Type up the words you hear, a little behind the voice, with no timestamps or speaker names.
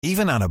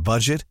Even on a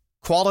budget,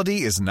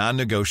 quality is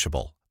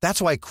non-negotiable.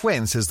 That's why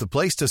Quince is the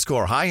place to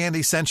score high-end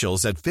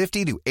essentials at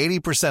 50 to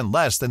 80%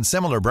 less than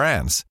similar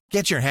brands.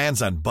 Get your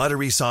hands on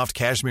buttery soft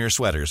cashmere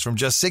sweaters from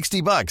just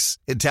 $60,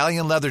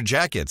 Italian leather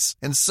jackets,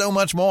 and so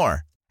much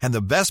more. And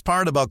the best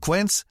part about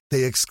Quince,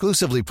 they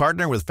exclusively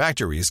partner with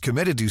factories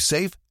committed to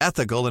safe,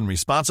 ethical, and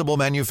responsible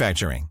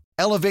manufacturing.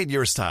 Elevate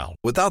your style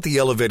without the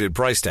elevated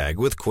price tag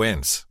with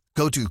Quince.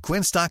 Go to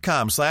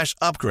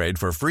quince.com/upgrade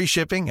for free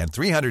shipping and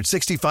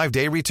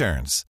 365-day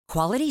returns.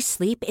 Quality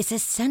sleep is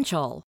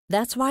essential.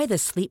 That's why the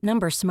Sleep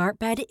Number Smart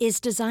Bed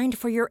is designed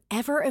for your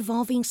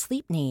ever-evolving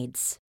sleep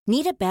needs.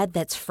 Need a bed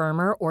that's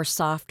firmer or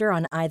softer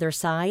on either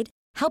side?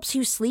 Helps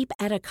you sleep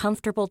at a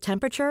comfortable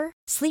temperature?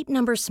 Sleep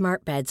Number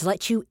Smart Beds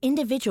let you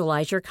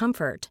individualize your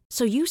comfort,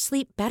 so you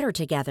sleep better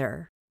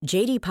together.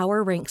 J.D.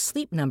 Power ranks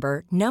Sleep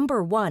Number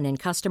number 1 in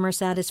customer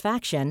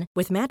satisfaction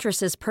with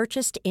mattresses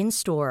purchased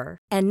in-store.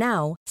 And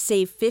now,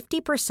 save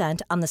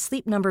 50% on the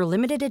Sleep Number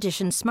Limited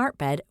Edition Smart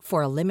Bed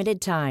for a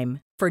limited time.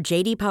 For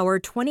J.D. Power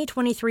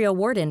 2023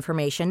 award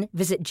information,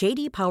 visit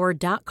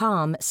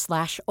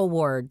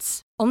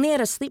jdpower.com/awards. Only at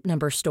a Sleep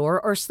Number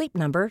store or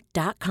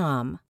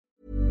sleepnumber.com.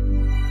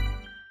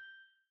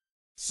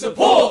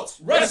 Support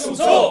Wrestle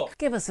Talk!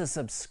 Give us a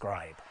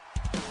subscribe.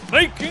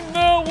 Making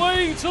their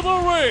way to the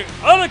ring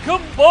at a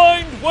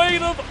combined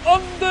weight of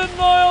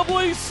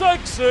undeniably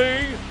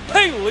sexy,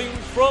 hailing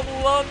from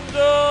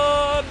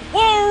London,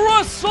 the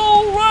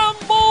Wrestle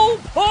Ramble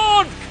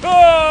Podcast!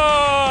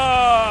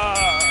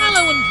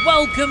 Hello and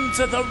welcome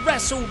to the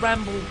Wrestle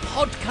Ramble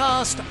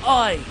Podcast.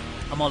 I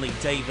am Ollie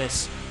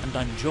Davis and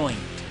I'm joined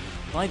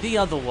by the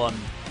other one,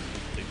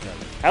 Luca.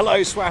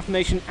 Hello, Swaff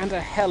Nation, and a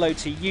hello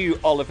to you,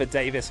 Oliver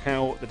Davis.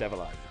 How the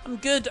devil are you? I'm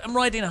good. I'm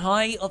riding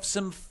high of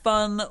some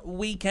fun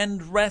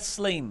weekend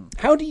wrestling.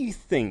 How do you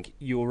think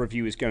your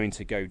review is going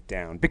to go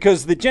down?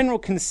 Because the general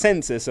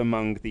consensus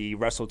among the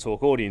Wrestle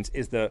Talk audience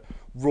is that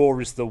Raw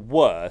is the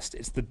worst,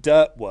 it's the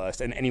dirt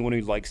worst, and anyone who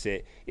likes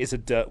it is a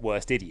dirt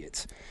worst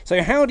idiot.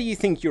 So how do you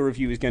think your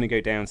review is going to go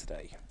down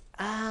today?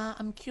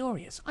 I'm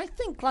curious. I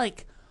think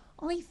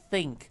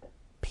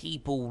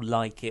people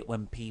like it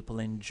when people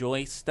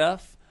enjoy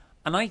stuff,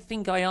 and I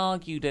think I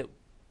argued it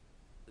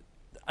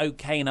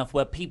okay enough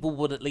where people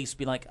would at least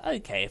be like,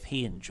 okay, if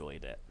he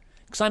enjoyed it.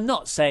 Because I'm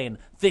not saying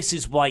this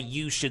is why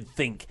you should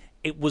think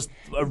it was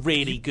a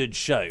really good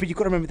show. But you've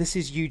got to remember, this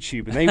is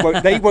YouTube, and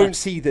they won't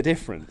see the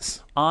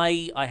difference.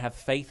 I have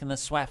faith in the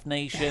Swaff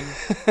Nation.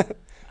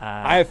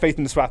 I have faith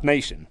in the Swaff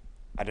Nation.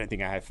 I don't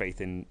think I have faith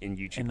in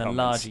YouTube in the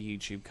comments. larger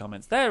YouTube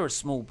comments. They're a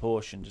small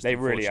portion. Just they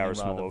really are a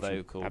small rather portion.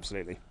 Vocal.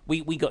 Absolutely.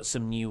 We got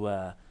some new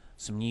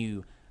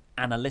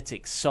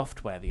analytics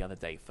software the other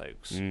day,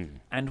 folks,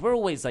 and we're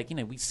always like,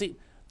 we see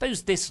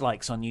those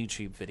dislikes on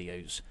YouTube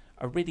videos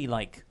are really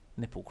like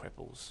nipple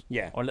cripples,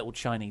 or a little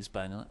Chinese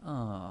bone.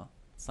 Like,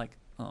 it's like,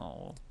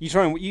 oh.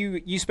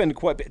 You spend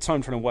quite a bit of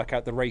time trying to work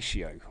out the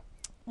ratio.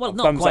 Well,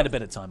 not quite a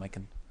bit of time. I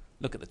can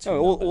look at the two.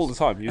 All the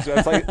time. It's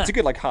a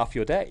good half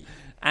your day.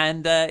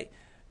 And but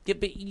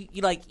you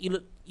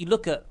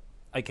look at,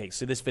 okay,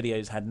 so this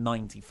video's had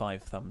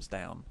 95 thumbs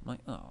down. I'm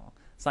like, oh,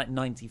 it's like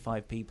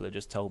 95 people have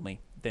just told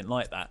me didn't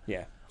like that.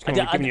 Yeah,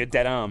 giving you a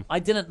dead arm. I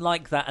didn't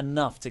like that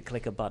enough to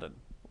click a button,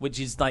 which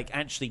is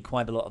actually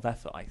quite a lot of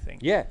effort, I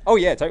think. Yeah. Oh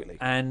yeah, totally.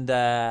 And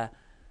but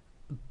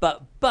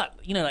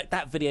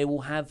that video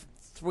will have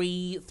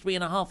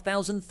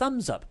 3,500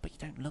 thumbs up, but you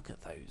don't look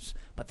at those.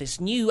 But this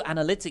new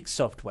analytics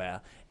software,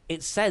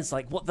 it says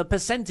what the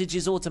percentage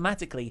is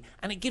automatically,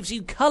 and it gives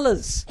you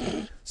colours.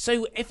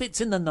 So if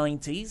it's in the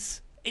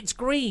 90s, it's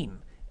green.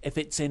 If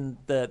it's in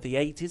the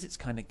 80s, it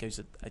kind of goes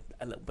a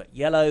little bit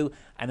yellow.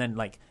 And then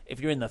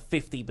if you're in the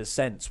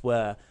 50%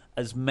 where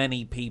as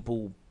many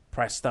people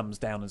press thumbs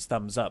down as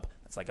thumbs up,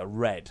 it's like a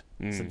red.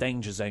 It's a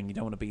danger zone. You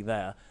don't want to be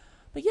there.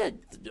 But yeah,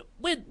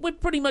 we're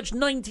pretty much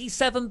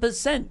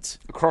 97%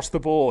 across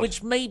the board,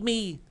 which made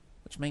me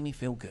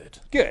feel good.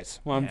 Good.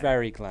 Well, I'm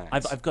very glad.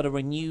 I've got a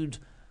renewed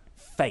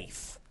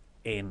faith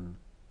in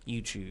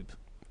YouTube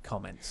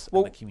comments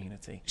and the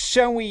community.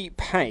 Shall we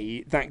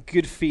pay that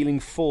good feeling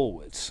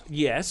forward?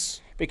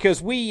 Yes.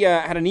 Because we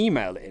had an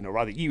email in, or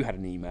rather you had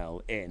an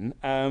email in,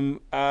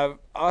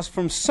 asked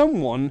from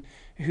someone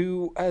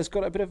who has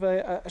got a bit of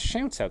a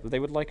shout-out that they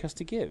would like us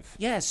to give.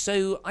 Yeah,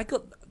 so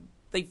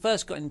they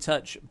first got in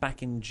touch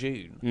back in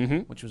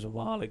June, which was a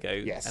while ago.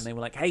 Yes. And they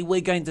were like, hey,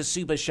 we're going to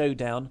Super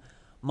Showdown.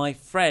 My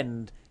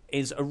friend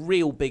is a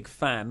real big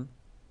fan.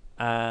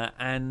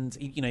 And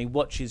he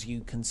watches you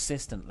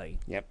consistently.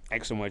 Yep,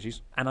 excellent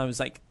emojis. And I was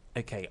like,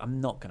 okay,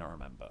 I'm not going to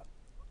remember.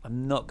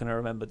 I'm not going to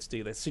remember to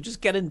do this. So just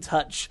get in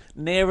touch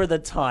nearer the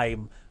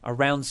time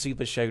around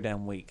Super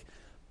Showdown week.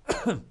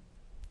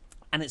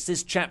 And it's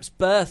this chap's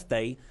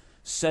birthday.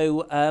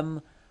 So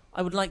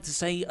I would like to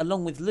say,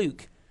 along with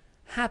Luke,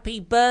 happy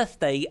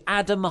birthday,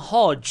 Adam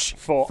Hodge,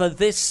 for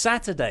this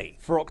Saturday.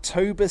 For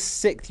October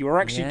 6th. You are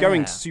actually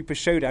going to Super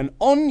Showdown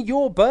on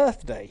your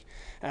birthday.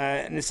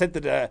 And it said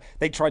that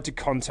they tried to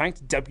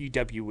contact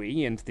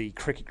WWE and the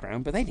Cricket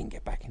Ground, but they didn't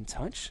get back in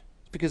touch.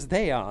 because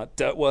they are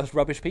dirt worst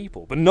rubbish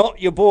people, but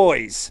not your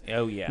boys.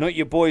 Oh, yeah. Not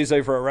your boys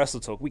over at Wrestle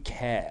Talk. We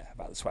care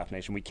about the Swaft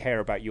Nation. We care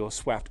about your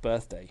Swaft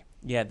birthday.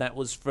 Yeah, that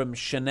was from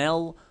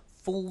Chanel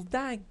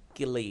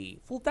Fuldagli.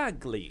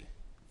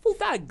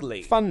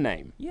 Fun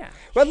name. Yeah.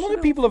 Well, a lot of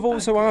Chanel people have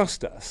also Fuldagli.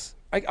 asked us,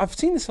 I've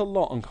seen this a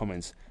lot on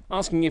comments,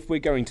 asking if we're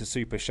going to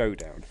Super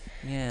Showdown.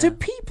 Yeah. Do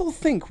people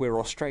think we're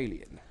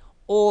Australian?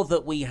 Or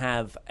that we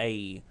have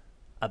a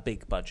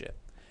big budget.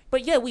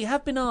 But yeah, we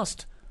have been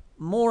asked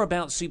more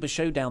about Super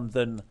Showdown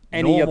than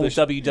Any normal other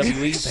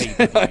WWE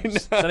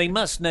pay-per-views. So they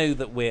must know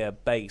that we're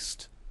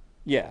based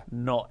Yeah.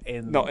 not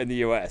in the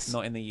US.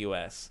 Not in the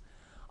US.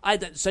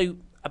 So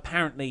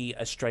apparently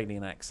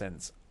Australian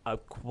accents are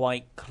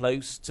quite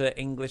close to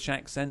English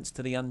accents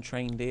to the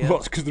untrained ear. Well,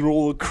 it's because they're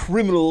all the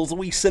criminals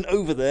we sent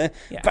over there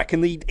Yeah. back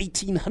in the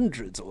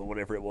 1800s or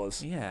whatever it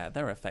was. Yeah,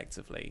 they're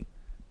effectively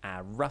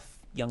our rough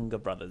younger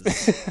brothers,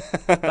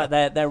 but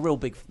they're real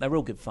big. They're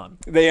real good fun.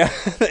 They are.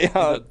 They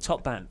are. Look,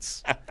 top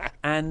bands,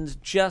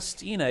 and just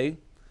they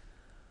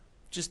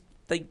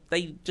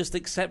just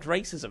accept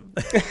racism.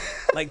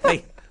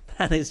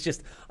 That is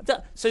just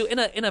so.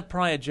 In a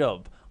prior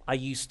job, I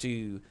used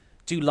to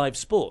do live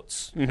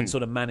sports and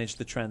sort of manage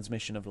the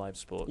transmission of live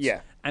sports.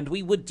 Yeah. And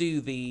we would do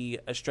the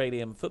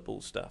Australian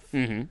football stuff,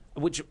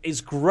 which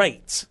is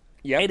great.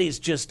 Yep. It's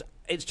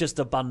just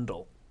a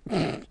bundle.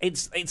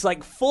 It's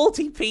like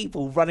 40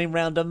 people running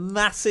around a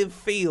massive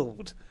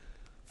field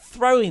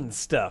throwing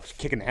stuff.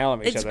 Kicking the hell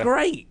out of each It's other.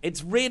 great.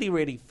 It's really,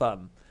 really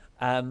fun.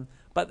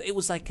 But it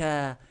was like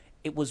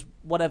it was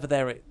whatever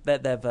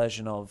their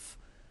version of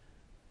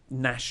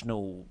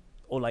national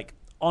or like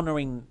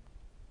honouring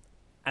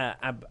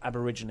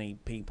Aborigine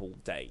People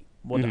Day.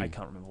 I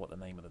can't remember what the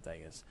name of the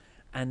day is.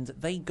 And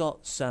they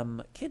got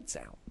some kids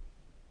out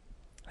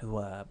who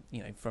were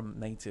from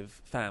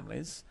native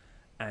families,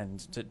 and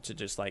to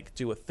just like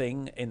do a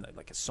thing in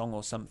like a song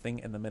or something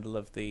in the middle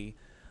of the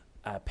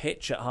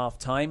pitch at half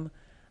time,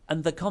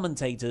 and the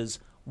commentators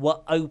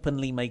were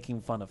openly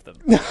making fun of them.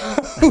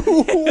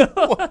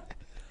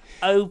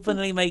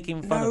 Openly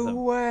making fun of them.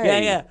 No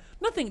way. Yeah.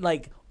 Nothing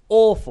like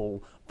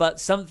awful, but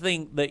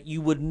something that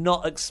you would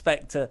not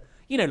expect to,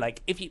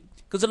 like if you,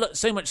 because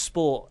so much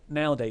sport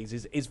nowadays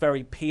is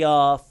very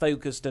PR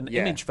focused and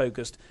image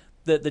focused.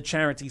 The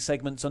charity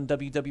segments on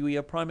WWE are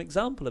a prime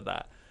example of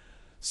that.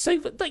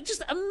 So, like,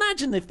 just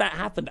imagine if that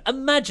happened.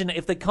 Imagine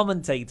if the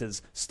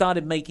commentators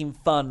started making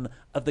fun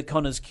of the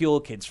Connor's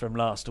Cure kids from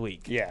last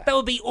week. Yeah. That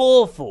would be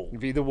awful. It'd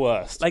be the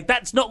worst. Like,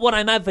 that's not what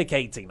I'm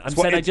advocating. I'm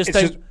saying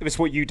It's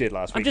what you did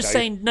last week. I'm just though.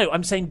 saying, no,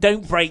 I'm saying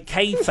don't break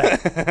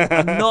kayfabe.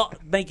 I'm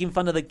not making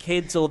fun of the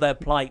kids or their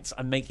plights.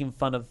 I'm making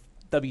fun of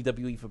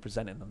WWE for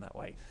presenting them that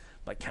way.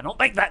 I cannot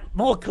make that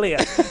more clear.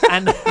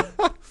 And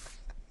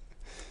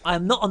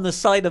I'm not on the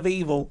side of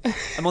evil.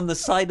 I'm on the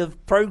side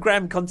of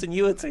program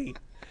continuity.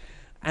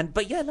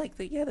 But yeah,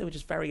 they were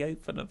just very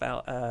open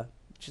about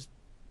just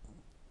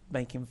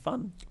making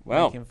fun.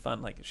 Wow. Making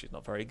fun, like, she's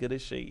not very good,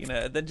 is she?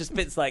 Then just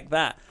bits like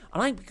that.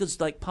 And because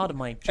like part of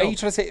my job, Are you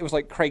trying to say it was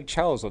like Craig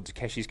Charles on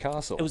Takeshi's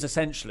Castle? it was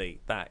essentially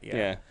that,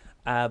 yeah.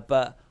 Yeah.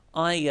 But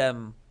I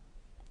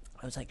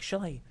was like,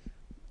 shall I,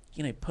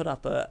 put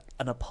up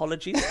an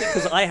apologies?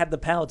 Because I had the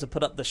power to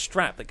put up the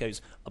strap that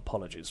goes,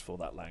 apologies for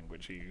that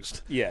language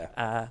used.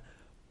 Yeah.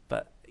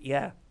 But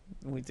yeah,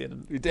 we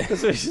didn't. You did.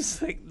 Because it was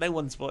just like, no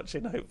one's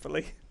watching,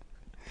 hopefully.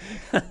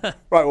 Right,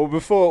 well,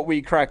 before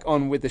we crack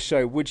on with the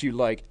show, would you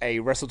like a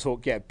Wrestle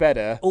Talk Get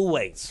Better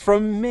Always.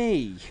 from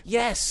me?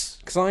 Yes.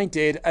 Because I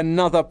did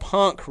another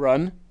park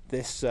run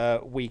this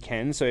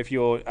weekend. So if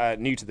you're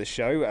new to the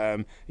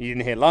show, you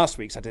didn't hear last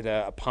week's, I did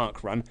a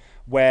park run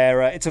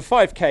where it's a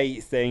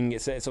 5K thing.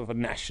 It's sort of a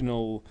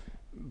national...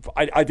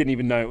 I didn't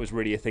even know it was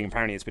really a thing.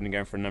 Apparently it's been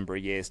going for a number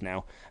of years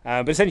now.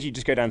 But essentially you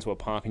just go down to a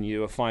park and you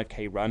do a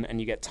 5K run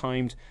and you get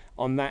timed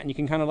on that and you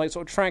can kind of like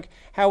sort of track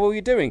how well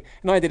you're doing.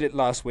 And I did it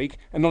last week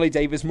and Ollie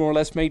Davis more or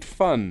less made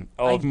fun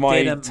of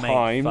my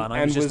time I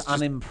and was just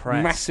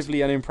unimpressed.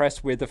 massively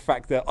unimpressed with the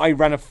fact that I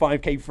ran a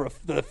 5K for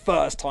the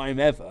first time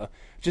ever,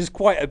 which is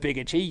quite a big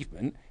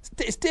achievement.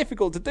 It's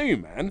difficult to do,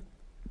 man.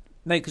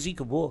 No, because you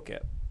could walk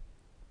it.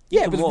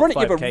 Yeah, can but walk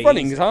running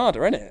 5K is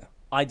harder, isn't it?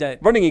 I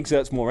don't. Running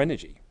exerts more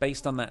energy.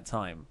 Based on that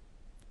time,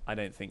 I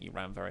don't think you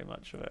ran very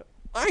much of it.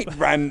 I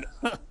ran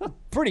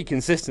pretty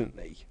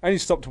consistently. I only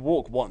stopped to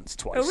walk twice.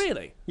 Oh,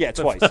 really? Yeah,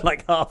 For twice.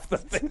 like half the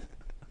thing.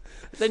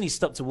 Then you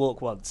stopped to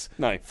walk once.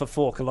 No. For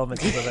 4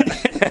 kilometres of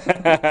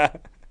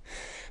it.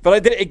 But I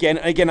did it again.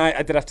 Again,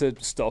 I did have to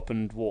stop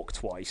and walk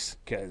twice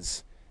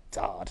because it's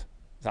hard.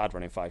 It's hard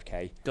running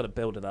 5K. Got to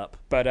build it up.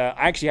 But I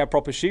actually had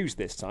proper shoes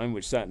this time,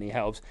 which certainly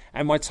helps.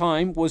 And my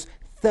time was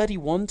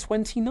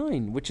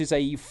 31:29, which is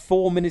a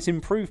 4-minute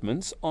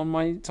improvement on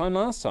my time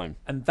last time.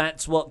 And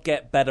that's what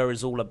Get Better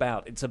is all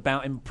about. It's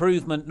about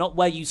improvement, not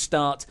where you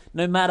start,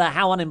 no matter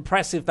how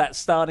unimpressive that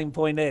starting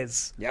point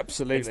is. Yeah,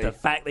 absolutely. It's the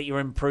fact that you're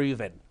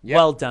improving. Yep.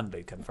 Well done,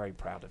 Luke. I'm very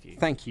proud of you.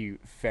 Thank you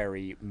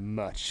very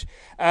much.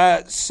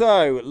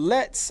 So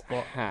let's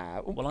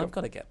have. Well, I've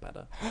got to get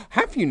better.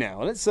 Have you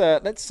now? Let's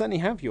certainly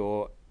have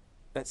your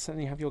let's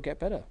certainly have your get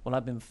better. Well,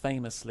 I've been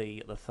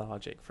famously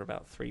lethargic for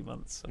about 3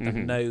 months. I've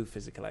done no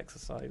physical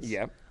exercise.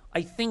 Yeah.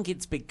 I think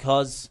it's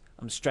because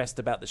I'm stressed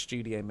about the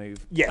studio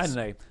move. Yes. I don't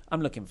know.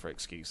 I'm looking for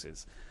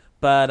excuses.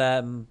 But,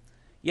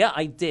 yeah,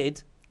 I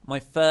did my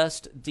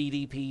first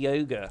DDP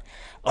yoga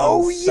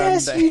on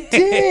yes, Sunday. you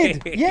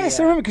did. Yes,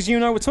 Yeah. I remember because you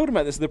and I were talking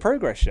about this at the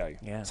Progress show.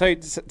 Yeah. So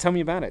tell me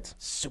about it.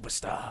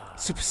 Superstar.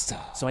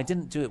 Superstar. So I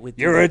didn't do it with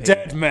You're a DDP.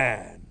 dead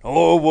man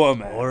or a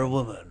woman. Or a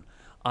woman.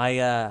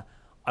 I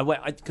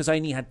went because I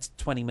only had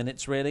 20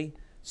 minutes really,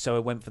 so I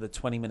went for the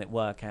 20-minute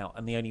workout,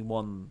 and the only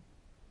one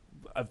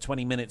of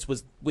 20 minutes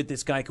was with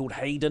this guy called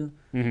Hayden.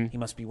 He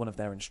must be one of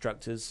their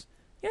instructors.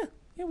 Yeah,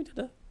 we did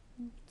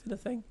a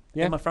thing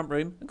Yeah. in my front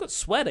room. I got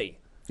sweaty.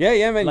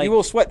 Yeah, man. Like- you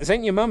all sweat. This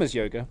ain't your mama's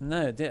yoga.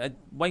 No,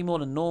 way more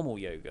than normal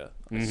yoga.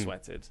 I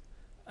sweated.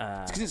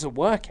 It's because it's a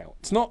workout.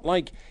 It's not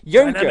like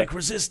yoga. Dynamic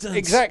resistance.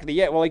 Exactly,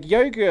 yeah. Well, like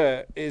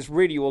yoga is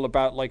really all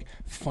about like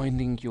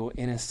finding your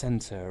inner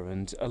center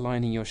and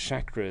aligning your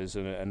chakras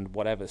and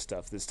whatever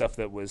stuff. The stuff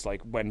that was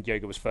like when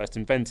yoga was first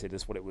invented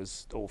is what it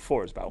was all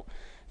for. It's about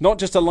not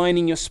just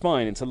aligning your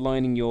spine, it's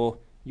aligning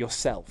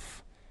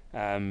yourself.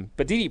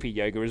 But DDP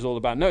yoga is all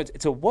about, no,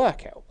 it's a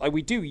workout. Like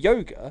we do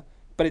yoga,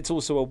 but it's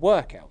also a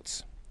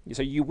workout.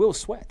 So you will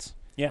sweat.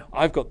 Yeah.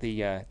 I've got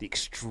the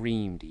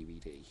Extreme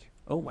DVD.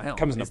 Oh wow.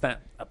 Comes in Is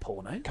that a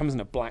porno? Comes in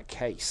a black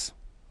case.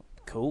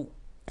 Cool.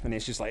 And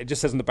it's just like, it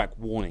just says on the back,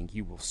 warning,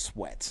 you will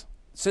sweat.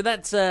 So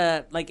that's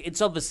like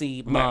it's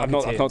obviously No, I've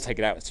marketed. not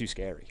taken it out. It's too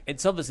scary.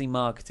 It's obviously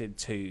marketed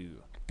to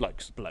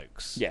Blokes.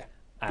 Yeah.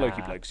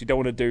 Blokey blokes. You don't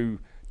want to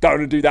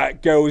do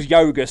that girls'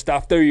 yoga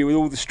stuff, do you? With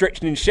all the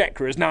stretching and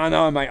chakras.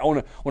 No, mate. I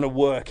want to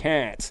work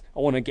out. I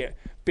want to get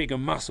bigger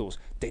muscles.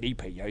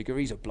 DDP yoga.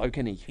 He's a bloke,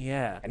 isn't he?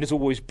 Yeah. And there's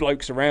always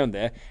blokes around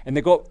there, and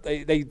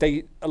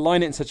they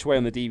align it in such a way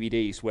on the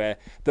DVDs where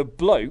the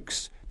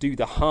blokes do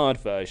the hard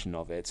version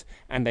of it,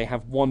 and they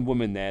have one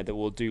woman there that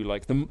will do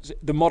like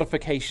the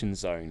modification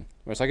zone.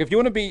 Where it's like, if you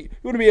want to be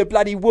a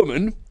bloody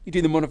woman, you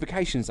do the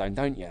modification zone,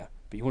 don't you?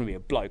 But you want to be a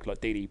bloke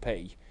like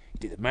DDP, you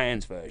do the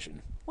man's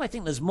version. Well, I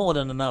think there's more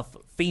than enough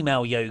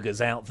female yogas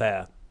out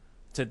there.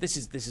 So this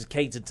is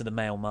catered to the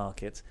male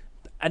market.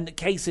 And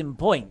case in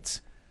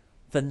point,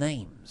 the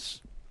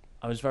names.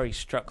 I was very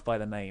struck by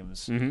the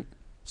names. Mm-hmm.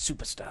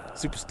 Superstar.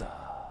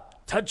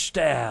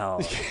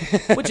 Touchdown.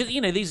 Which is,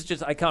 these are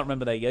just, I can't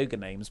remember their yoga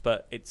names,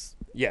 but it's,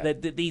 Yeah.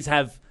 these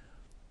have,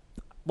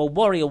 well,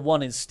 Warrior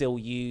 1 is still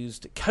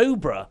used.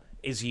 Cobra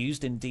is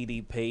used in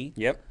DDP.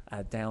 Yep.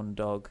 Down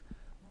Dog.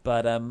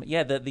 But,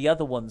 the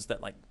other ones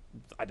that, like,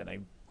 I don't know,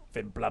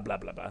 blah, blah,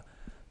 blah, blah,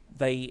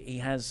 he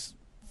has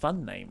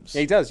fun names.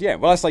 Yeah, he does, yeah.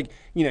 Well, that's like,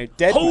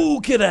 Dead Man.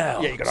 Hulk it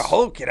out. Yeah, you got to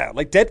Hulk it out.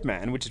 Like Dead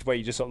Man, which is where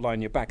you just sort of lie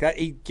on your back. That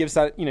he gives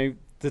that,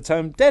 the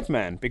term Dead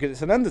Man because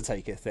it's an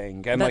Undertaker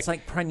thing. And that's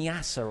like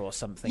Pranayasa or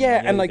something. yeah,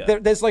 in and like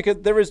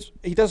yoga.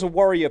 he does a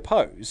warrior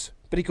pose,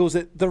 but he calls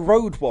it the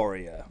Road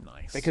Warrior.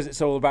 Nice. Because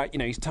it's all about,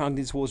 he's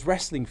targeted towards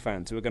wrestling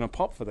fans who are going to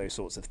pop for those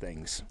sorts of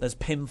things. There's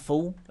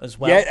Pinfall as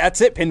well. Yeah,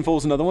 that's it.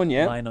 Pinfall's another one,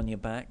 yeah. Lying on your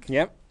back.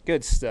 Yep,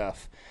 good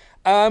stuff.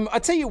 I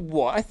tell you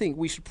what, I think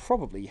we should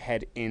probably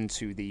head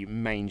into the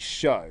main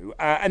show.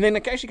 And then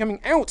actually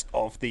coming out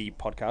of the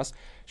podcast,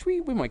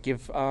 we might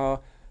give our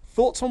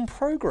thoughts on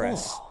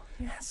Progress. Oh,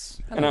 yes.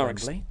 And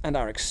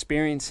our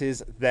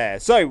experiences there.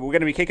 So we're going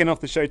to be kicking off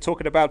the show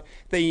talking about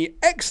the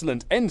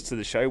excellent end to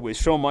the show with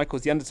Shawn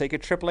Michaels, The Undertaker,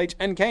 Triple H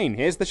and Kane.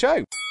 Here's the show.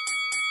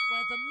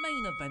 Where the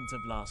main event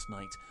of last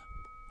night,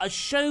 a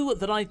show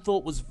that I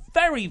thought was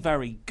very,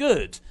 very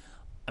good.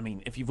 I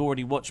mean, if you've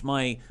already watched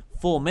my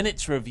 4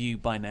 minutes review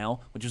by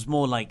now, which was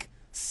more like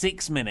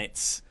 6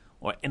 minutes,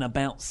 or in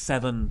about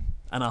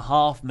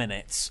 7.5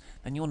 minutes,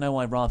 then you'll know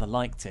I rather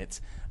liked it.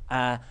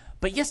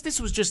 But yes, this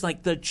was just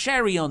like the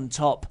cherry on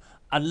top,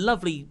 a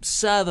lovely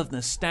serve of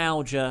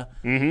nostalgia,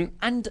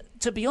 and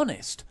to be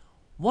honest,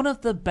 one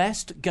of the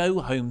best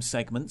go-home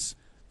segments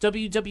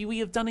WWE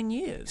have done in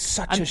years.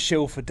 Such a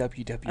shill for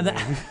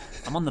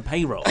WWE. I'm on the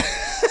payroll.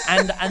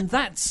 and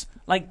that's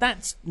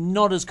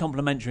not as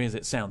complimentary as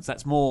it sounds.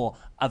 That's more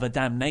of a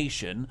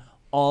damnation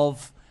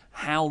of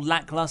how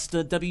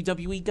lackluster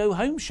WWE go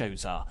home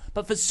shows are.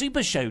 But for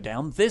Super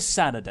Showdown this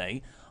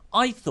Saturday,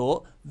 I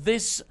thought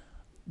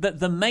that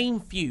the main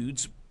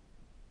feuds,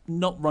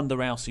 not Ronda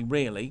Rousey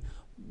really,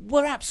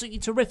 were absolutely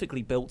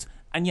terrifically built.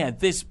 And yeah,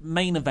 this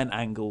main event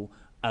angle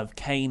of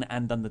Kane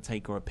and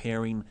Undertaker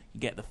appearing, you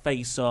get the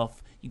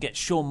face-off, you get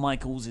Shawn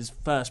Michaels'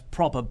 first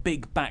proper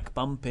big back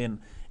bump in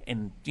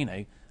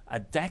a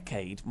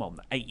decade,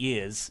 8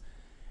 years.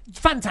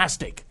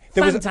 Fantastic.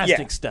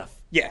 Fantastic stuff.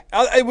 Yeah,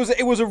 it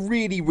was a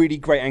really, really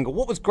great angle.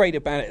 What was great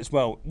about it as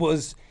well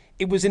was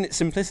it was in its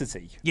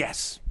simplicity.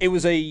 Yes. It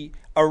was a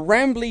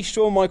rambly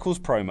Shawn Michaels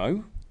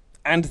promo,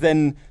 and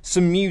then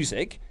some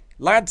music,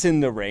 lads in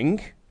the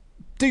ring,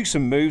 do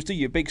some moves, do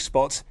your big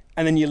spots,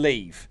 and then you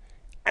leave.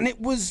 And it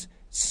was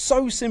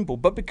so simple,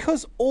 but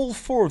because all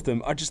four of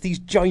them are just these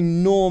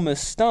ginormous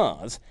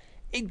stars,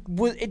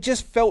 it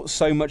just felt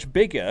so much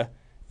bigger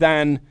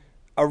than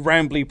a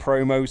rambly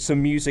promo,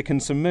 some music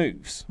and some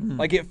moves.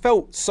 Like it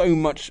felt so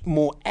much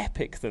more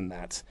epic than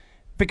that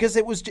because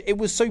it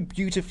was so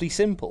beautifully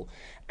simple.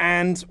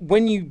 And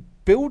when you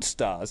build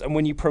stars and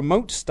when you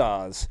promote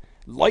stars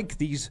like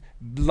these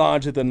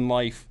larger than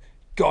life,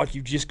 God,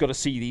 you've just got to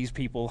see these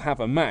people have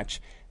a match.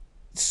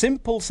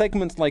 Simple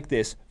segments like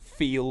this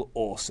feel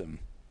awesome.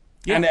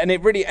 Yeah. And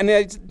it really,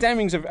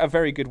 damning's a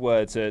very good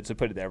word to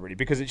put it there, really,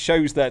 because it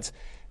shows that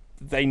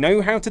they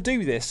know how to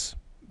do this.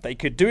 They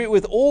could do it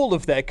with all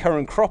of their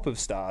current crop of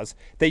stars.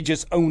 They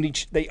just only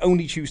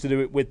choose to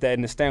do it with their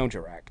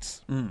nostalgia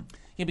acts.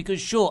 Yeah,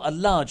 because sure, a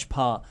large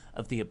part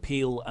of the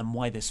appeal and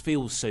why this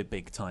feels so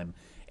big time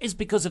is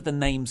because of the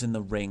names in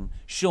the ring.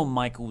 Shawn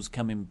Michaels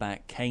coming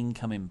back, Kane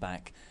coming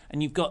back,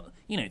 and you've got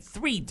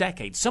 3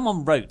 decades.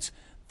 Someone wrote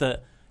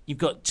that you've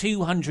got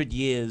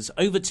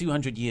over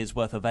 200 years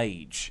worth of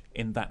age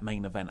in that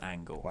main event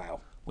angle.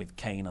 Wow. With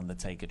Kane,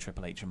 Undertaker,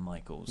 Triple H, and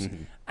Michaels.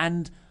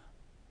 And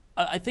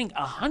I think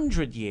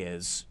 100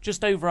 years,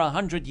 just over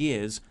 100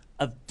 years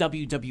of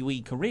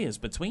WWE careers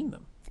between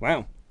them.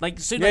 Wow.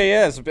 It's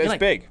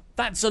big.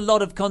 That's a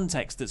lot of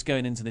context that's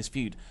going into this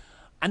feud.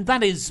 And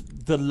that is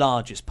the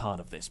largest part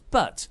of this.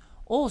 But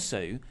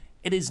also,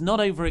 it is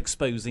not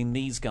overexposing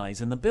these guys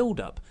in the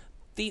build-up.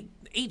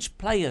 Each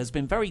player has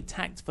been very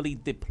tactfully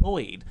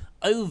deployed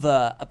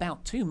over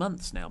about 2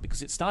 months now,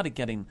 because it started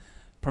getting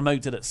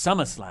promoted at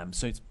SummerSlam,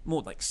 so it's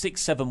more like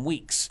 6-7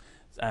 weeks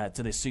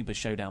to this Super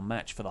Showdown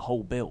match for the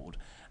whole build.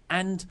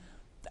 And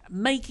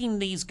making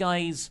these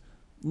guys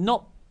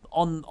not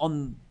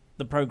on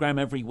the program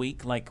every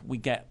week like we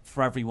get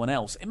for everyone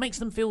else, it makes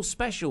them feel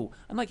special.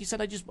 And like you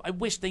said, I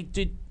wish they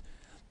did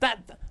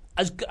that.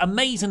 As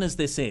amazing as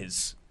this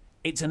is,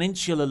 it's an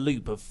insular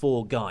loop of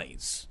 4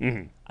 guys,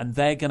 and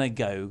they're going to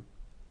go,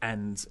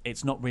 and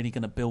it's not really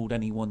going to build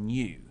anyone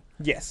new.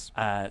 Yes.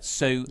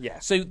 So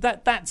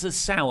that's a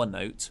sour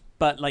note,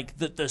 but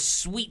the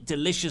sweet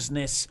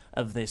deliciousness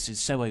of this is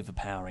so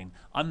overpowering.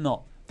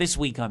 This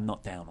week I'm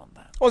not down on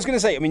that. I was going to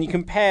say, you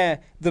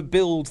compare the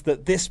build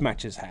that this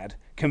match has had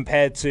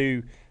compared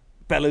to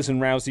Bellas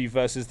and Rousey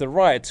versus the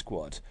Riot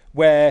Squad,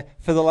 where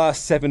for the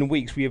last 7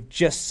 weeks we have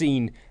just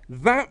seen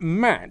that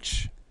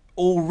match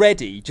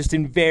already, just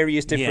in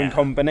various different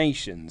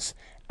combinations.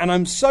 And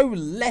I'm so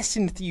less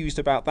enthused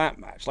about that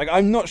match.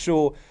 I'm not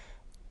sure.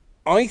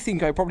 I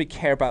think I probably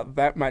care about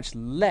that match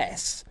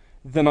less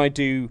than I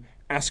do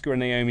Asuka and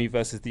Naomi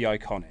versus the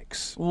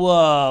Iconics.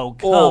 Whoa,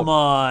 come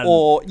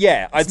on.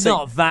 It's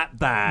not that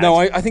bad. No,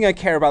 I think I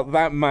care about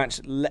that match.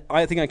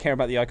 I think I care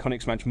about the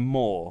Iconics match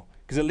more,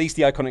 because at least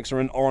the Iconics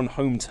are on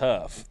home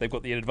turf. They've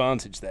got the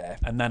advantage there.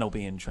 And that'll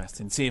be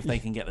interesting. See if they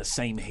can get the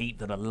same heat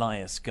that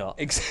Elias got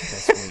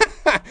this week.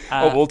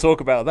 We'll talk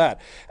about that.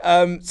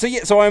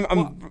 So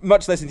I'm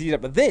much less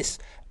enthused. But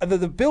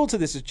the build to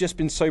this has just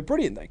been so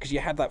brilliant, though, because you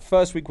had that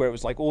first week where it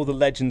was like all the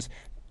legends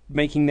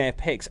making their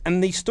picks,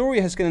 and the story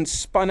has kind of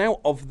spun out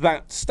of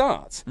that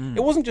start.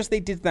 It wasn't just they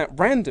did that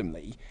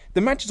randomly. The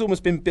match has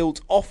almost been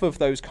built off of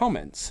those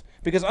comments,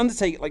 because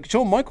Undertaker,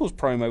 Shawn Michaels'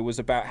 promo was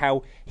about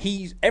how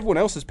everyone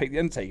else has picked the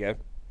Undertaker.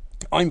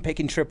 I'm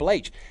picking Triple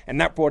H,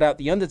 and that brought out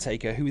the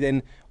Undertaker, who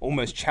then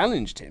almost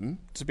challenged him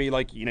to be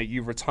like,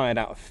 you've retired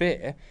out of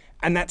fear.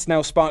 And that's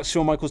now sparked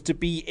Shawn Michaels to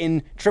be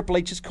in Triple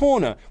H's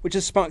corner, which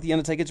has sparked the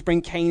Undertaker to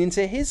bring Kane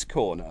into his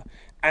corner.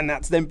 And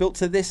that's then built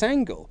to this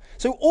angle.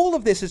 So all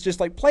of this is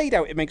just played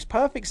out. It makes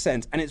perfect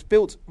sense, and it's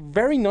built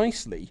very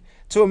nicely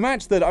to a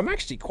match that I'm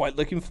actually quite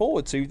looking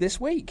forward to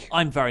this week.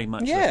 I'm very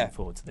much looking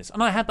forward to this.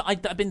 And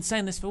I've been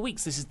saying this for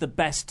weeks. This is the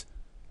best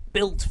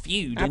built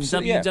feud in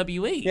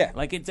WWE.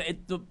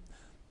 Yeah.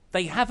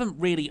 They haven't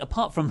really,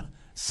 apart from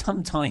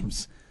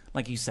sometimes,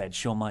 like you said,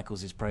 Shawn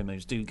Michaels'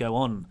 promos do go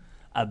on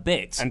a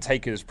bit. And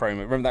Taker's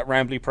promo. Remember that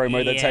rambly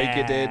promo that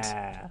Taker did?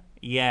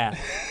 Yeah.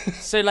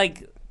 So,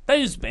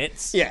 those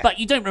bits, but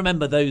you don't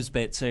remember those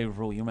bits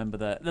overall. You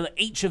remember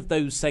each of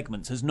those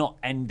segments has not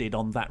ended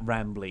on that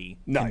rambly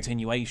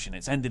continuation.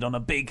 It's ended on a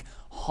big,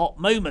 hot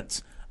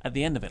moment at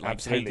the end of it, like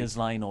Taker's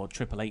line or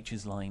Triple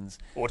H's lines.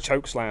 Or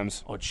choke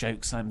slams.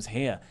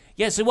 Here.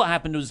 Yeah, so what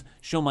happened was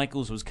Shawn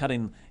Michaels was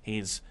cutting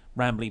his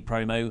rambly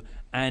promo,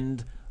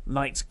 and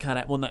lights cut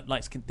out. Well, no,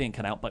 lights didn't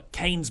cut out, but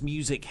Kane's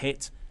music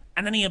hit,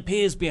 and then he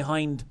appears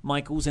behind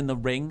Michaels in the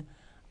ring,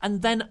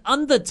 and then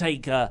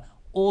Undertaker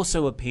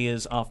also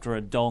appears after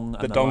a dong.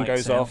 The dong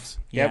goes off.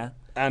 Yep.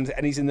 And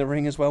he's in the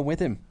ring as well with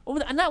him.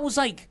 And that was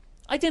I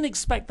didn't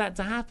expect that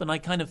to happen. I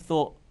kind of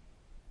thought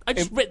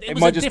it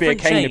might just be a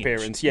Kane change.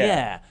 appearance.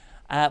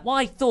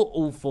 I thought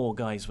all 4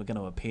 guys were going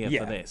to appear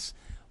for this,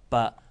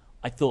 but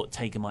I thought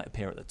Taker might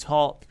appear at the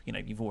top.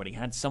 You've already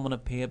had someone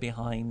appear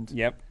behind.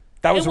 Yep.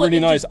 That was really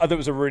nice. I thought it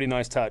was a really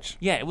nice touch.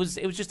 Yeah, it was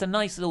just a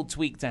nice little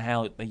tweak to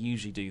how they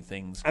usually do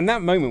things. And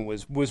that moment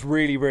was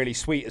really, really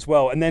sweet as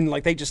well. And then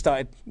they just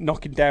started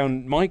knocking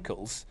down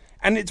Michaels.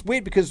 And it's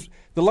weird because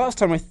the last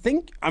time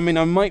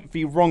I might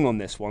be wrong on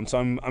this one, so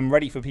I'm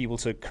ready for people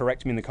to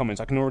correct me in the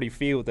comments. I can already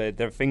feel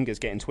their fingers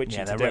getting twitchy.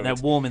 Yeah, to do they're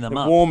it. warming them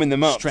up. Warming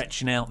them up.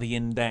 Stretching out the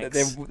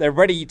index. They're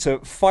ready to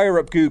fire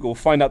up Google,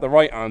 find out the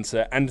right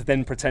answer, and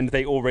then pretend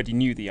they already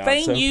knew the answer.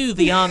 They knew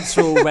the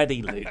answer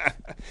already, Luke.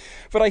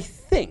 But I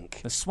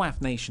think The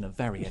SWAF Nation are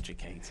very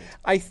educated.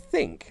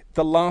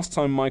 the last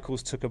time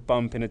Michaels took a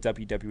bump in a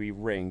WWE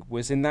ring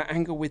was in that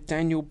angle with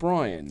Daniel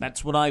Bryan.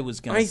 That's what I was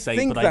going I to say,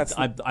 think but that's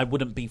I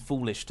wouldn't be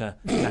foolish to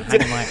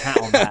hang my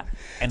hat on that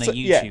in a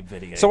YouTube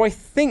video. So I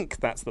think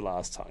that's the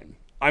last time.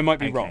 I might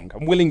be wrong.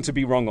 I'm willing to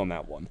be wrong on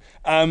that one.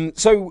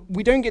 So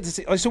we don't get to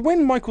see. So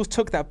when Michaels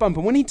took that bump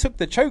and when he took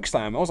the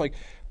chokeslam, I was like,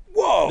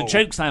 "Whoa!" The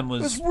chokeslam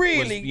was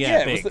really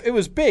big. It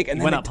was big, and It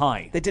then went up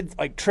high. They did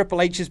like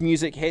Triple H's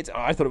music hit.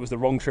 I thought it was the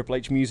wrong Triple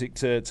H music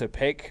to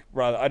pick.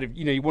 Rather,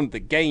 you wanted the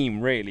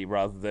game really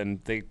rather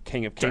than the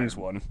King of Kings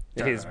one.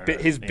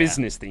 His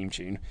business theme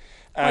tune.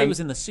 He was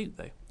in the suit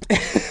though.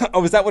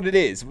 Oh, is that what it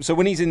is? So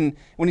when he's in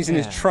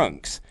his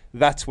trunks,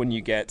 that's when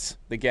you get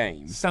the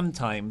game.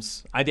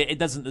 Sometimes it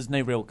doesn't. There's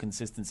no real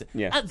consistency.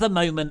 Yeah. At the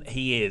moment,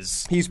 he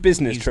is. He's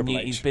business Triple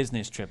H. He's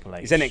business Triple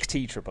H. He's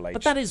NXT Triple H.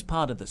 But that is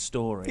part of the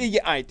story.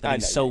 Yeah, I he know,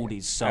 sold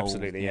his soul.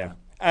 Absolutely, yeah.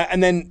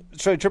 And then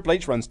so Triple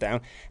H runs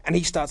down and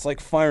he starts like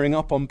firing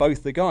up on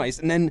both the guys,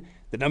 and then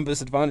the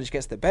numbers advantage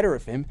gets the better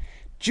of him.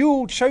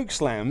 Dual choke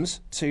slams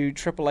to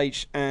Triple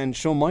H and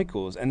Shawn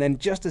Michaels, and then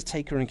just as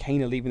Taker and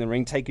Kane are leaving the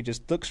ring, Taker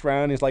just looks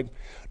around and is like,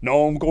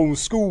 "No, I'm going to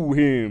school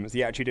him," as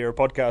the Attitude Era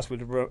podcast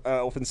would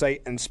often say,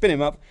 and spin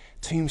him up.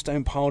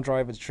 Tombstone pile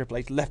driver to Triple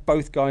H, left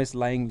both guys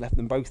laying, left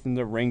them both in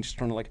the ring, just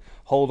trying to like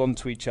hold on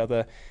to each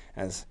other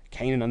as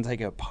Kane and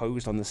Undertaker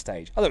posed on the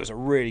stage. I thought it was a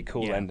really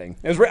cool ending.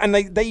 It was and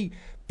they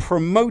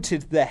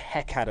promoted the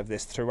heck out of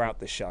this throughout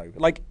the show.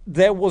 Like,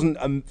 there wasn't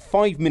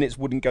 5 minutes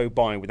wouldn't go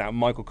by without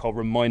Michael Cole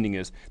reminding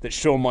us that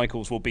Shawn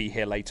Michaels will be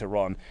here later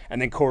on,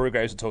 and then Corey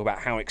goes to talk about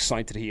how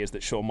excited he is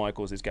that Shawn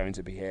Michaels is going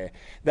to be here.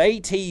 They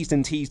teased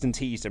and teased and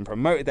teased and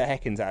promoted the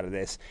heckins out of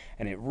this,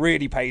 and it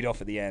really paid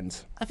off at the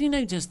end. Have you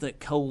noticed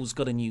that Cole's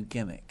got a new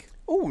gimmick?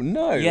 Oh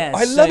no! Yeah,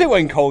 I love it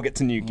when Cole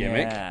gets a new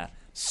gimmick. Yeah.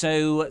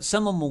 So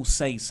someone will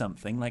say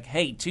something like,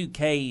 "Hey,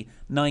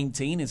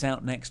 2K19 is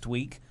out next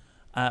week."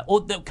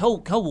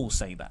 Cole will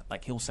say that.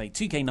 Like, he'll say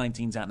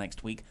 2K19's out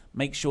next week.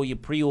 Make sure you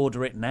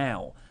pre-order it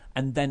now.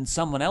 And then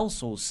someone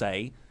else will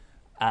say,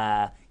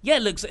 "Yeah,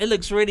 it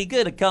looks really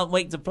good. I can't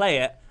wait to play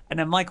it." And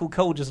then Michael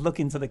Cole just look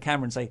into the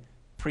camera and say,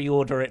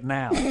 "Pre-order it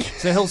now."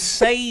 So he'll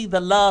say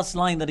the last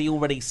line that he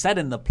already said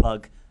in the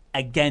plug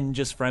again,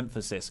 just for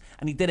emphasis.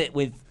 And he did it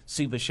with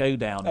Super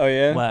Showdown. Oh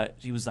yeah, where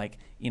he was like,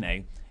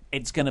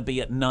 it's going to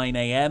be at 9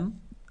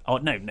 a.m. Oh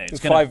no, it's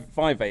going to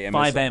 5 a.m.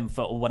 5 a.m.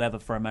 or whatever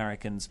for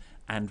Americans.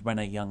 And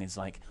Renee Young is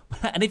like,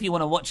 and if you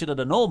want to watch it at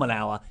a normal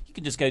hour, you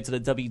can just go to the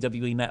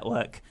WWE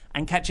Network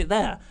and catch it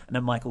there. And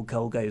then Michael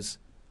Cole goes,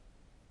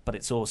 "But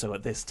it's also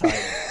at this time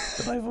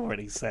that I've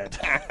already said."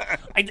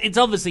 It's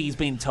obviously he's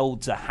been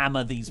told to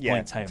hammer these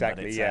points home.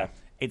 Exactly, but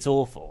it's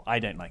awful. I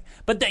don't like.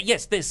 But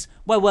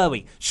where were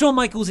we? Shawn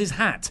Michaels'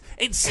 hat.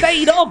 It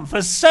stayed on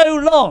for so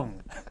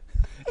long.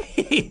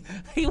 He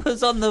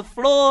was on the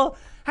floor.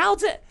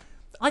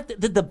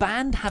 Did the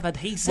band have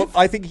adhesive?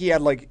 Well, I think he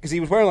had because he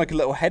was wearing like a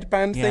little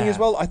headband thing as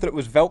well. I thought it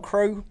was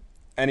Velcro,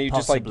 and he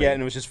just and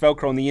it was just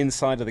Velcro on the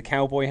inside of the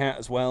cowboy hat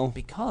as well.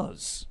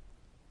 Because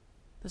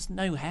there's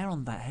no hair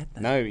on that head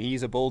then. No,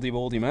 he's a baldy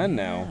man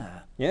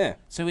now. Yeah.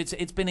 So it's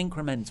been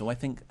incremental. I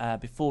think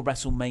before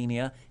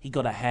WrestleMania he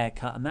got a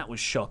haircut, and that was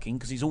shocking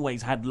because he's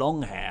always had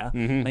long hair.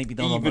 Mm-hmm. Maybe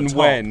not on the even top.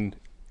 when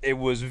it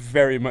was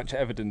very much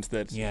evident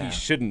that he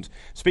shouldn't.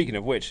 Speaking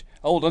of which,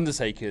 old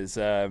Undertaker's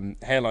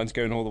hairline's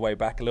going all the way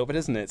back a little bit,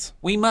 isn't it?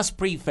 We must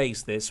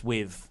preface this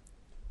with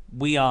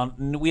we are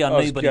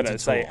nobody to talk.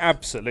 Say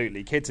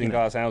absolutely, kids in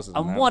glass houses.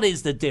 And what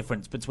is the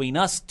difference between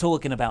us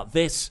talking about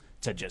this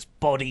to just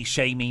body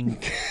shaming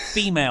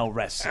female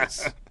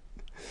wrestlers?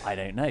 I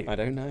don't know. I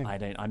don't know.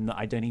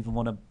 I don't even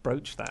want to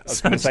broach that. I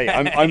was going to say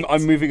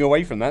I'm moving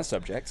away from that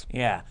subject.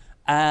 Yeah.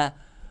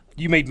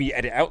 You made me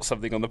edit out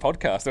something on the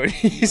podcast.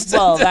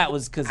 Well, that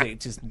was because it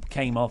just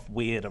came off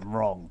weird and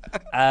wrong.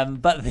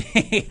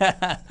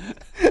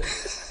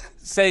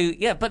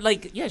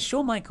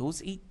 Shawn Michaels,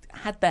 he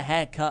had the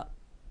haircut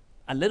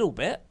a little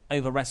bit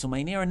over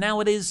WrestleMania, and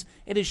now it is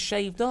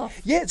shaved off.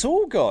 Yeah, it's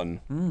all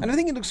gone, and I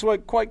think it looks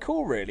quite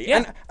cool, really.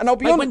 Yeah. And I'll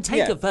be honest, when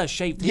Taker first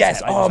shaved his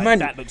head, I was like,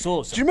 that looks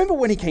awesome. Do you remember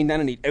when he came down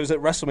and it was at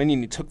WrestleMania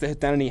and he took the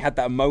head down and he had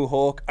that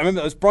mohawk? I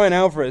remember it was Brian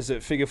Alvarez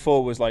at Figure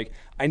 4 was like,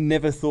 I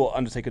never thought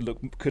Undertaker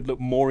could look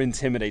more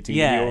intimidating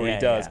than he already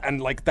does, and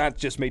like that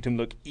just made him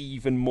look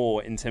even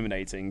more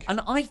intimidating.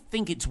 And I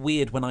think it's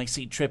weird when I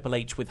see Triple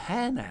H with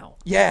hair now.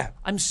 Yeah,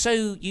 I'm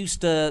so used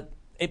to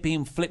it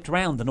being flipped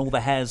around and all the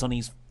hairs on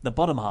the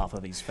bottom half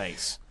of his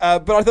face.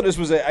 But I thought this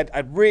was a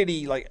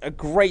really a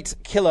great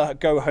killer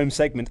go home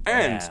segment,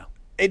 and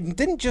it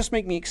didn't just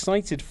make me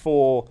excited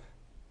for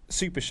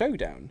Super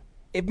Showdown.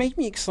 It made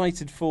me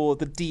excited for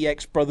the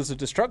DX Brothers of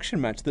Destruction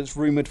match that's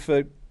rumoured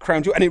for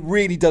Crown Jewel, and it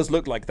really does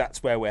look like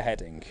that's where we're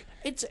heading.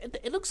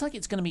 It looks like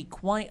it's going to be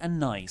quite a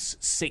nice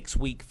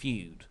 6-week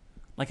feud,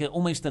 like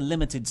almost a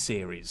limited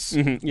series,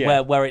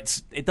 where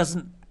it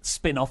doesn't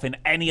spin off in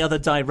any other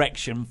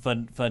direction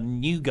for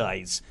new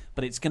guys,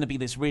 but it's going to be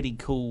this really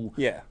cool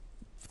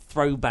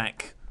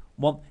throwback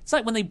one. It's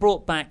like when they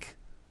brought back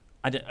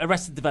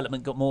Arrested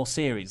Development got more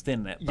series,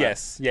 didn't it? But,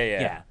 yes,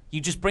 yeah.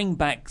 You just bring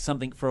back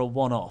something for a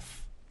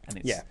one-off,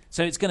 and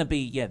so it's going to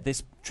be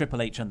this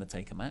Triple H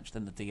Undertaker match,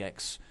 then the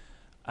DX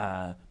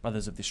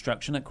Brothers of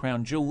Destruction at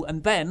Crown Jewel,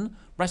 and then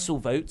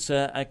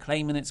WrestleVotes are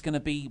claiming it's going to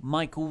be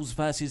Michaels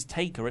versus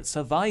Taker at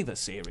Survivor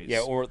Series.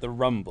 Yeah, or at the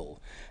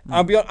Rumble.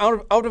 I'll be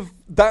out of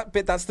that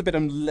bit. That's the bit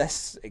I'm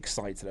less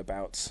excited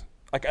about.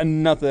 Like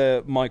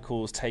another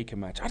Michaels Taker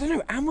match. I don't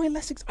know. Am I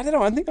less excited? I don't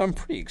know. I think I'm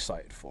pretty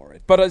excited for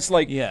it. But it's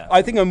like,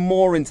 I think I'm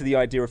more into the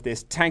idea of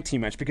this tag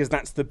team match because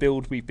that's the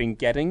build we've been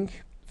getting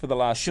for the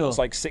last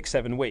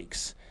 6-7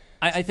 weeks.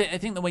 I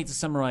think the way to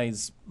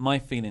summarise my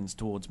feelings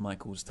towards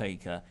Michaels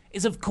Taker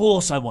is, of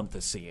course, I want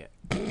to see it.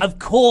 Of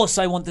course,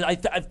 I want to.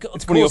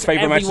 It's one of your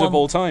favourite matches of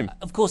all time.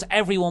 Of course,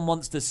 everyone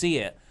wants to see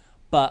it,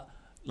 but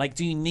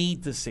do you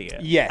need to see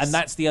it? Yes. And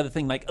that's the other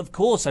thing. Of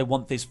course, I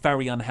want this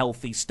very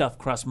unhealthy stuffed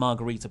crust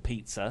margarita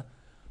pizza,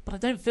 but I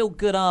don't feel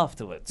good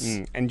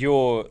afterwards. And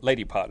your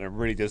lady partner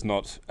really does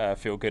not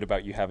feel good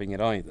about you having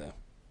it either.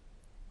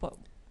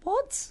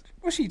 What?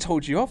 Well, she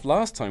told you off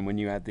last time when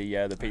you had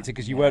the pizza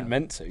because you weren't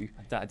meant to.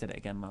 I did it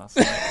again last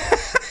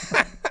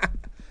night.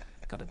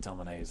 Got a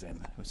Domino's in.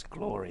 It was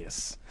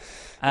glorious.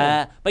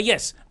 But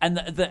yes, and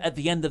at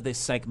the end of this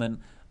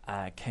segment,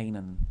 Kane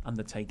and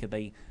Undertaker,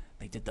 they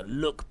did the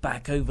look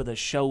back over the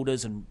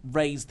shoulders and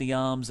raised the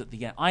arms at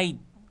the end. I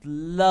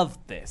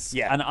loved this.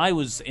 Yeah. And I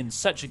was in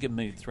such a good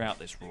mood throughout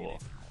this Raw.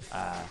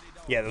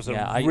 There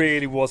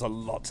really was a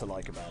lot to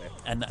like about it.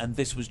 And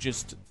this was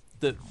just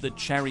the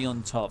cherry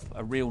on top,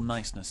 a real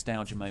nice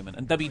nostalgia moment.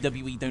 And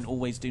WWE don't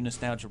always do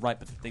nostalgia right,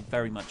 but they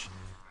very much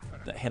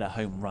hit a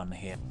home run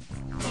here.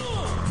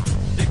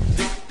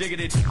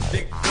 Diggity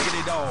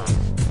dog.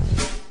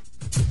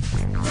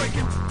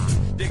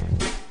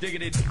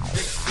 Diggity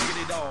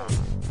dog.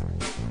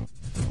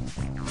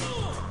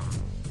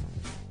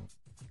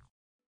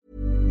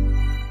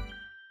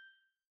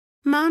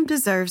 Mom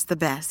deserves the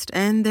best,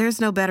 and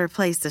there's no better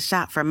place to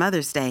shop for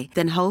Mother's Day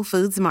than Whole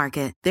Foods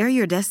Market. They're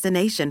your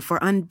destination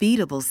for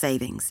unbeatable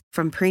savings,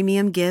 from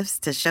premium gifts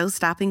to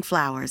show-stopping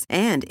flowers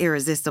and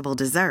irresistible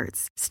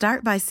desserts.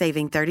 Start by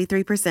saving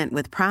 33%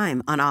 with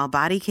Prime on all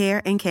body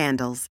care and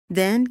candles.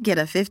 Then get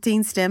a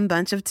 15-stem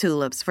bunch of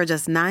tulips for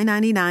just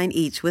 $9.99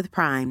 each with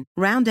Prime.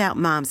 Round out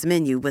Mom's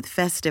menu with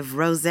festive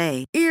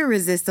rosé,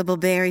 irresistible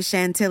berry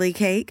chantilly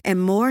cake,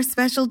 and more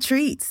special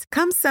treats.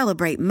 Come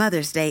celebrate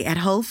Mother's Day at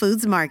Whole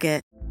Foods Market.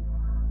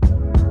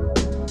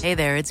 Hey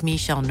there, it's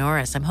Michelle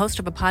Norris. I'm host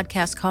of a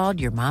podcast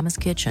called Your Mama's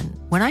Kitchen.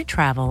 When I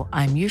travel,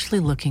 I'm usually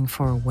looking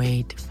for a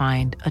way to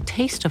find a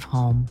taste of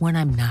home when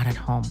I'm not at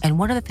home. And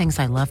one of the things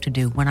I love to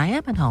do when I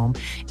am at home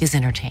is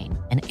entertain.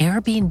 And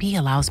Airbnb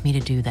allows me to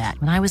do that.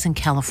 When I was in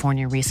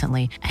California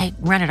recently, I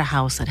rented a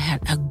house that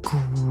had a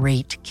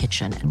great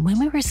kitchen. And when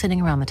we were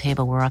sitting around the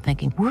table, we were all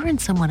thinking, we're in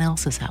someone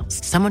else's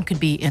house. Someone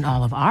could be in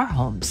all of our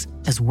homes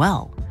as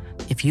well.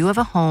 If you have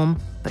a home,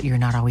 but you're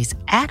not always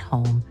at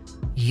home,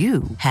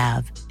 you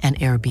have an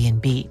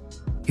Airbnb.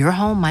 Your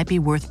home might be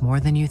worth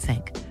more than you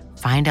think.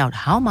 Find out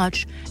how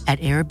much at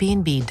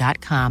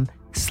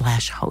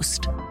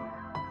airbnb.com/host.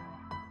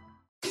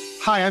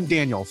 Hi, I'm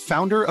Daniel,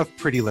 founder of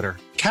Pretty Litter.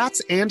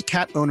 Cats and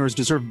cat owners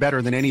deserve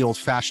better than any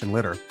old-fashioned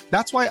litter.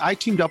 That's why I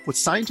teamed up with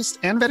scientists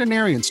and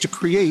veterinarians to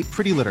create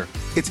Pretty Litter.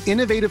 Its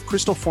innovative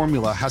crystal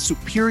formula has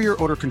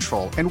superior odor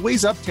control and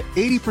weighs up to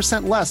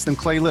 80% less than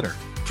clay litter.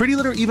 Pretty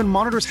Litter even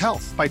monitors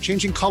health by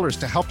changing colors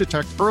to help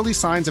detect early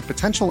signs of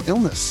potential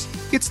illness.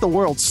 It's the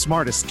world's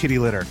smartest kitty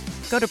litter.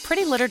 Go to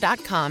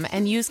prettylitter.com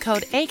and use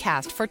code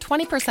ACAST for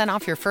 20%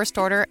 off your first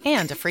order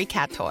and a free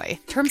cat toy.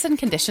 Terms and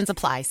conditions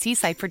apply. See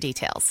site for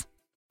details.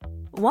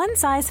 One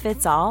size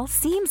fits all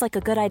seems like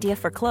a good idea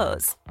for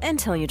clothes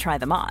until you try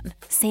them on.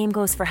 Same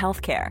goes for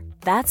healthcare.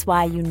 That's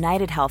why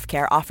United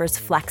Healthcare offers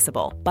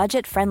flexible,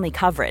 budget-friendly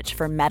coverage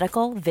for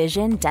medical,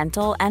 vision,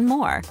 dental, and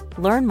more.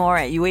 Learn more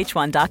at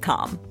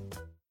uh1.com.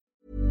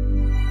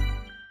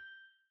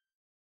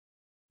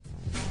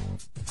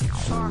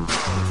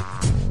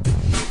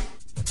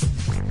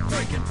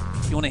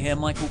 You want to hear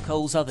Michael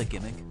Cole's other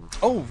gimmick?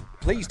 Oh,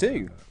 please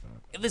do.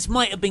 This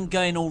might have been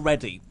going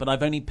already, but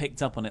I've only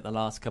picked up on it the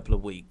last couple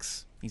of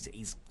weeks.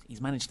 He's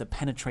managed to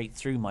penetrate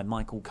through my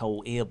Michael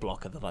Cole ear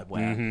blocker that I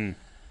wear. Mm-hmm.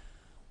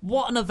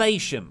 What an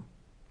ovation!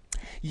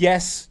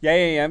 Yes,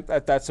 yeah.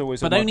 That's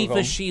always. But only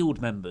for Shield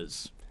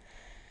members.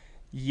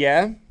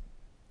 Yeah.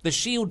 The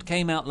Shield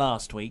came out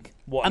last week.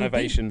 What an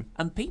ovation!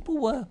 And people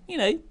were,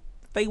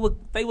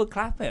 they were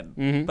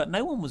clapping, but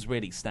no one was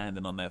really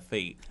standing on their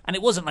feet. And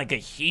it wasn't like a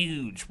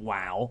huge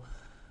wow.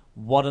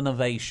 What an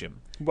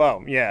ovation.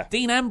 Well, yeah.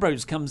 Dean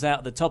Ambrose comes out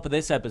at the top of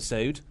this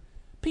episode.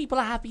 People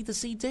are happy to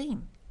see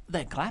Dean.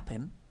 They're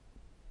clapping.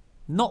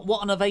 Not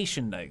what an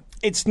ovation, though.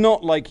 It's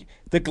not like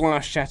the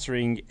glass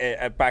shattering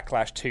at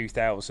Backlash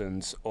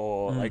 2000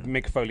 or like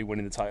Mick Foley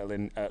winning the title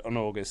on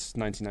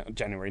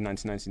January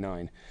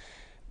 1999.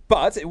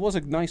 But it was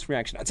a nice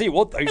reaction. I tell you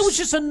what, though. It was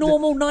just a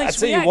normal,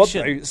 nice reaction. I tell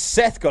you what, though.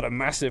 Seth got a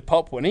massive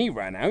pop when he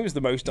ran out. He was the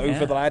most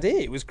over the lad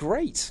here. It was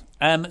great.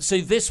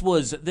 So this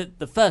was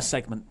the first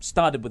segment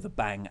started with a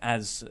bang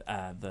as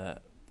the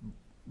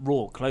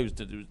Raw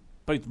closed. It was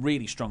both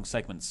really strong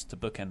segments to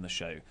bookend the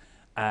show.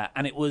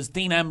 And it was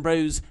Dean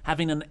Ambrose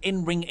having an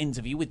in-ring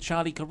interview with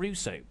Charlie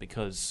Caruso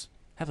because,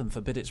 heaven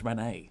forbid, it's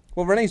Renee.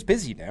 Well, Renee's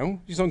busy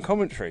now. She's on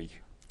commentary.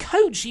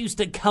 Coach used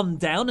to come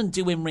down and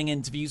do in-ring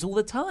interviews all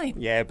the time.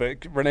 Yeah,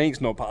 but Renee's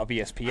not part of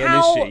ESPN,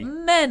 How is she?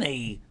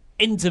 many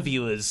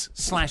interviewers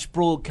 /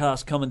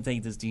 broadcast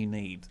commentators do you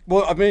need?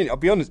 Well, I mean, I'll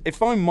be honest.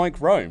 If I'm Mike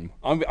Rome,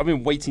 I've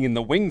been waiting in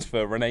the wings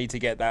for Renee to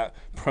get that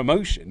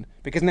promotion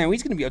because now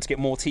he's going to be able to get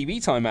more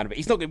TV time out of it.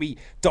 He's not going to be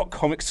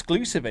 .com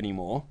exclusive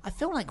anymore. I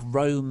feel like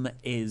Rome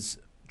is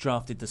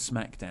drafted to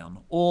SmackDown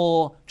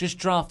or just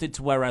drafted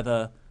to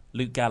wherever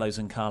Luke Gallows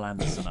and Carl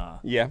Anderson are.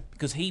 Yeah.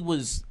 Because he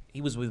was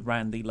with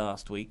Randy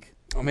last week.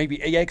 Or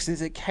maybe, yeah,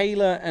 because it's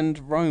Kayla and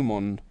Rome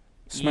on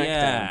SmackDown.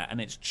 Yeah, and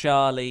it's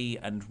Charlie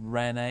and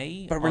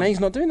Renee. But Renee's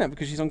not doing that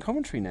because she's on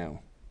commentary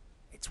now.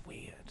 It's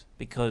weird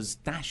because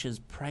Dasha's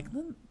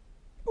pregnant.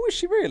 Oh, is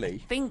she really?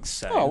 I think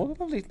so. Oh, well,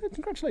 lovely.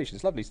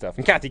 Congratulations. Lovely stuff.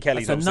 And Kathy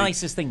Kelly's That's the obviously...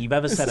 nicest thing you've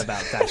ever said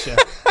about Dasha.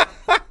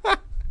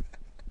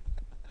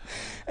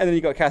 And then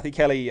you got Kathy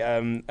Kelly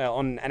on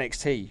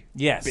NXT.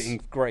 Yes.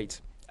 Being great.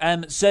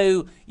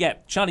 So, yeah,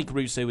 Charlie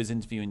Caruso is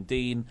interviewing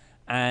Dean,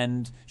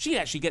 and she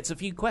actually gets a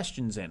few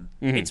questions in.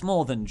 Mm-hmm. It's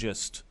more than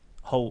just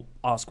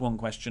ask one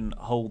question,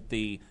 hold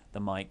the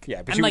mic.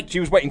 Yeah, but she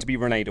was waiting to be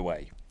Renee'd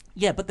away.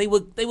 Yeah, but they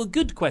were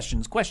good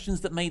questions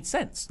that made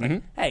sense.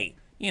 Like, hey,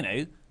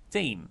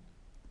 Dean,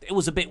 it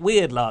was a bit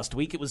weird last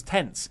week. It was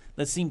tense.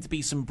 There seemed to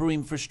be some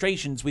brewing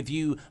frustrations with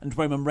you and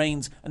Roman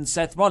Reigns and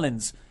Seth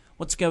Rollins.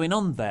 What's going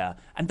on there?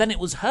 And then it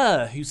was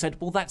her who said,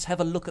 well, let's have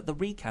a look at the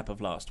recap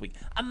of last week.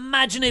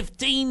 Imagine if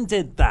Dean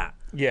did that.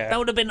 Yeah. That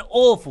would have been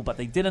awful, but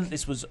they didn't.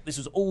 This was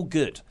all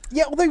good.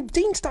 Yeah, although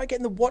Dean started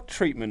getting the what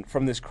treatment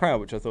from this crowd,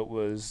 which I thought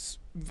was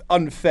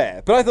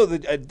unfair. But I thought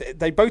that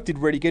they both did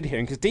really good here,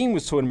 because Dean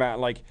was talking about,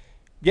 like,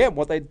 yeah,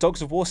 what the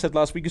Dogs of War said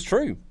last week is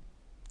true.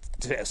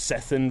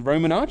 Seth and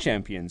Roman are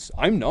champions.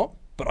 I'm not,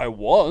 but I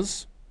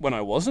was when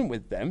I wasn't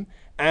with them.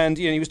 And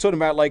he was talking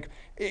about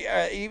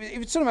he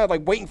was talking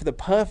about waiting for the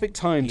perfect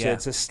time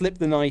to slip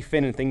the knife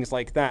in and things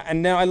like that.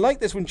 And now I like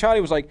this when Charlie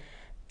was like,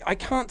 I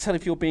can't tell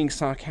if you're being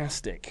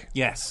sarcastic.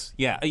 Yes,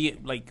 yeah.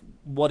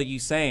 What are you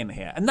saying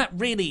here? And that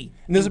really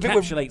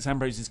encapsulates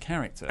Ambrose's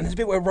character. And there's a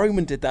bit where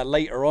Roman did that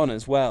later on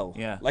as well.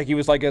 Yeah, he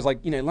was like,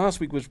 last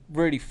week was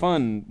really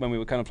fun when we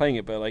were kind of playing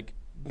it, but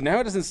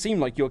now it doesn't seem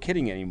like you're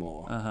kidding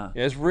anymore. Yeah,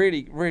 it's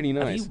really, really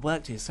nice. Have you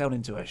worked yourself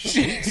into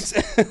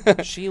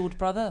a shield,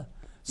 brother?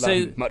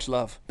 Much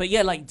love. But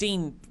yeah,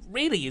 Dean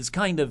really is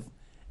kind of...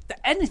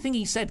 anything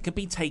he said could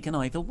be taken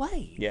either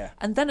way. Yeah.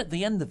 And then at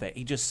the end of it,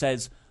 he just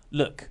says,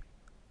 look,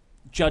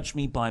 judge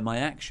me by my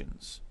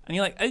actions. And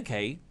you're like,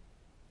 okay,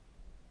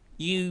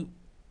 you're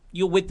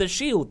with the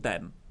Shield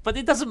then. But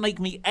it doesn't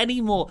make me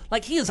any more...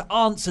 he has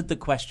answered the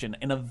question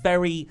in a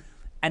very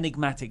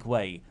enigmatic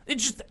way.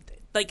 It's just...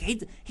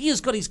 he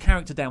has got his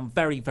character down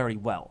very, very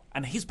well.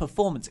 And his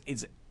performance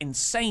is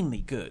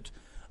insanely good.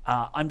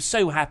 I'm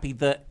so happy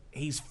that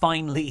he's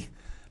finally...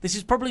 This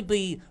is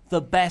probably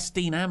the best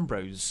Dean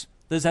Ambrose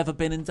there's ever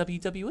been in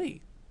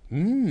WWE.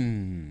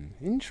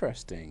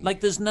 Interesting.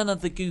 There's none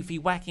of the goofy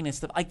wackiness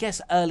that... I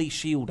guess early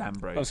Shield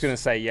Ambrose... I was going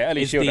to say, yeah,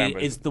 early Shield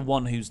Ambrose is the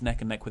one who's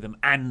neck and neck with him,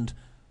 and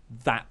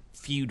that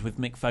feud with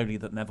Mick Foley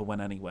that never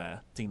went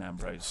anywhere, Dean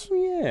Ambrose.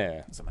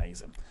 Yeah. It's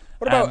amazing.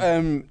 What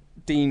about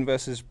Dean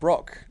versus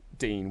Brock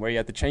Dean, where he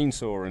had the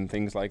chainsaw and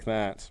things like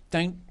that?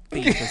 Don't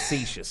be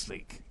facetious,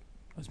 Luke.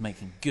 I was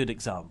making good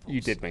examples.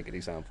 You did make good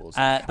examples.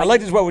 I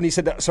liked it as well when he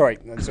said that. Sorry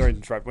to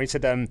interrupt. When he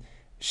said,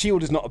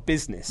 Shield is not a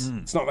business.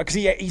 It's not, because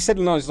he said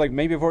in lines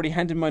maybe I've already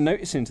handed my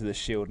notice into the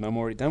Shield and I'm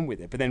already done with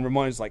it. But then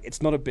reminds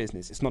it's not a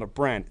business, it's not a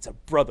brand, it's a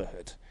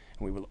brotherhood,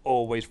 and we will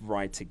always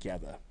ride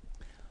together.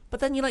 But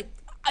then you're like,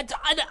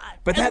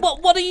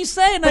 what are you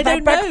saying? I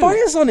don't know. That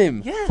backfires on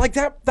him.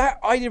 Yeah. That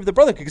idea of the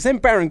brotherhood, because then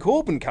Baron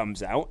Corbin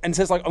comes out and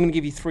says I'm going to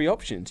give you three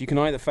options. You can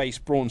either face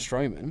Braun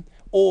Strowman,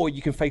 or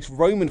you can face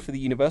Roman for the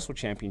Universal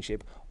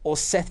Championship, or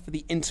Seth for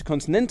the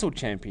Intercontinental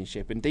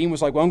Championship. And Dean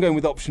was like, well, I'm going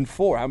with option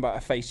 4. How about I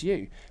face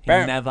you? He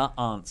never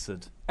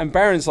answered. And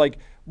Baron's like,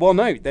 well,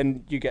 no,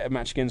 then you get a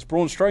match against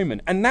Braun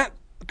Strowman. And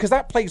because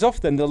that plays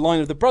off then the line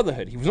of the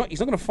brotherhood. He's not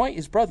going to fight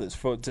his brothers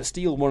to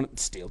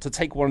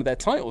take one of their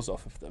titles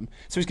off of them.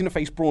 So he's going to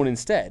face Braun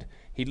instead.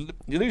 He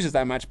loses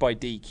that match by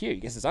DQ. He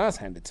gets his ass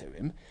handed to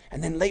him.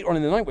 And then later on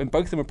in the night, when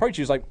both of them approach,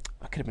 he was like,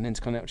 I could have been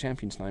Intercontinental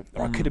Champion tonight,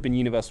 or I could have been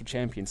Universal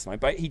Champion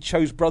tonight. But he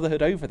chose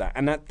brotherhood over that.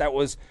 And that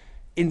was,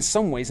 in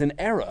some ways, an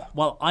error.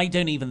 Well, I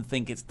don't even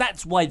think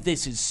that's why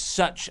this is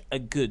such a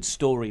good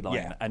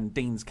storyline and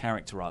Dean's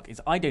character arc.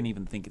 I don't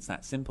even think it's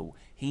that simple.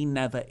 He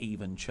never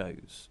even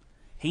chose.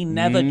 He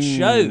never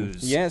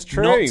chose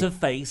not to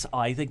face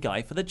either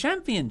guy for the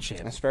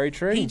championship. That's very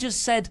true. He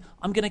just said,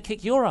 I'm going to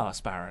kick your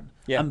ass, Baron.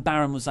 Yeah. And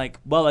Baron was like,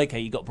 well, okay,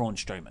 you got Braun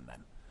Strowman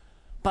then.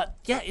 But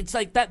yeah, it's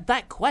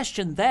that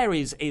question there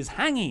is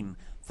hanging.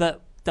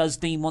 That does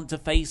Dean want to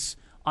face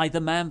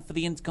either man for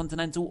the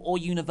Intercontinental or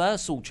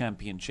Universal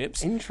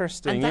Championships?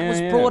 Interesting. And that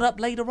was brought up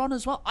later on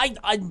as well.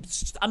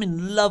 I'm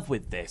in love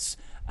with this.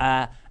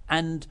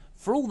 And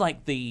for all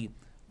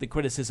the the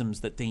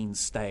criticisms that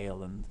Dean's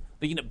stale, and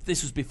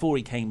this was before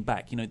he came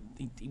back.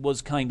 He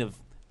was kind of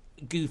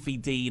goofy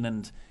Dean,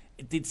 and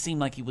it did seem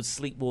like he was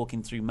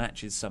sleepwalking through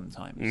matches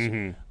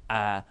sometimes.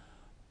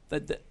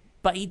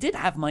 But he did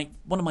have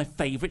one of my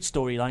favourite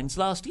storylines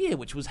last year,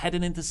 which was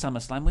heading into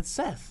SummerSlam with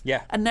Seth.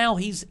 Yeah. And now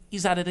he's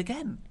at it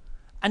again.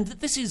 And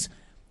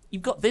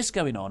you've got this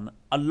going on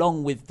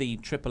along with the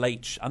Triple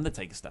H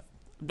Undertaker stuff.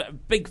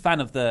 Big fan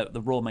of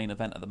the Raw main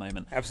event at the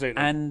moment.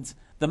 Absolutely. And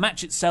the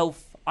match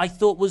itself, I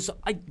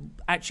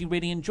actually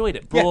really enjoyed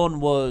it.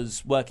 Braun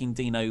was working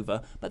Dean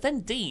over, but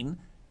then Dean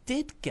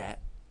did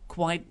get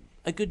quite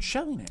a good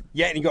showing in.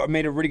 Yeah, and he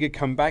made a really good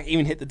comeback,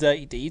 even hit the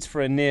Dirty Deeds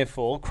for a near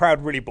fall.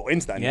 Crowd really bought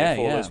into that near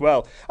fall as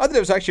well. I thought it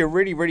was actually a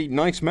really, really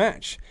nice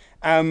match.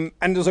 And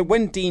it was like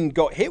when Dean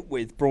got hit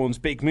with Braun's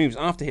big moves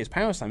after his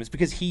power slam, it's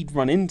because he'd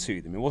run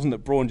into them. It wasn't that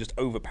Braun just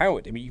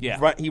overpowered him.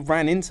 He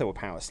ran into a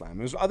power slam.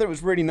 I thought it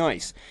was really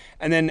nice.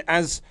 And then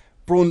as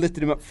Braun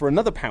lifted him up for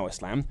another power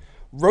slam,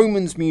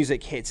 Roman's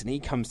music hits and he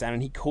comes down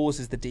and he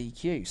causes the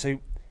DQ. So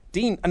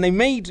Dean, and they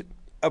made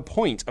a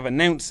point of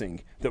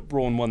announcing that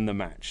Braun won the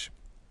match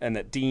and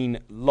that Dean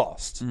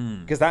lost,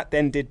 because that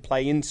then did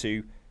play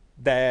into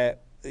their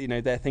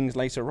things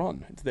later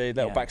on, their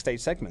little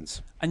backstage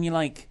segments. And you're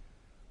like,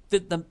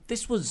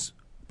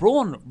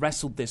 Braun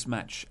wrestled this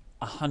match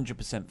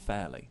 100%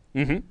 fairly,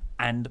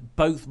 and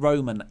both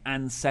Roman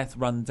and Seth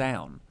run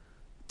down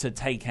to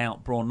take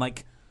out Braun.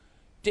 Like,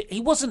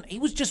 he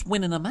was just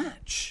winning a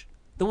match.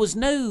 There was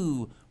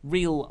no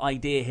real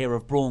idea here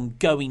of Braun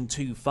going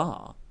too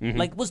far.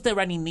 Like, was there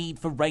any need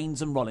for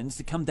Reigns and Rollins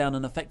to come down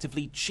and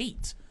effectively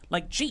cheat?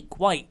 Like, cheat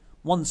quite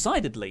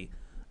one-sidedly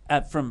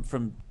from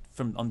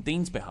on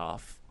Dean's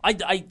behalf. I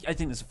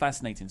think it's a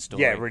fascinating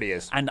story. Yeah, it really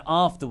is. And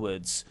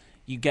afterwards,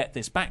 you get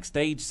this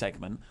backstage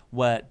segment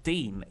where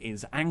Dean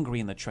is angry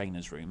in the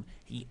trainer's room.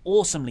 He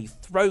awesomely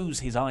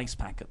throws his ice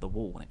pack at the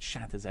wall and it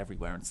shatters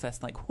everywhere. And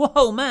Seth's like,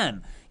 whoa,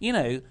 man,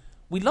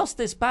 we lost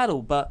this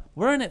battle, but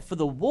we're in it for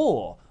the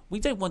war. We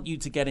don't want you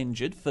to get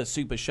injured for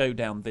Super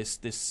Showdown this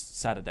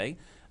Saturday.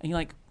 And you're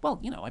like, well,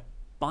 I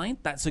find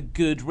that's a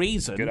good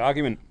reason. Good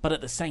argument. But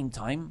at the same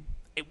time,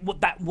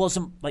 that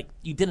wasn't, like,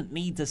 you didn't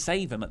need to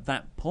save him at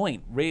that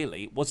point,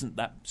 really. It wasn't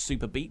that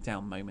super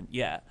beatdown moment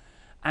yet.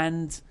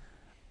 And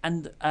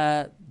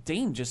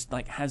Dean just,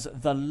 like, has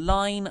the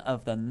line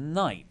of the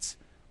night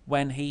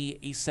when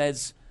he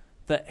says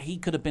that he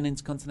could have been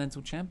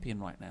Intercontinental Champion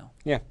right now.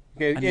 Yeah.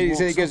 He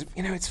goes,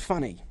 it's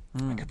funny.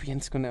 I could be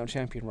Intercontinental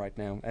Champion right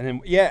now.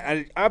 And then,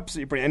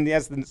 absolutely brilliant. And he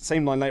has the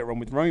same line later on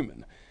with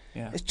Roman.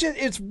 Yeah.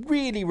 It's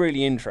really,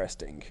 really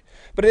interesting.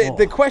 But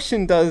the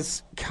question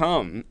does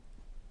come,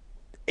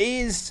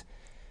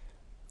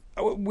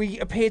 we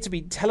appear to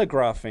be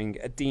telegraphing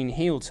a Dean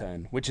heel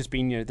turn, which has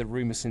been the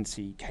rumour since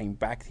he came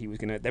back. They were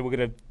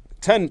going to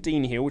turn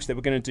Dean heel, which they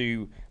were going to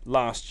do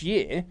last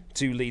year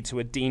to lead to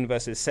a Dean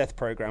versus Seth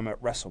program at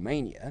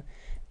WrestleMania.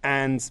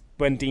 And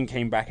when Dean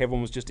came back,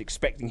 everyone was just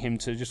expecting him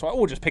to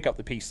we'll just pick up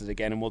the pieces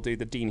again and we'll do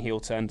the Dean heel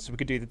turn so we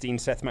could do the Dean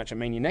Seth match at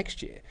Mania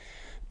next year.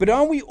 But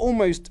are we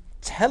almost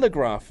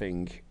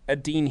telegraphing a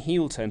Dean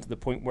heel turn to the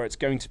point where it's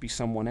going to be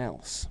someone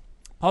else?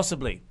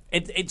 Possibly.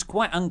 It's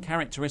quite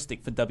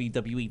uncharacteristic for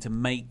WWE to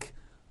make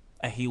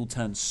a heel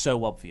turn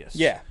so obvious.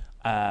 Yeah.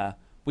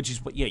 Which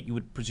is what, you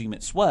would presume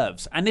it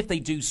swerves. And if they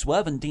do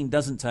swerve and Dean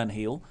doesn't turn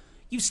heel,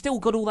 you've still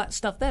got all that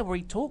stuff there where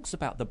he talks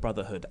about the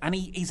brotherhood and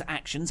his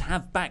actions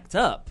have backed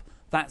up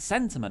that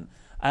sentiment.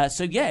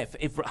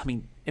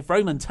 If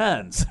Roman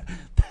turns,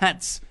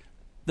 that's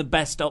the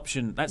best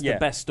option. That's the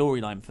best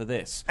storyline for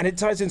this. And it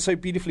ties in so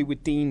beautifully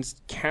with Dean's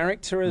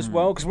character as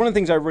well, because one of the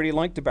things I really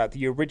liked about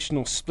the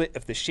original split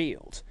of the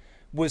Shield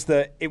was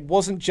that it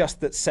wasn't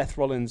just that Seth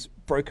Rollins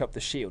broke up the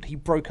Shield. He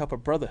broke up a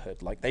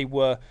brotherhood. Like, they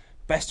were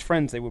best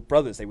friends, they were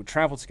brothers, they would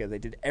travel together, they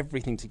did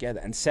everything together,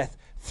 and Seth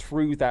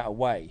threw that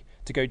away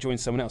to go join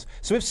someone else.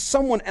 So if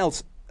someone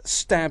else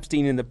stabs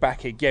Dean in the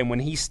back again when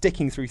he's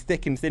sticking through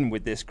thick and thin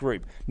with this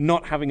group,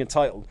 not having a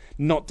title,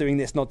 not doing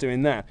this, not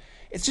doing that,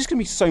 it's just going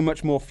to be so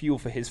much more fuel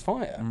for his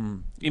fire.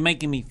 You're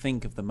making me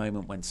think of the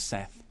moment when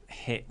Seth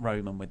hit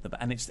Roman with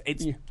the... And it's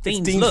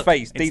Dean's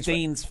face. It's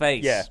Dean's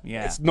face. Yeah.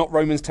 It's not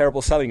Roman's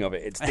terrible selling of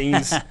it. It's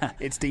Dean's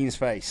it's Dean's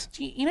face.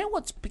 You know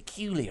what's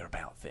peculiar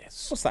about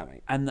this? What's that,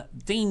 mate? And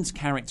Dean's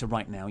character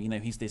right now,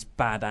 he's this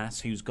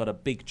badass who's got a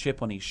big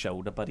chip on his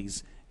shoulder, but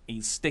he's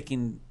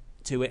sticking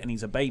to it and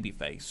he's a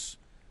babyface.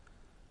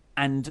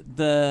 And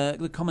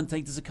the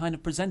commentators are kind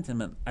of presenting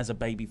him as a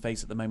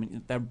babyface at the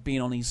moment. They're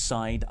being on his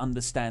side,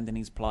 understanding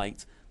his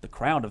plight. The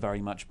crowd are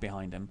very much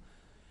behind him.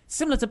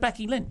 Similar to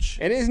Becky Lynch.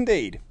 It is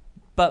indeed.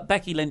 But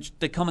Becky Lynch,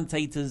 the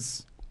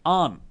commentators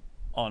aren't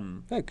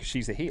on... No, because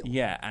she's a heel.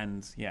 Yeah,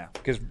 and yeah.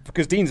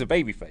 Because Dean's a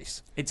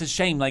babyface. It's a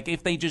shame. Like,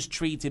 if they just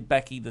treated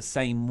Becky the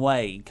same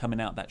way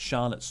coming out that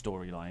Charlotte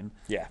storyline...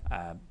 Yeah.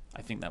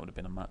 I think that would have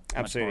been much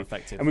Absolutely. more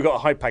effective. And we've got a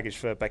hype package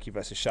for Becky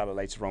versus Charlotte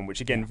later on, which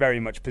again very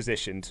much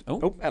positioned.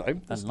 Oh, hello.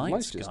 the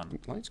light's gone.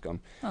 Light's gone.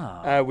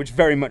 Ah. Which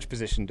very much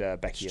positioned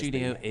Becky.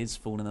 Studio is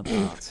falling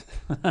apart.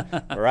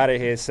 We're out of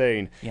here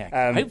soon.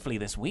 Yeah, hopefully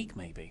this week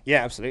maybe.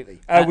 Yeah, absolutely.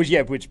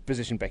 Which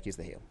positioned Becky as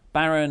the heel.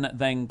 Baron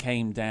then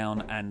came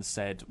down and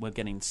said, "We're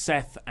getting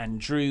Seth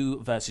and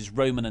Drew versus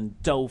Roman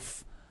and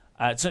Dolph."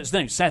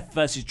 Seth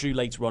versus Drew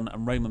later on,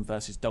 and Roman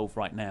versus Dolph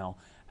right now,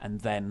 and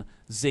then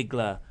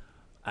Ziggler,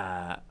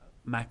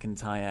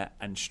 McIntyre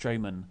and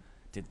Strowman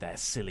did their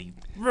silly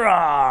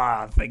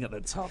rah thing at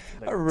the top.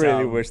 I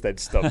really wish they'd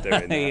stop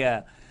doing that.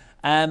 Yeah.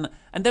 And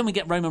then we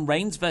get Roman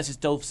Reigns versus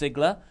Dolph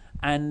Ziggler,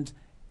 and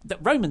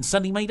Roman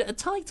suddenly made it a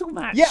title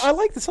match. Yeah, I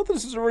like this. I thought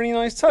this was a really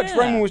nice touch. Yeah.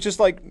 Roman was just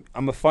like,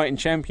 I'm a fighting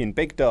champion,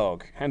 big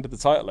dog. Handed the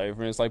title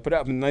over and it's like, put it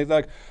up. And they're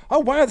like, oh,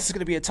 wow, this is going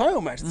to be a title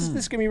match. This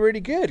is going to be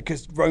really good.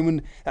 Because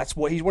Roman, that's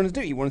what he wanted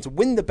to do. He wanted to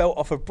win the belt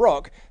off of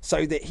Brock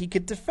so that he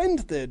could defend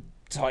the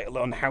title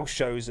on house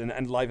shows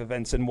and live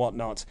events and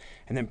whatnot.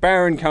 And then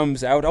Baron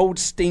comes out, old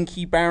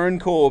stinky Baron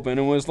Corbin,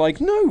 and was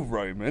like, no,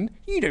 Roman,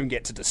 you don't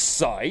get to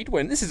decide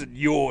when this isn't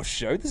your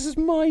show, this is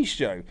my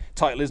show.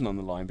 Title isn't on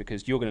the line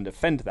because you're going to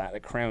defend that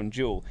at Crown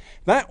Jewel.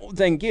 That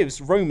then gives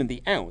Roman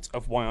the out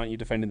of why aren't you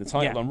defending the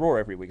title on Raw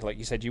every week like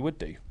you said you would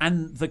do.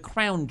 And the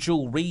Crown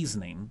Jewel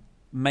reasoning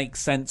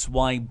makes sense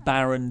why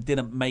Baron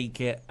didn't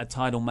make it a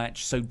title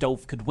match so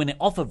Dolph could win it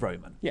off of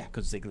Roman. Yeah.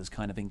 Because Ziggler's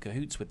kind of in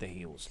cahoots with the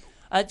heels.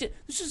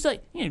 This is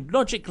like,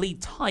 logically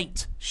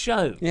tight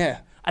show.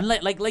 Yeah. And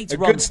like later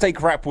on, a good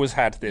steak wrap was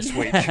had this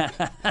week.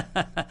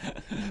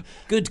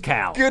 Good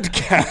cow. Good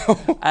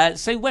cow.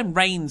 So when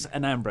Reigns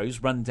and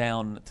Ambrose run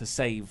down to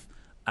save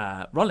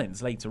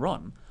Rollins later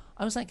on,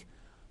 I was like,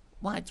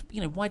 why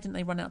didn't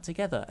they run out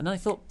together? And I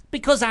thought,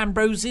 because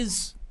Ambrose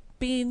is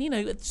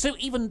being, so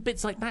even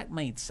bits like that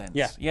made sense.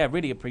 Yeah,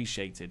 really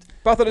appreciated.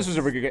 But I thought this was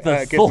a really good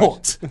the good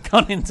thought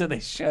gone into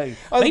this show.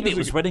 Maybe it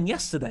was good. written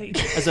yesterday,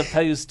 as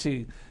opposed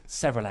to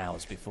several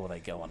hours before they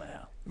go on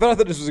air. But I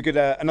thought this was a good,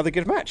 another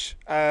good match.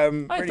 I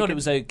thought it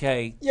was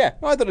okay. Yeah,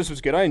 I thought this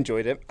was good. I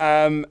enjoyed it.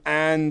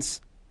 And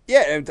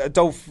yeah,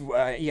 Dolph,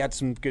 he had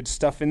some good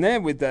stuff in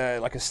there with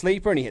like a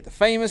sleeper, and he hit the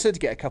Famouser to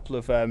get a couple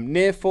of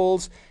near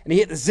falls, and he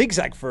hit the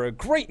zigzag for a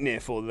great near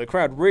fall that the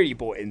crowd really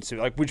bought into,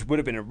 like which would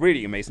have been a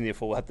really amazing near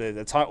fall had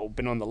the title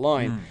been on the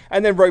line.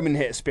 And then Roman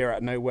hit a spear out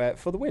of nowhere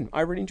for the win.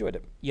 I really enjoyed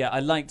it. Yeah,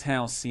 I liked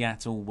how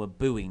Seattle were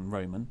booing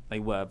Roman. They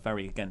were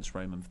very against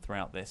Roman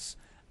throughout this.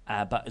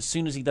 But as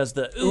soon as he does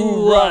the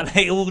ooh,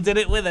 they all did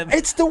it with him.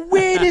 It's the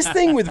weirdest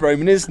thing with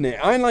Roman, isn't it?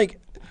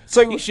 So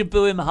you should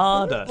boo him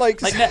harder.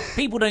 Like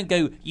people don't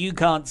go, you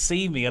can't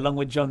see me, along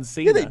with John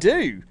Cena. Yeah, they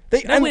do.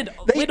 We'd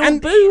all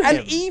boo him.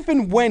 And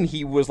even when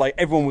he was like,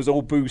 everyone was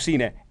all boo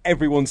Cena,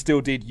 everyone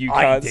still did, you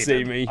can't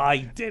see me. I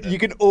didn't. You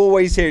can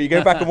always hear it. You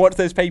go back and watch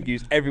those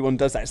pay-per-views, everyone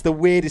does that. It's the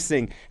weirdest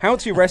thing. How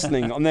to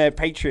Wrestling, on their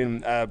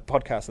Patreon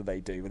podcast that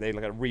they do, where they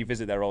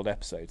revisit their old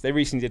episodes. They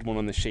recently did one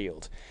on The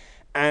Shield.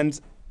 And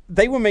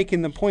they were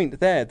making the point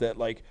there that,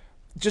 like,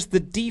 just the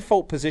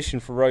default position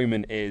for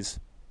Roman is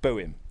boo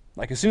him.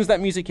 Like, as soon as that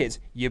music hits,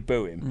 you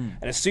boo him.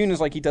 And as soon as,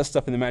 like, he does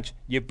stuff in the match,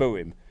 you boo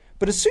him.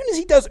 But as soon as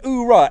he does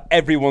ooh-rah,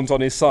 everyone's on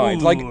his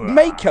side. Like,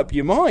 make up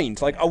your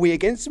mind. Like, are we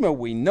against him? Are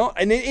we not?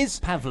 And it is...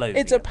 Pavlovian.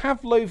 It's a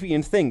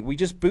Pavlovian thing. We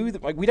just boo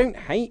them. Like, we don't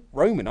hate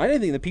Roman. I don't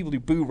think the people who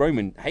boo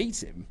Roman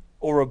hate him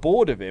or are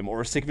bored of him or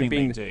are sick of him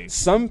being...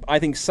 I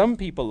think some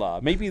people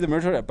are. Maybe the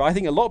majority, but I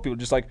think a lot of people are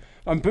just like,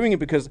 I'm booing it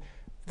because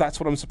that's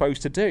what I'm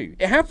supposed to do.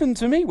 It happened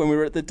to me when we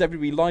were at the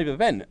WWE live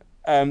event.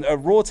 A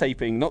Raw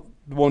taping, not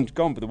the one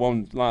gone, but the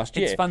one last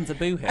year. It's fun to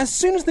boo him. As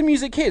soon as the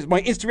music hits, my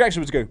instant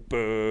reaction was to go,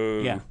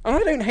 boo. Yeah. And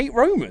I don't hate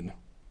Roman.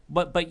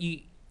 But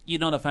you're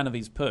not a fan of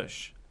his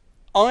push.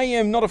 I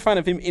am not a fan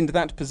of him in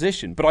that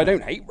position, but I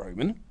don't hate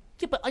Roman.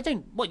 Yeah, but I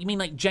don't... What, you mean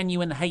like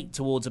genuine hate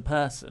towards a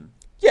person?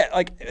 Yeah,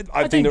 like...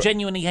 I don't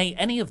genuinely hate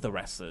any of the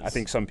wrestlers. I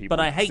think some people...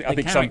 But I hate the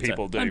character. Some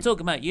people do. I'm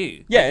talking about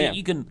you. Yeah.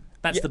 You can...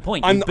 That's the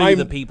point. You boo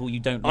the people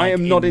you don't like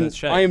the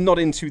show. I am not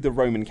into the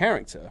Roman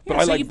character, but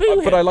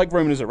I like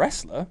Roman as a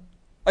wrestler.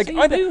 Like,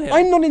 so boo him.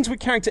 I'm not into a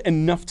character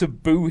enough to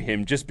boo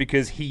him just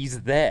because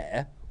he's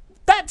there.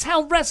 That's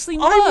how wrestling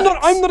works.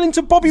 I'm not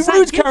into Bobby Zach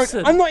Roode's Gibson.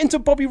 character. I'm not into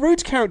Bobby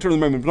Roode's character at the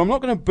moment, but I'm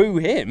not going to boo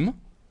him.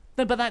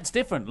 No, but that's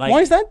different. Like,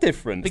 why is that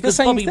different? Because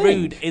the same Bobby thing.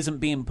 Roode isn't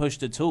being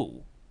pushed at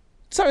all.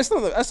 So it's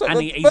not.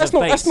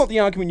 That's not the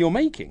argument you're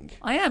making.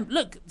 I am.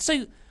 Look,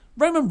 so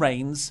Roman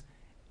Reigns,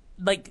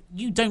 like,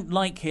 you don't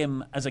like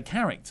him as a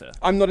character.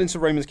 I'm not into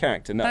Roman's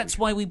character. No, that's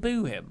why we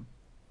boo him.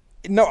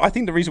 No, I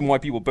think the reason why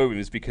people boo him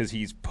is because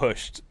he's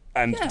pushed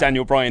and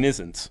Daniel Bryan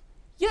isn't.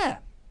 Yeah.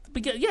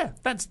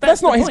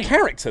 That's not the his point.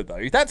 character,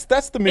 though.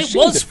 That's the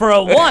machine. It was for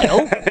a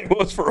while. It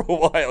was for a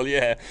while,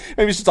 yeah.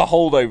 Maybe it's just a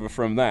holdover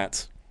from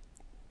that.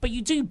 But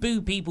you do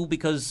boo people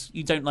because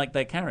you don't like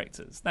their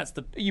characters. That's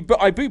the.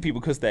 I boo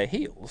people because they're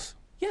heels.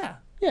 Yeah.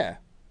 Yeah.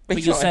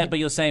 But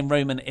you're saying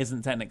Roman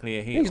isn't technically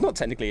a heel. He's not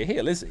technically a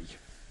heel, is he?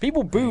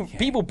 People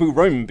boo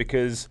Roman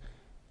because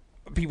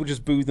people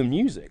just boo the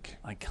music.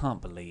 I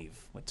can't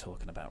believe we're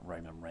talking about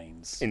Roman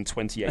Reigns in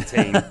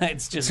 2018.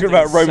 It's just talking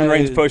about Roman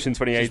Reigns push in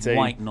 2018.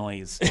 White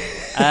noise.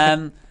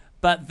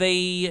 But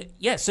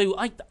so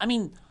I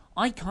mean,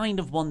 I kind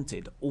of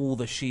wanted all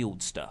the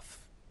Shield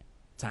stuff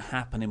to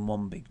happen in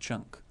one big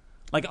chunk.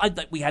 Like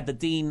we had the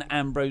Dean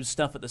Ambrose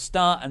stuff at the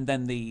start, and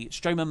then the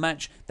Strowman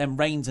match, then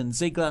Reigns and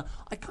Ziggler.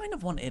 I kind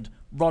of wanted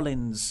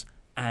Rollins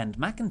and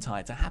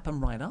McIntyre to happen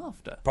right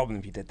after. Problem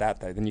if you did that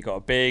though, then you got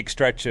a big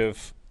stretch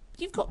of.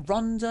 You've got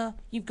Ronda,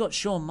 you've got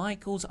Shawn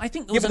Michaels. I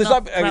think there was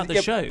enough throughout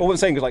the show. But what I'm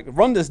saying is, like,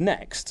 Ronda's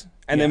next,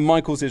 and then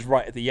Michaels is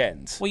right at the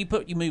end. Well,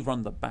 you move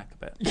Ronda back a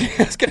bit. Yeah,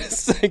 I was going to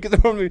say, because the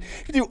problem is,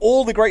 if you do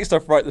all the great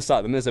stuff right at the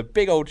start, then there's a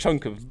big old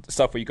chunk of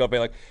stuff where you've got to be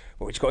like,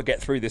 well, we've got to get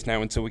through this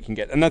now until we can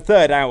get. And the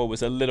third hour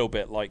was a little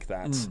bit like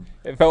that.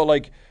 It felt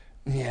like,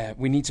 yeah,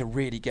 we need to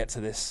really get to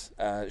this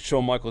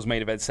Shawn Michaels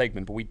main event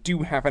segment, but we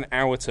do have an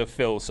hour to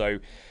fill. So, are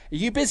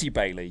you busy,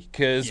 Bailey?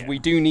 Because we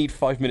do need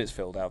 5 minutes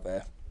filled out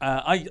there.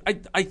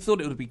 I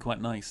thought it would be quite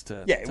nice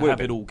to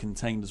have it all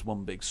contained as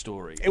one big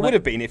story. It would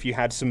have been if you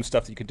had some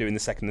stuff that you could do in the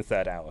second and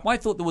third hour. Well, I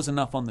thought there was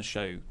enough on the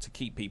show to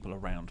keep people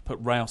around.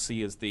 Put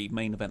Rousey as the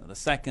main event of the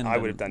second. I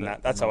would have done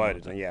that. That's how I would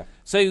have done it, yeah.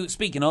 So,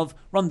 speaking of,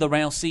 Ronda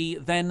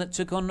Rousey then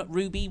took on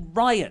Ruby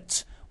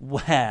Riott,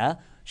 where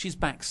she's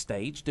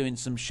backstage doing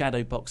some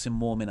shadow boxing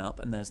warming up,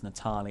 and there's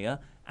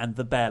Natalya and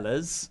the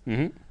Bellas.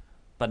 Mm-hmm.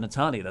 But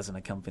Natalya doesn't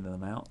accompany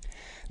them out.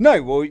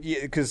 No, well,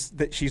 because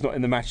she's not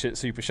in the match at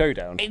Super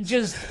Showdown.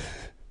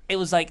 It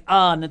was like,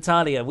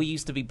 Natalya, we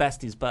used to be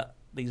besties, but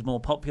these more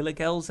popular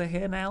girls are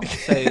here now,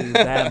 so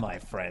they're my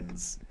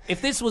friends.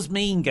 If this was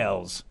Mean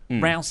Girls,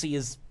 Rousey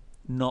is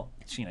not,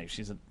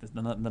 she's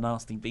the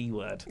nasty B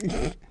word.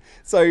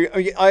 So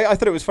I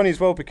thought it was funny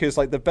as well because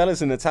like the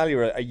Bellas and Natalya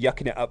are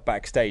yucking it up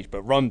backstage,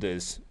 but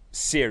Ronda's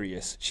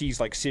serious. She's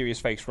like serious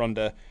face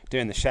Ronda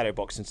doing the shadow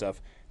box and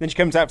stuff. Then she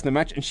comes out for the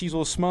match and she's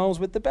all smiles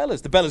with the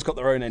Bellas. The Bellas got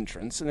their own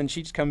entrance, and then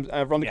she just comes.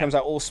 Ronda comes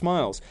out all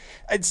smiles.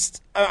 It's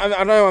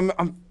I know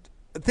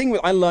the thing with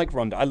I like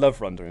Ronda. I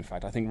love Ronda. In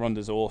fact, I think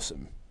Ronda's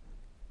awesome.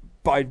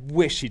 But I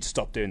wish she'd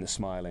stop doing the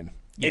smiling.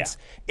 Yeah.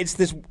 It's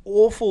this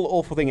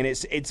awful thing, and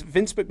it's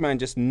Vince McMahon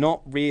just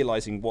not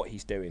realizing what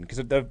he's doing.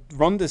 Because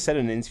Ronda said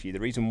in an interview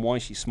the reason why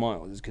she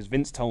smiles is because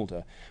Vince told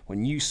her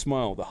when you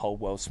smile, the whole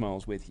world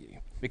smiles with you.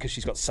 Because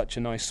she's got such a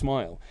nice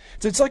smile.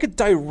 So it's like a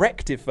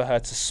directive for her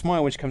to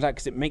smile when she comes out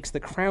because it makes the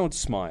crowd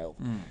smile.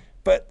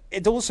 But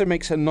it also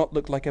makes her not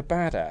look like a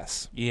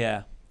badass.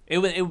 Yeah. It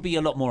would be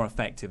a lot more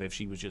effective if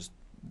she was just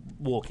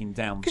walking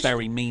down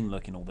very mean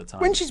looking all the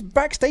time. When she's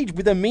backstage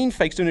with her mean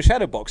face doing a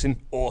shadow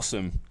boxing,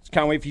 awesome.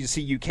 Can't wait for you to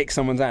see you kick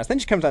someone's ass. Then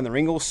she comes down the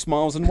ring all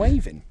smiles and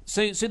waving.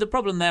 So the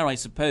problem there, I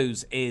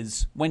suppose,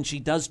 is when she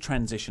does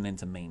transition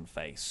into mean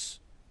face,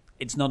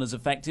 it's not as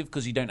effective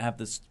because you don't have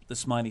the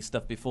smiley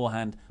stuff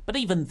beforehand. But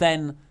even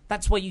then,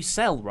 that's where you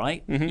sell,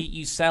 right? Mm-hmm.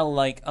 You sell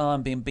like,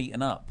 I'm being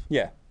beaten up.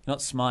 Yeah. You're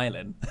not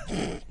smiling.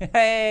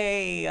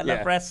 Hey, I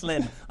love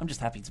wrestling. I'm just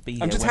happy to be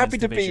here. I'm just happy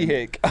to be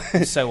here.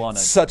 So honoured.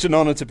 Such an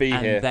honour to be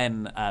here.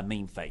 And then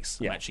mean face.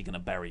 I'm actually going to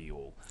bury you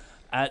all.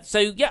 I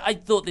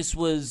thought this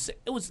was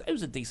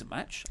a decent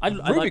match.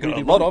 Ruby got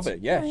a lot of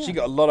it. Yeah, she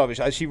got a lot of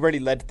it. She really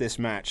led this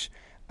match.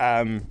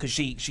 Because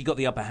she got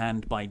the upper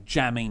hand by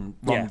jamming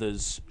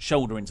Ronda's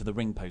shoulder into the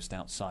ring post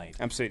outside.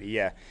 Absolutely,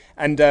 yeah.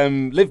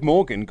 And Liv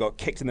Morgan got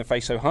kicked in the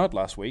face so hard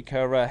last week,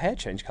 her hair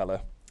changed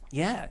colour.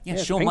 Yeah.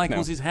 Shawn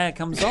Michaels' hair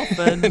comes off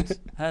and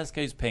hers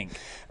goes pink.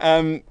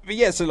 But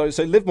yeah, so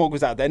Liv Morgan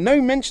was out there.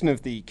 No mention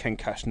of the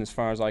concussion as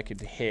far as I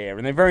could hear.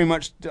 And they very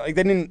much,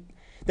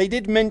 they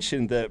did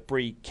mention that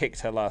Brie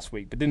kicked her last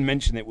week, but didn't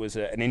mention it was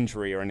an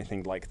injury or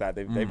anything like that.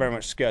 They very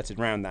much skirted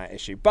around that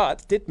issue,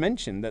 but did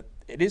mention that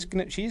she's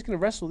going to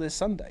wrestle this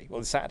Sunday, or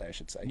this Saturday, I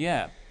should say.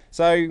 Yeah.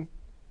 So,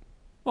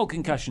 well,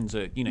 concussions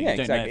are you don't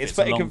know if it's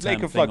a long-term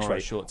thing or a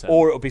short-term.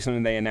 Or it'll be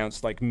something they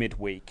announce like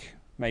midweek.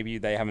 Maybe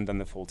they haven't done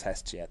the full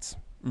tests yet.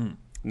 And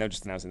they'll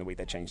just announce in the week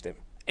they changed it.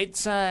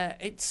 It's a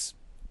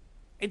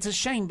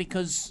shame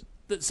because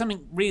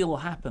something real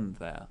happened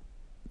there.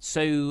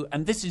 So,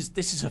 and this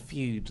is a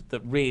feud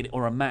that really,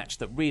 or a match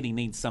that really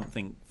needs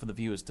something for the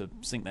viewers to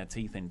sink their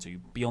teeth into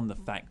beyond the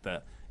fact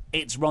that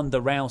it's Ronda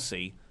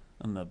Rousey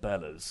and the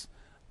Bellas.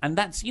 And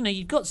that's,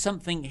 you've got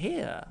something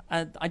here.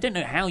 I don't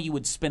know how you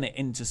would spin it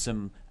into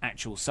some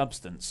actual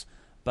substance,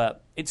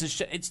 but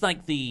it's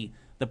like the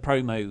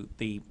promo,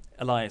 the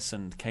Elias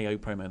and KO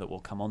promo that we'll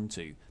come on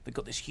to, that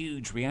got this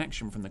huge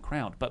reaction from the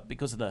crowd. But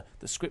because of the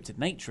scripted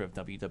nature of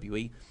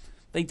WWE,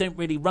 they don't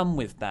really run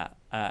with that,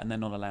 and they're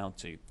not allowed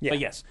to. Yeah. But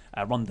yes,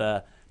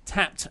 Ronda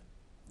tapped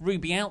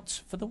Ruby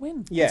out for the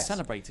win. Yes.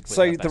 Celebrated with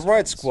so her the best Riott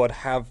friends. Squad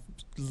have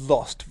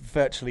lost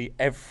virtually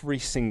every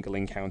single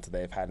encounter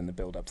they've had in the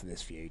build-up to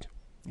this feud.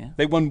 Yeah.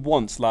 They won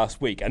once last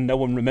week, and no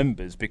one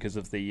remembers because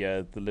of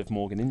the Liv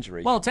Morgan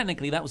injury. Well,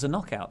 technically, that was a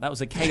knockout. That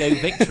was a KO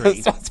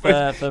victory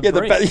for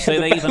Brie, so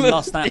they even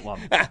lost that one.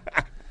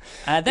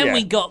 Then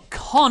we got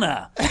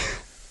Connor.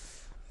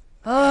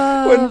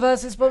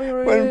 Versus Bobby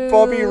Roode. When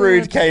Bobby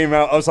Roode came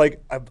out, I was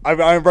like,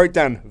 I wrote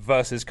down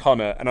versus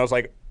Conor, and I was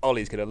like,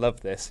 Ollie's going to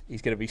love this.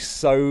 He's going to be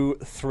so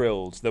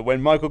thrilled that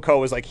when Michael Cole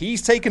was like,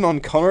 he's taken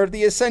on Conor of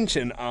the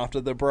Ascension after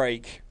the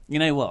break. You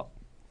know what?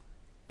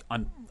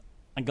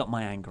 I got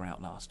my anger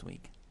out last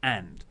week,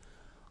 and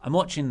I'm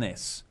watching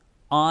this.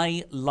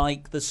 I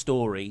like the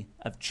story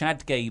of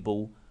Chad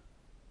Gable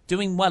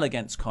doing well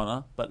against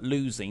Conor, but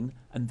losing,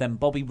 and then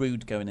Bobby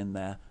Roode going in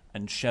there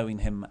and showing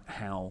him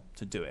how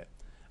to do it.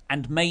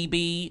 And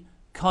maybe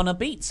Conor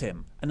beats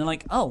him. And they're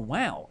like, oh,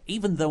 wow,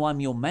 even though I'm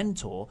your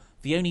mentor,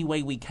 the only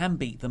way we can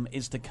beat them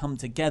is to come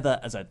together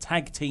as a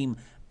tag team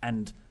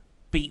and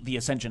beat the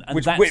Ascension.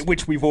 And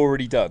which we've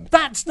already done.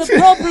 That's the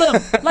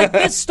problem. Like,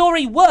 this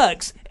story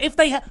works. If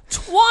they had...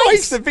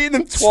 Twice! They've beaten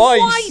them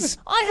twice.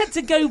 I had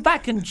to go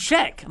back and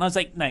check. And I was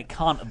like, no, it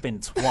can't have been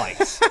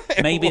twice.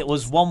 Maybe it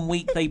was 1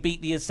 week they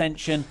beat the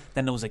Ascension,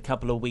 then there was a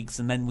couple of weeks,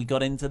 and then we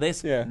got into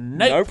this. Yeah.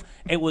 Nope.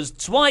 It was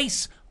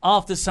twice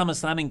after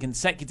SummerSlam in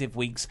consecutive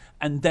weeks,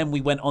 and then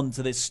we went on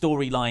to this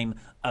storyline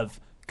of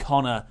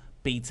Conor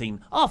beating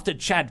after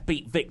Chad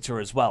beat Victor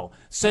as well.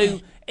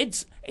 So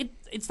it's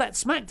that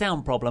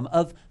SmackDown problem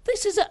of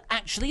this is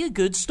actually a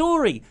good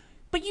story,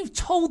 but you've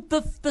told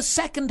the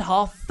second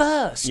half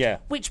first,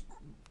 which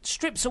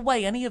strips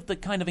away any of the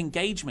kind of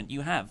engagement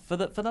you have for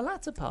the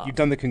latter part. You've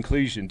done the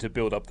conclusion to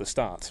build up the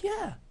start.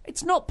 Yeah,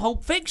 it's not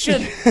Pulp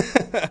Fiction.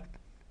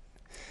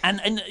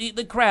 And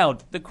the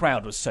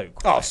crowd was so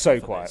quiet. Oh,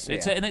 so quiet.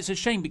 And it's a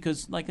shame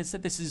because, like I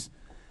said, this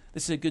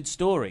is a good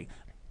story.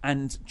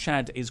 And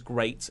Chad is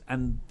great,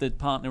 and the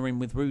partnering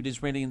with Roode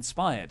is really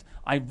inspired.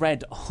 I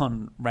read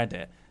on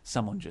Reddit,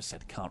 someone just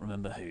said, can't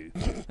remember who.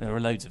 There were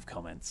loads of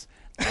comments.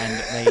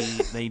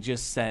 And they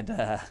just said,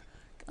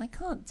 I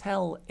can't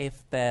tell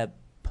if they're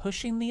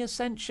pushing the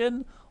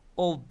Ascension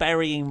or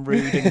burying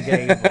Roode and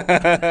Gable.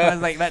 I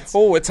was like,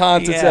 it's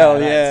hard to tell,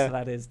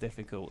 That is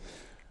difficult.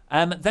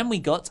 Then we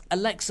got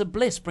Alexa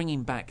Bliss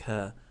bringing back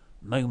her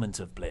moment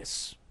of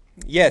bliss.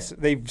 Yes,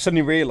 they've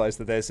suddenly realised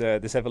that there's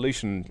this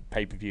Evolution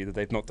pay-per-view that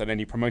they've not done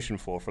any promotion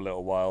for a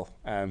little while.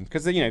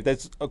 Because,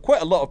 there's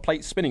quite a lot of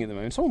plates spinning at the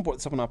moment. Someone brought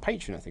this up on our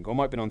Patreon, I think, or it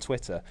might have been on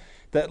Twitter.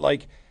 That,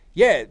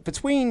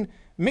 between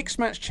Mixed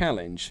Match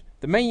Challenge,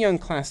 the Mae Young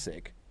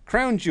Classic,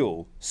 Crown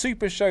Jewel,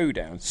 Super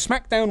Showdown,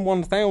 SmackDown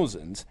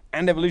 1000,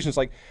 and Evolution, it's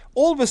like,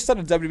 all of a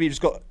sudden WWE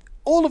just got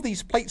all of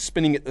these plates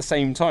spinning at the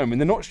same time,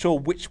 and they're not sure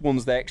which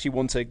ones they actually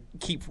want to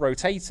keep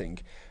rotating.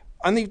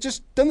 And they've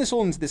just done this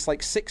all into this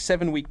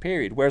 6-7 week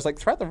period, whereas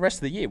throughout the rest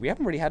of the year we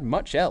haven't really had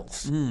much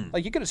else. You're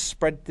going to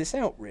spread this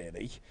out,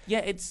 really. Yeah,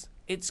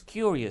 it's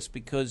curious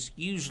because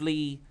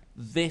usually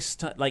this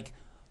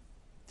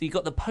you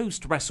got the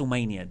post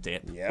WrestleMania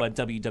dip where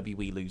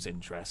WWE lose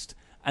interest,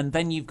 and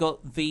then you've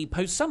got the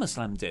post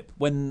SummerSlam dip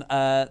when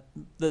the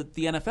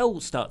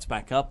NFL starts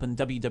back up and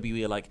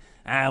WWE are like,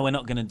 we're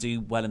not going to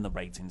do well in the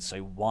ratings, so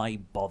why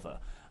bother?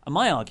 And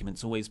my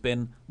argument's always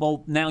been,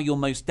 well, now your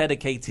most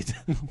dedicated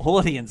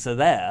audience are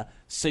there,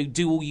 so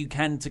do all you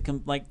can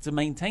to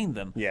maintain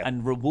them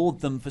and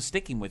reward them for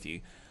sticking with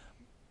you.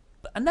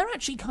 And they're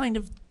actually kind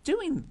of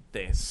doing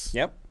this.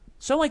 Yep.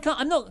 So I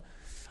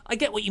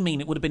get what you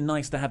mean. It would have been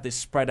nice to have this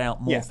spread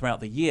out more throughout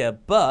the year,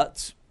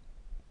 but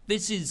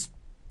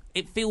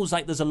it feels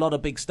like there's a lot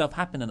of big stuff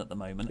happening at the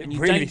moment. And you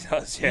really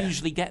don't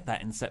usually get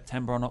that in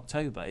September and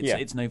October.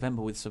 It's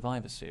November with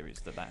Survivor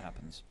Series that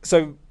happens.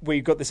 So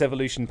we've got this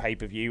Evolution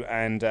pay-per-view,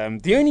 and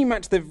the only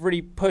match they've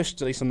really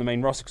pushed, at least on the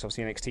main roster, because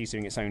obviously NXT's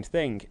doing its own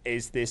thing,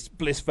 is this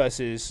Bliss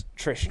versus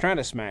Trish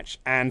Stratus match.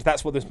 And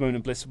that's what this moment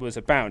of Bliss was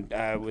about.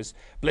 Was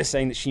Bliss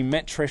saying that she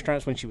met Trish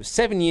Stratus when she was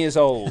 7 years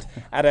old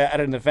at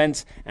an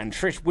event, and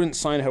Trish wouldn't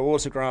sign her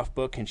autograph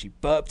book, and she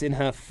burped in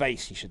her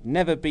face. You should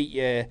never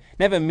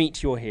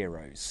meet your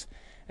heroes.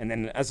 And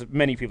then, as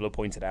many people have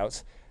pointed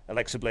out,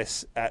 Alexa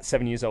Bliss at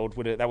 7 years old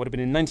that would have been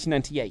in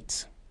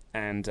 1998,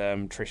 and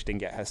Trish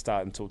didn't get her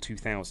start until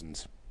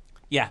 2000.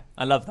 Yeah,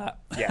 I love that.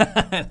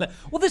 Yeah.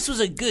 Well, this was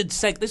a good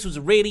This was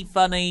really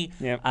funny.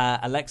 Yep.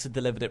 Alexa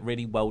delivered it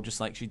really well, just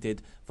like she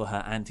did for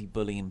her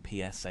anti-bullying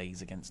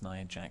PSAs against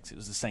Nia Jax. It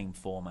was the same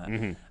format.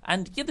 Mm-hmm.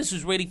 And this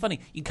was really funny.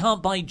 You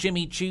can't buy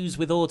Jimmy Choos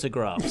with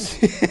autographs.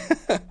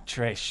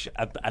 Trish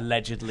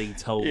allegedly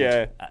told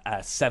a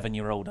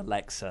 7-year-old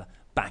Alexa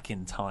back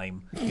in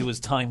time. He was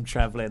time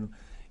traveling.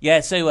 Yeah,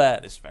 so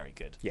it's very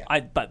good. Yeah.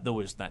 But there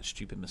was that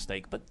stupid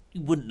mistake, but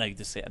you wouldn't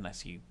notice it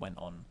unless you went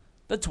on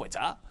the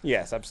Twitter.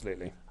 Yes,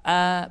 absolutely.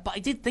 But I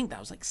did think that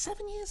was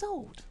 7 years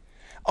old.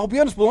 I'll be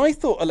honest, I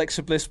thought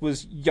Alexa Bliss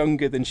was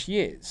younger than she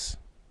is,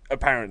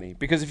 apparently,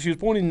 because if she was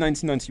born in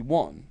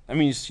 1991, I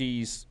mean,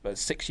 she's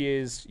 6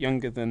 years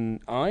younger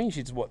than I.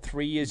 She's,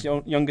 3 years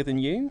younger than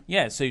you?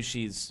 Yeah, so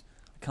she's...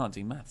 Can't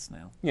do maths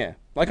now. Yeah,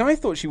 I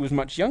thought she was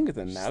much younger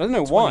than that. I don't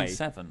know why.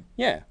 27.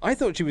 Yeah, I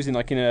thought she was in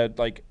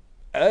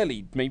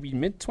early, maybe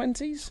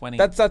mid-20s. 20.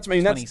 That's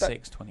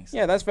 26, 27.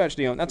 Yeah, that's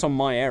virtually that's on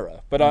my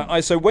era.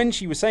 But so when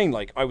she was saying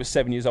I was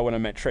 7 years old when I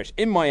met Trish,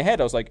 in my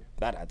head I was like,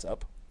 that adds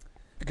up,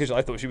 because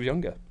I thought she was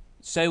younger.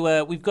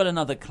 So we've got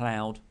another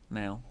cloud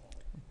now,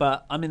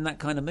 but I'm in that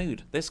kind of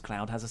mood. This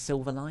cloud has a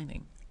silver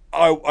lining.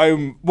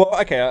 Well,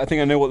 okay, I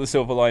think I know what the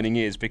silver lining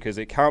is, because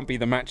it can't be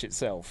the match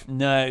itself.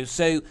 No,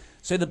 so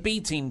the B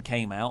team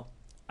came out.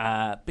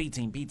 B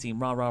team,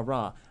 rah rah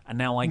rah, and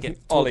now I get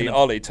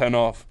Ollie, turn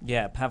off.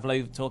 Yeah,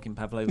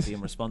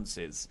 Pavlovian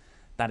responses.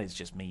 That is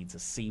just me to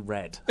see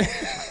red.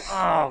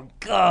 Oh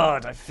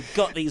God, I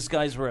forgot these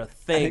guys were a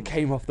thing. And it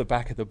came off the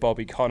back of the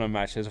Bobby Connor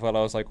match as well.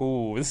 I was like,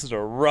 ooh, this is a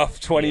rough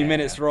 20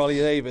 minutes for Ollie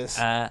Davis.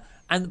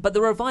 But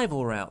the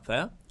Revival were out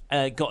there.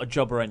 Got a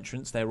jobber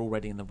entrance. They're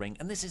already in the ring.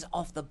 And this is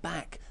off the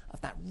back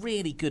of that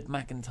really good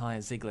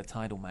McIntyre-Ziggler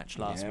title match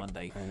last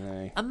Monday. I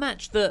know. A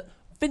match that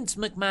Vince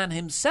McMahon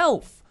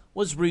himself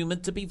was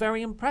rumoured to be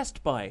very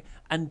impressed by.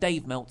 And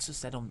Dave Meltzer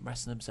said on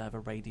Wrestling Observer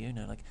Radio,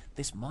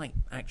 this might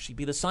actually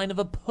be the sign of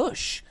a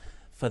push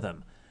for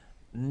them.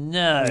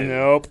 No.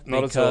 Nope,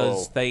 not at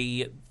all. Because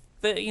they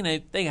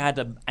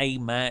had a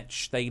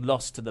match. They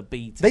lost to the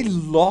B team. They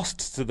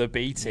lost to the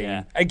B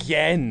team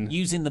again.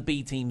 Using the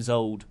B team's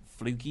old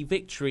fluky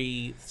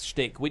victory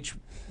shtick, which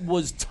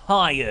was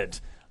tired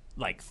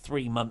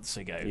 3 months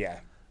ago.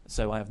 Yeah.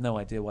 So I have no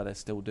idea why they're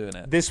still doing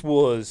it. This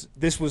was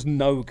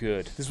no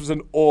good. This was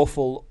an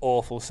awful,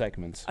 awful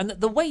segment. And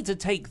the way to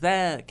take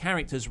their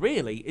characters,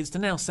 really, is to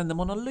now send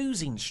them on a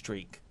losing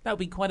streak. That would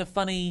be quite a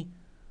funny...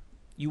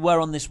 You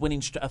were on this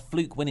a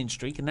fluke winning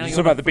streak, and now you're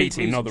on about a the B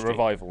team, not the streak.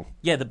 Revival.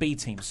 Yeah, the B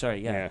team,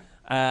 sorry, yeah.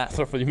 I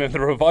thought you meant the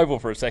Revival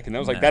for a second. I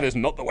was like, that is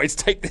not the way to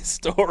take this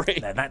story.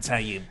 No, that's how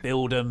you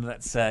build them.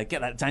 Let's get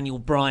that Daniel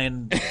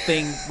Bryan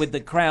thing with the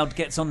crowd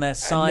gets on their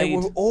side. And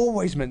they were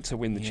always meant to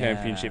win the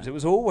championships. It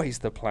was always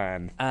the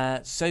plan.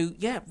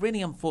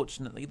 Really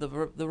unfortunately, the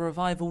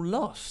Revival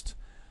lost.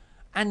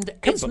 And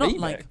Couldn't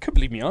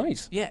believe my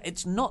eyes. Yeah,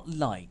 it's not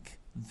like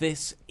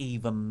this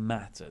even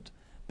mattered,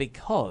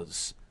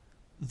 because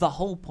the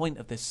whole point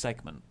of this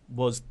segment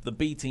was the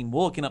B team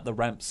walking up the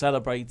ramp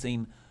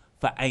celebrating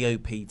for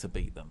AOP to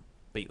beat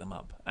them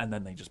up, and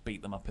then they just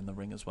beat them up in the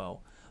ring as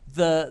well.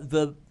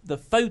 The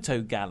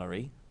photo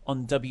gallery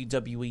on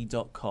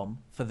WWE.com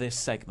for this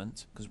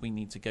segment, because we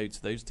need to go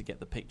to those to get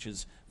the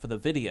pictures for the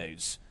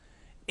videos,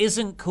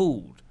 isn't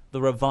called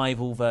the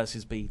Revival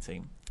versus B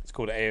team. It's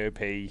called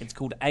AOP. It's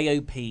called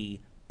AOP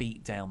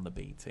beat down the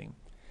B team.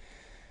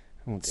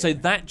 Oh, so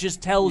that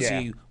just tells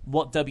you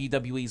what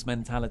WWE's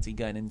mentality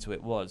going into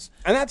it was.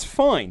 And that's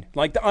fine.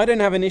 I don't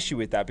have an issue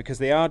with that, because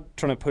they are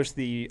trying to push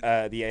the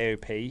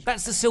AOP.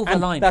 That's the silver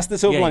lining. That's the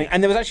silver lining.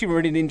 And there was actually a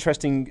really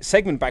interesting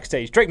segment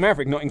backstage. Drake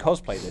Maverick not in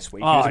cosplay this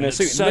week. Oh, he was in a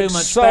suit.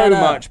 So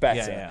much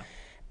better. Yeah.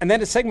 And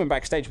then a segment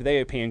backstage with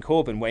AOP and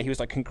Corbin where he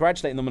was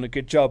congratulating them on a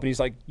good job, and he's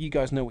like, you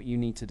guys know what you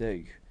need to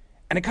do.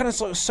 And it kind of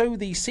sort of sowed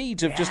these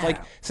seeds of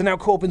so now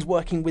Corbin's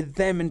working with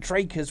them and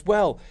Drake as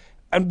well.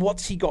 And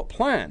what's he got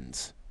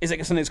planned? Is it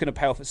something that's going to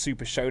pay off at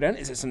Super Showdown?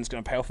 Is it something that's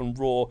going to pay off on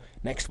Raw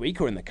next week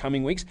or in the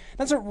coming weeks?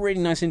 That's a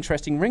really nice,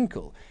 interesting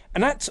wrinkle.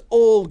 And that's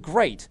all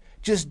great.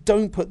 Just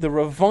don't put the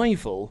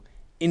Revival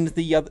in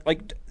the other...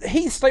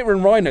 Heath Slater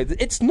and Rhino,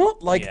 it's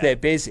not like they're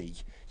busy.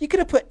 You could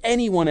have put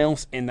anyone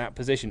else in that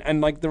position.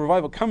 And the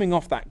Revival coming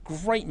off that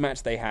great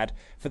match they had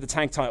for the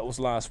tag titles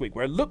last week,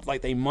 where it looked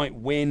like they might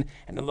win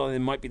and a lot of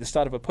them might be the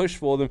start of a push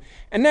for them.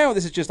 And now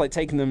this is just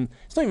taking them...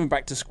 It's not even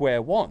back to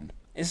square one.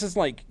 It's just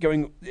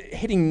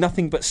hitting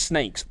nothing but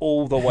snakes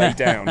all the way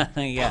down,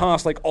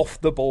 past off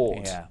the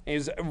board. Yeah. It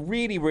was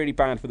really, really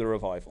bad for the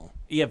Revival.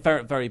 Yeah,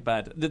 very, very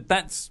bad.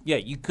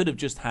 You could have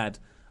just had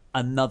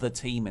another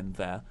team in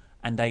there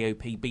and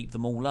AOP beat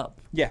them all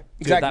up. Yeah,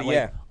 exactly.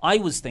 Yeah, I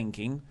was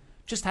thinking,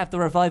 just have the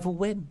Revival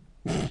win.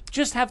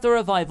 Just have the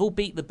Revival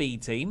beat the B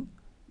team.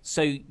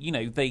 So,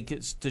 they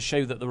get to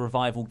show that the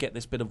Revival get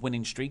this bit of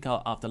winning streak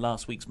after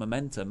last week's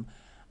momentum.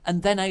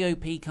 And then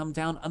AOP come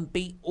down and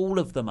beat all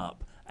of them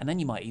up. And then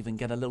you might even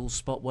get a little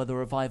spot where the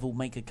Revival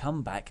make a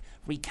comeback,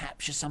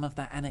 recapture some of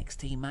that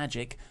NXT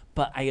magic,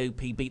 but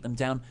AOP beat them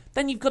down.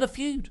 Then you've got a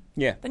feud.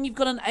 Yeah. Then you've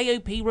got an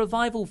AOP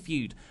Revival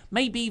feud.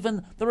 Maybe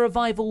even the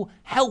Revival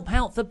help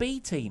out the B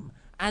team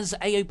as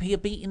AOP are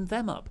beating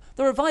them up.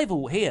 The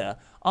Revival here,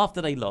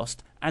 after they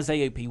lost, as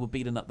AOP were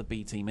beating up the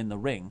B team in the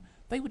ring,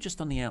 they were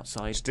just on the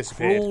outside,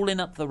 crawling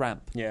up the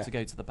ramp to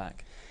go to the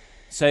back.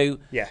 So,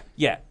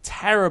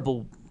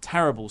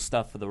 terrible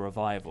stuff for the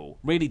Revival.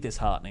 Really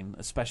disheartening,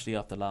 especially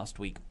after last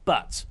week,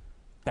 but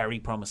very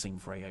promising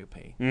for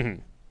AOP.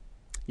 Mm-hmm.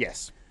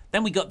 Yes.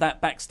 Then we got that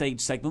backstage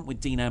segment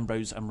with Dean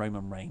Ambrose and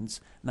Roman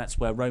Reigns, and that's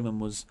where Roman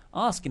was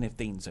asking if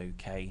Dean's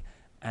okay,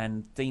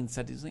 and Dean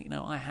said,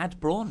 I had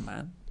Braun,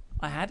 man.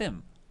 I had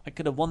him. I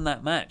could have won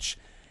that match.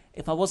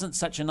 If I wasn't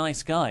such a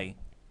nice guy,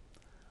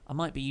 I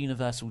might be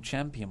Universal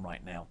Champion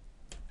right now.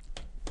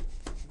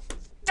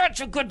 That's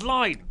a good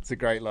line. It's a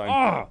great line.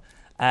 Oh.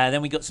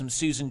 Then we got some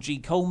Susan G.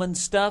 Coleman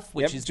stuff,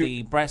 which is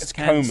the breast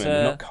cancer.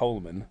 Coleman, not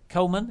Coleman.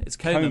 Coleman? It's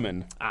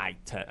Coleman. Coleman.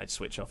 I'd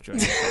switch off during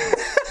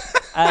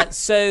the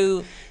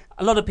So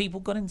a lot of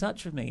people got in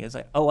touch with me. It's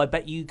like, I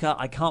bet you can't.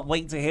 I can't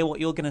wait to hear what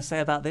you're going to say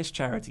about this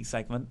charity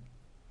segment.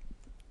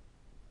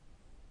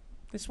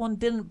 This one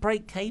didn't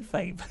break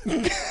kayfabe.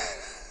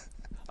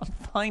 I'm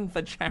fine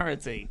for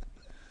charity.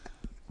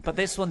 But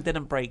this one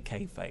didn't break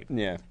kayfabe.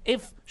 Yeah.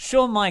 If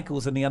Shawn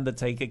Michaels and The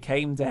Undertaker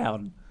came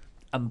down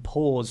and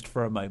paused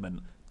for a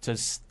moment to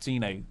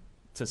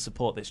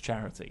support this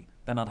charity,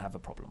 then I'd have a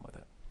problem with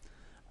it.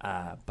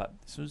 But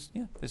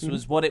this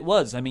was what it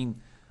was. I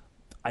mean,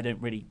 I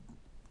don't really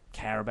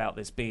care about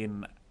this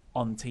being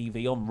on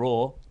TV on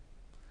Raw,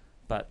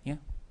 but yeah.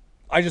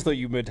 I just thought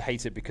you would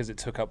hate it because it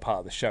took up part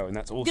of the show, and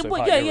that's also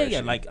part of your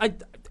issue. Like,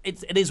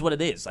 it is what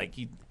it is. Like,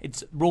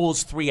 it's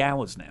Raw's 3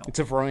 hours now. It's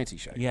a variety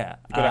show. Yeah,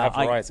 you've got to have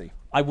variety.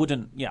 I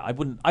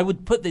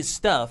would put this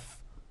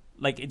stuff.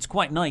 Like, it's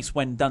quite nice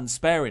when done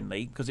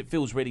sparingly because it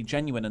feels really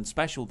genuine and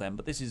special then.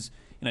 But this is,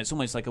 it's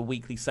almost like a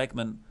weekly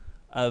segment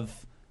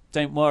of,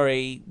 don't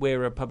worry,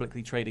 we're a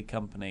publicly traded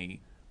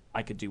company.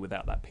 I could do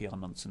without that PR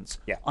nonsense.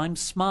 Yeah. I'm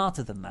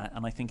smarter than that,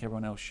 and I think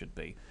everyone else should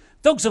be.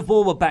 Dogs of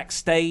War were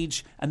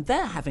backstage, and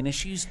they're having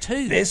issues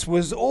too. This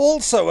was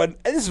also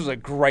a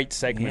great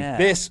segment. Yeah.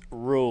 This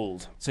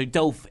ruled. So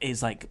Dolph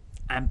is like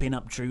amping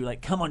up Drew,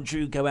 like, come on,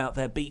 Drew, go out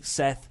there, beat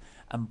Seth.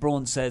 And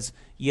Braun says,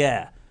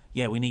 yeah,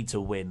 we need to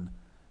win,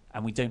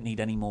 and we don't need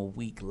any more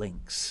weak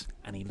links.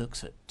 And he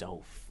looks at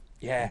Dolph.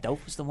 Yeah. And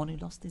Dolph was the one who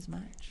lost his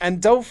match.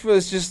 And Dolph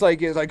was just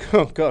like,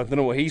 oh, God, I don't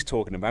know what he's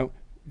talking about.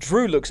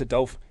 Drew looks at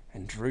Dolph,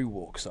 and Drew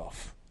walks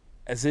off,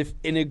 as if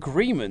in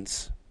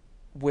agreement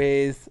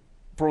with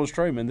Braun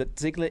Strowman that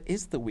Ziggler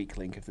is the weak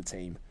link of the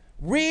team.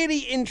 Really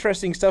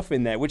interesting stuff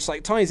in there, which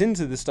ties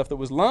into the stuff that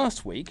was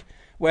last week,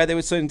 where they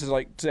were saying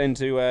to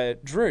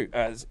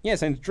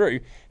Drew,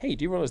 hey,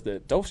 do you realise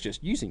that Dolph's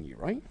just using you,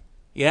 right?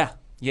 Yeah.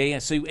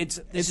 So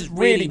this is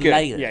really good.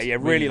 Layered. Yeah,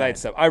 really layered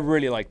stuff. I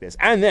really like this.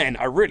 And then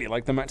I really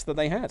like the match that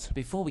they had.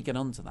 Before we get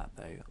on to that,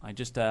 though, I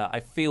just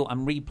I feel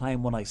I'm replaying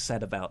what I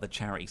said about the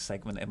charity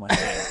segment in my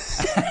head.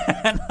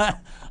 And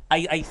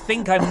I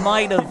think I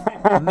might have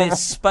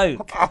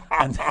misspoke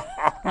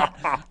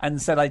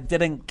and said I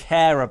didn't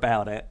care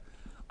about it.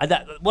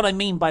 What I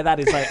mean by that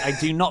is I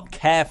do not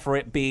care for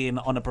it being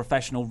on a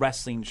professional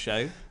wrestling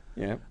show.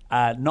 Yeah.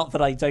 Not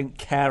that I don't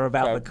care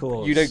about the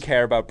cause. You don't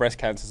care about breast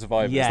cancer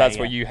survivors. Yeah, That's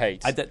what you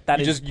hate. You that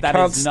can't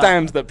is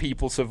stand that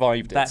people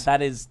survived it.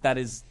 That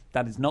is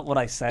not what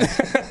I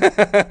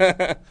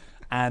said.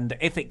 And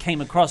if it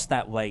came across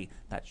that way,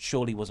 that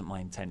surely wasn't my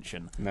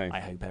intention. No. I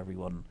hope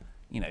everyone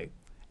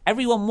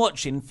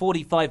watching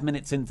 45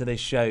 minutes into this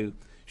show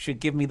should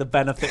give me the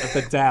benefit of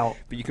the doubt.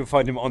 But you can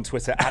find him on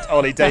Twitter at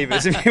Ollie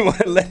Davis if you want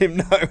to let him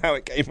know how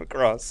it came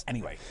across.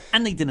 Anyway,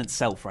 and they didn't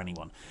sell for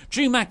anyone.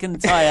 Drew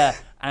McIntyre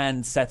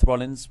and Seth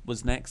Rollins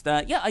was next.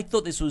 I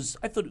thought it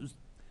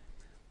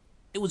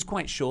was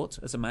quite short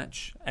as a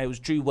match. It was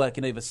Drew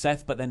working over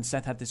Seth, but then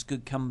Seth had this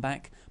good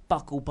comeback,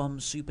 buckle bomb,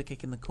 super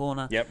kick in the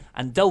corner. Yep.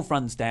 And Dolph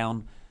runs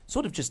down,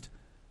 sort of just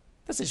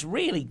does this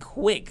really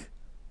quick,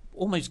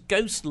 almost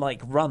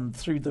ghost-like run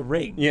through the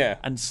ring. Yeah.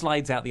 And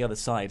slides out the other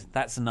side.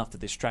 That's enough to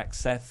distract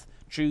Seth.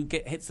 Drew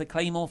hits the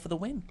Claymore for the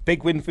win.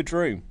 Big win for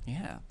Drew.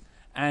 Yeah.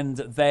 And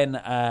then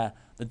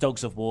the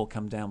Dogs of War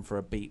come down for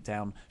a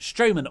beatdown.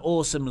 Strowman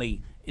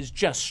awesomely is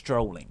just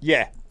strolling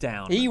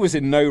down. He was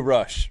in no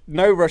rush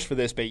for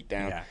this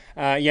beatdown.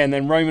 And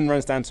then Roman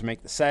runs down to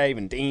make the save,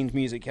 and Dean's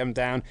music comes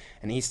down,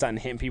 and he's starting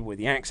hitting people with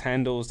the axe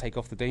handles, take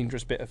off the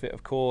dangerous bit of it,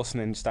 of course, and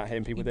then start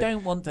hitting people with it. You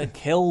don't want to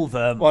kill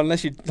them. Well,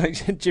 unless you,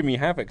 like Jimmy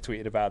Havoc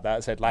tweeted about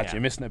that, said, lads,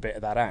 you're missing a bit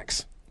of that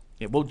axe.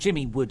 Yeah, well,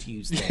 Jimmy would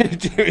use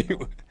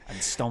it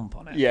and stomp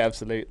on it. Yeah,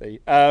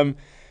 absolutely.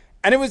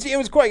 And it was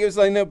like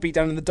no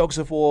beatdown, and the Dogs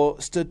of War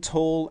stood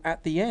tall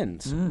at the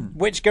end,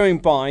 which going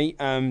by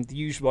the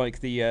usual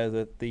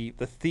the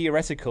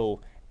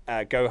theoretical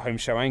go home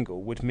show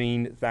angle would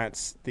mean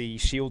that the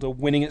Shield are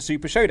winning at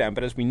Super Showdown,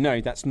 but as we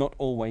know, that's not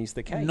always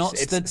the case. Not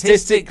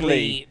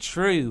statistically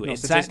true.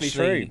 It's actually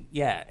true.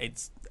 Yeah,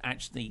 it's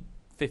actually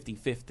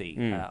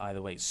 50-50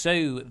 either way.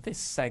 So this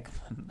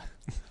segment,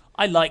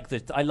 I like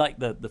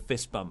the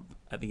fist bump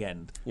at the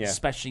end,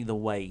 especially the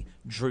way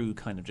Drew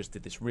kind of just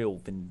did this real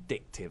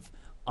vindictive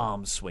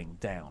arm swing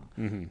down.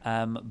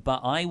 But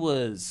I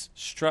was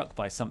struck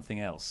by something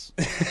else.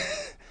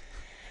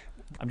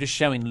 I'm just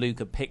showing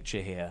Luke a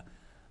picture here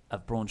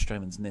of Braun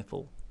Strowman's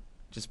nipple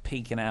just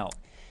peeking out.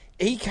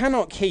 He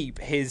cannot keep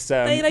his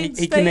his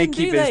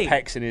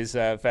pecs in his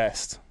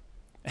vest.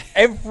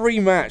 Every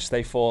match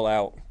they fall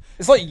out.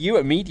 It's like you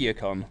at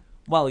MediaCon.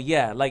 Well,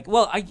 yeah,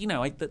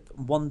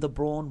 Wonder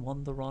Braun,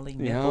 Wonder Raleigh,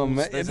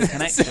 nipples. There's a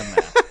connection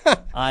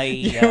there.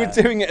 You were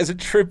doing it as a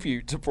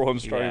tribute to Braun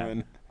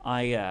Strowman.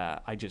 Yeah,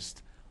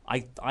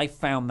 I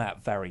found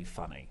that very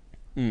funny.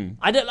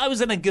 I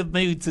was in a good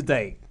mood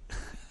today.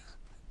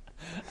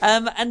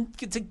 And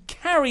to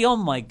carry on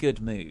my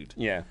good mood,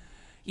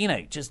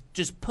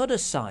 just put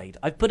aside.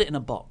 I put it in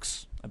a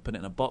box. I put it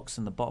in a box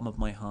in the bottom of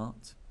my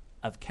heart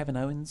of Kevin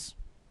Owens.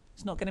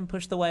 It's not getting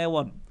pushed the way I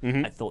want.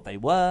 I thought they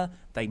were.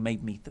 They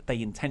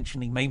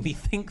intentionally made me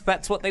think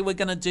that's what they were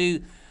going to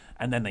do,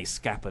 and then they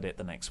scappered it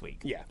the next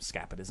week. Yeah,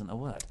 scappered isn't a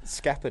word.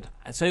 Scappered.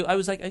 So I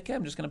was like, okay,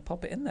 I'm just going to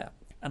pop it in there,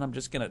 and I'm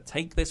just going to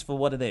take this for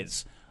what it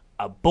is.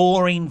 A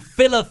boring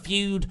filler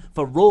feud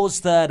for Raw's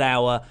third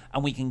hour,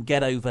 and we can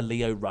get over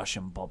Lio Rush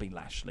and Bobby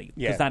Lashley,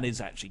 because that is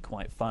actually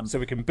quite fun. So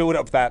we can build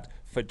up that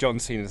for John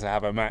Cena to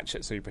have a match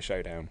at Super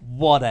Showdown.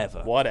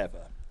 Whatever.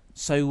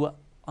 So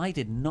I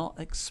did not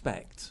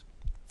expect.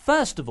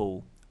 First of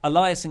all,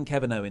 Elias and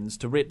Kevin Owens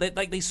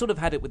they sort of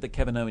had it with the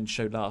Kevin Owens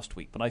show last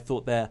week, but I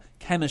thought their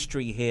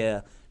chemistry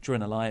here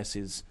during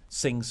Elias's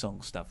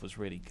sing-song stuff was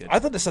really good. I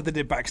thought the stuff they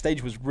did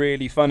backstage was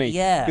really funny.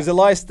 Yeah. Because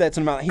Elias there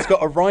talking about he's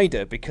got a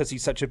rider because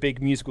he's such a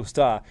big musical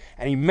star,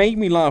 and he made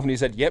me laugh when he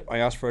said, "Yep, I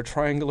asked for a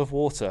triangle of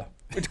water."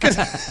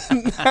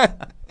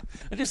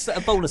 Just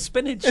a bowl of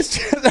spinach. It's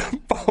just a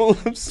bowl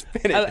of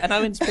spinach. Oh, and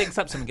Owens picks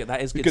up something.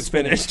 That is good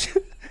spinach.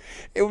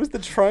 It was the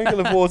triangle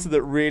of water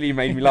that really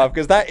made me laugh,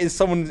 because that is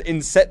someone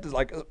in set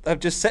like have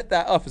just set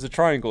that up as a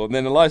triangle, and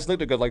then Elias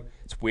looked at it and goes like,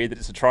 "It's weird that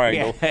it's a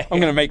triangle." Yeah. I'm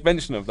going to make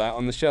mention of that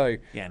on the show.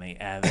 Yeah,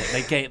 and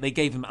they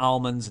gave him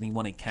almonds, and he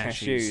wanted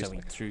cashews, so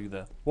he threw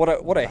the.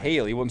 What a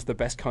heel! He wants the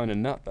best kind of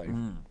nut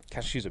though.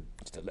 Cashews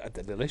are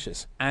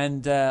delicious.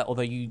 And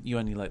although you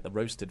only like the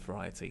roasted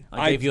variety,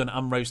 I gave you an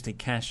unroasted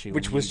cashew,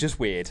 which was just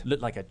weird.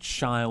 Looked like a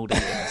child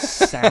eating a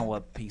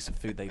sour piece of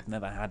food they've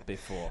never had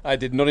before. I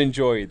did not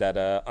enjoy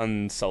that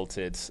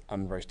unsalted,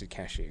 unroasted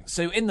cashew.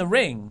 So in the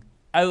ring,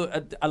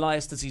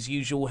 Elias does his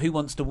usual. Who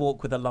wants to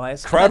walk with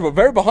Elias? Crowd were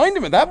very behind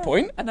him at that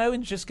point. And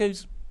Owens just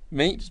goes,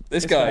 "Me,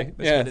 this guy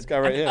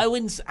right here."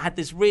 Owens had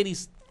this really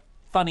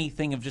funny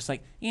thing of just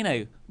like, me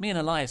and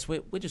Elias,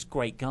 we're just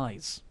great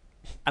guys.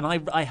 And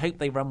I hope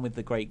they run with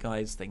the great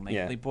guys thing.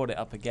 They brought it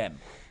up again.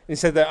 He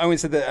said that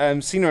Owens said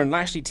that Cena and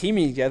Lashley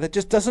teaming together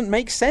just doesn't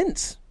make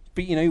sense.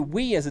 But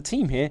we as a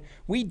team here,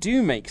 we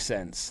do make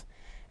sense.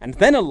 And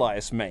then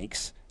Elias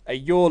makes a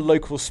your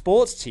local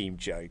sports team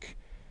joke,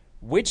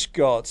 which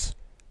got,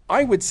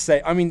 I would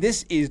say,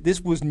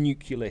 this was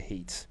nuclear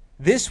heat.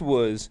 This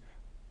was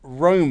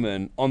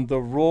Roman on the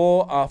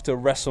Raw after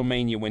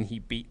WrestleMania when he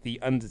beat The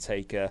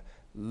Undertaker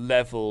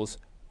levels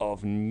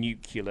of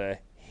nuclear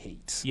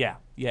heat. Yeah,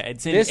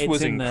 it's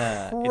in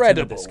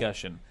the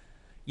discussion.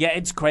 Yeah,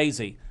 it's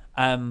crazy.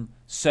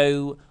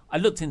 So I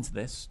looked into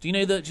this. Do you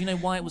know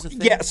why it was a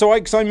thing? Yeah, so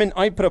I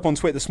put up on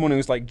Twitter this morning, it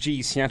was like,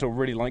 "Gee, Seattle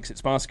really likes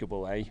its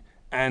basketball, eh?"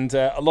 And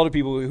a lot of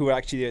people who were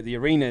actually at the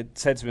arena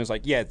said to me, "Was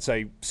like, yeah,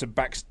 so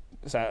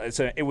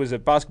it was a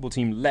basketball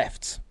team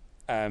left,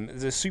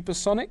 the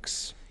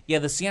Supersonics." Yeah,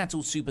 the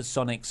Seattle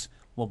Supersonics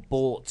were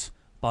bought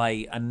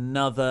by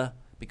another,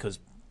 because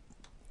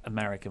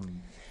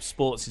American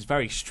sports is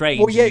very strange.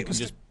 Well, yeah, you can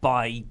just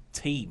buy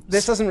teams.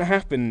 This doesn't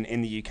happen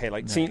in the UK.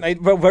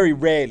 Very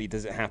rarely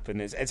does it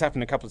happen. It's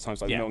happened a couple of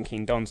times, like Milton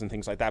Keynes Dons and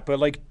things like that. But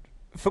like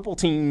football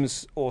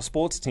teams or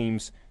sports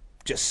teams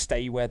just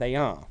stay where they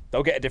are.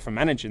 They'll get a different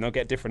manager and they'll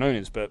get different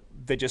owners, but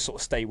they just sort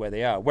of stay where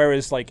they are.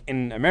 Whereas like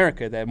in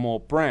America, they're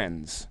more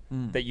brands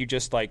that you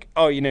just like,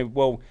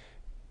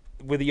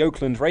 we're the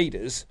Oakland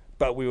Raiders,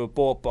 but we were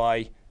bought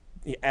by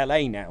the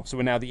LA now. So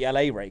we're now the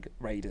LA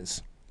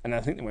Raiders. And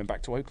I think they went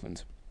back to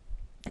Oakland.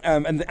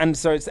 And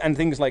so it's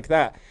things like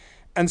that.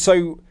 And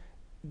so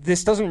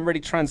this doesn't really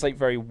translate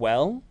very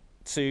well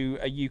to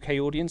a UK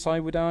audience, I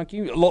would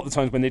argue. A lot of the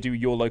times when they do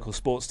your local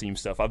sports team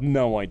stuff, I've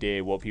no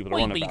idea what people are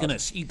on about. You can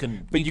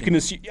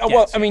assume.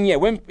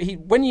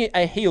 When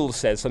a heel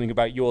says something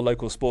about your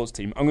local sports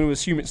team, I'm going to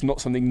assume it's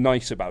not something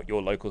nice about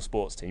your local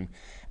sports team.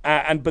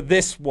 But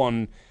this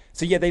one,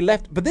 so yeah, they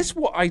left. But this is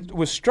what I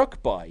was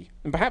struck by,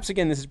 and perhaps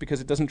again this is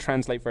because it doesn't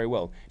translate very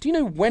well. Do you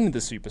know when the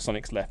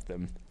Supersonics left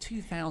them?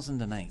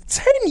 2008.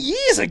 10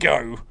 years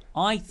ago.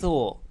 I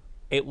thought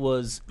it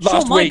was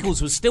last Shawn week.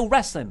 Michaels was still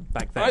wrestling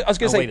back then. I was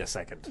going to say, wait a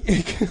second.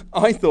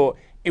 I thought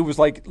it was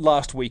like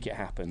last week it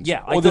happened.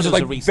 Yeah, or this was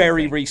like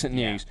very recent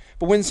news.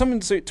 But when someone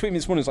tweeted me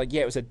this morning, it was like,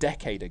 yeah, it was a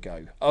decade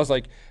ago. I was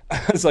like,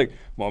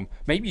 Mom,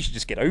 maybe you should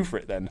just get over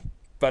it then.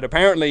 But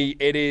apparently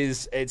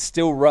it's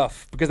still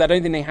rough because I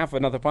don't think they have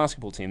another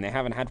basketball team. They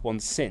haven't had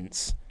one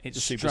since the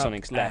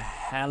Supersonics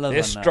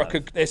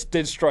left. This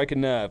did strike a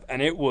nerve,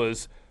 and it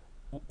was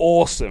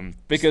awesome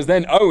because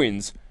then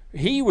Owens,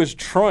 he was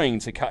trying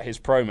to cut his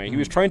promo. He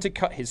was trying to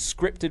cut his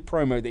scripted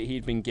promo that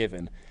he'd been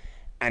given,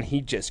 and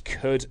he just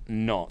could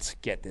not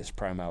get this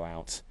promo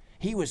out.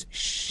 He was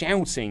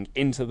shouting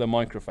into the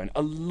microphone.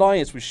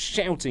 Elias was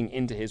shouting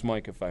into his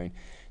microphone.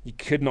 You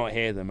could not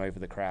hear them over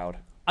the crowd.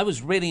 I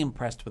was really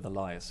impressed with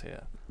Elias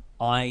here.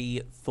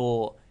 I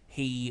thought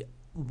he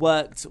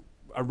worked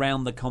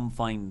around the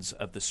confines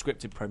of the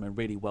scripted promo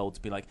really well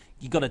to be like,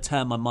 you got to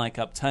turn my mic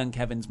up, turn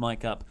Kevin's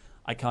mic up.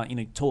 I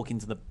can't, talking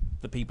to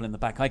the people in the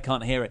back. I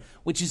can't hear it,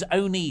 which is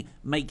only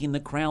making the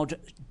crowd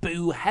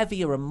boo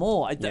heavier and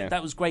more.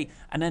 That was great.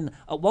 And then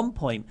at one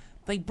point,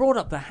 they brought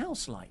up the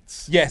house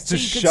lights. Yes, so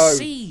you could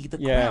see the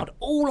crowd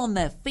all on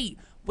their feet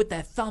with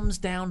their thumbs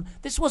down.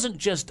 This wasn't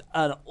just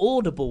an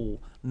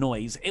audible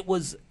noise. It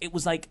was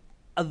like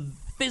a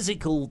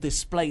physical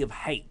display of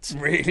hate. It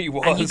really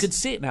was. And you could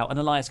see it now. And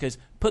Elias goes,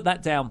 put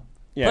that down.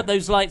 Yeah. Put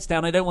those lights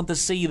down. I don't want to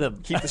see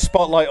them. Keep the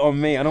spotlight on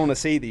me. I don't want to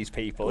see these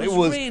people. It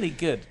was really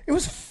good. It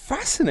was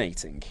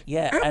fascinating.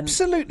 Yeah.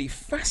 Absolutely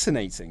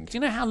fascinating. Do you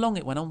know how long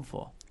it went on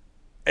for?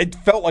 It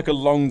felt like a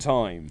long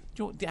time.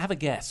 Do you have a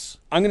guess?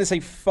 I'm going to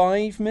say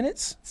 5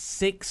 minutes.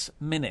 6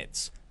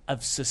 minutes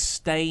of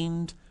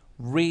sustained,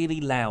 really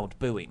loud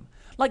booing.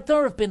 Like,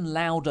 there have been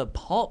louder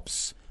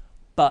pops,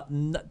 but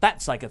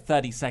that's like a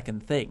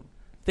 30-second thing.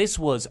 This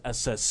was a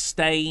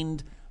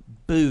sustained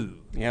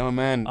boo. Yeah,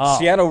 man. Oh,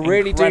 Seattle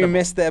really do incredible.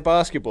 miss their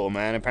basketball,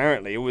 man.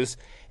 Apparently, it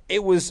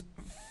was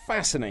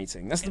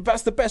fascinating.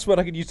 That's the best word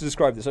I could use to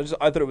describe this.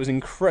 I thought it was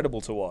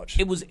incredible to watch.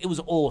 It was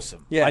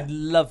awesome. Yeah. I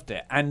loved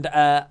it. And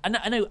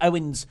I know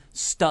Owens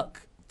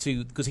stuck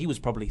to, because he was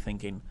probably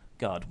thinking,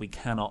 God, we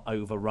cannot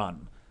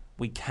overrun.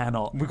 We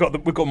cannot. We've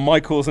got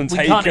Michaels and We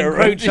Taker. can't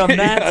encroach on their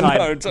Yeah, time.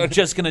 no, totally. I'm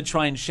just going to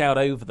try and shout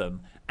over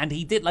them. And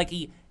he did, like,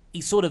 he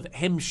sort of,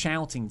 him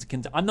shouting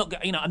to, I'm not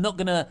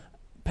going to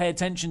pay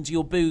attention to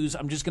your boos.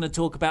 I'm just going to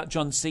talk about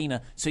John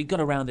Cena. So he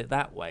got around it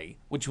that way,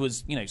 which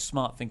was,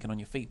 smart thinking on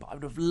your feet. But I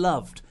would have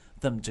loved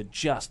them to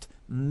just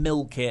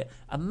milk it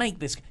and make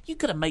this. You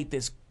could have made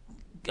this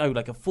go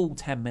like a full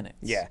 10 minutes.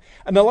 Yeah,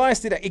 and Elias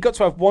did it. He got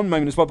to have one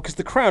moment as well because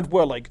the crowd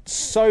were like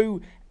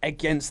so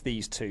against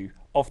these two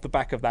off the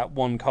back of that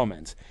one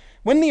comment.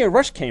 When Lio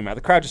Rush came out,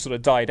 the crowd just sort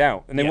of died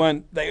out, and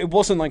it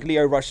wasn't like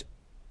Lio Rush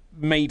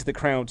made the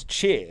crowd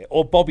cheer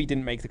or Bobby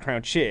didn't make the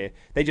crowd cheer.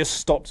 They just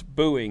stopped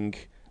booing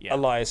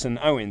Elias and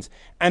Owens,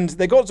 and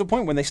they got to a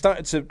point when they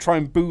started to try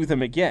and boo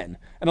them again,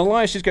 and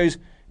Elias just goes,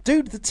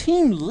 dude, the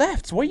team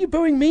left. What are you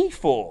booing me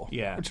for?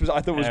 Yeah. Which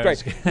I thought was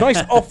great. Nice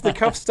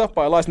off-the-cuff stuff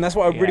by Elias, and that's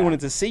what I really Yeah.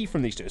 wanted to see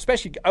from these two.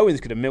 Especially Owens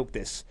could have milked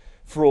this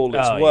for all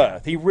it's Oh,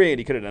 worth. He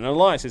really could have done.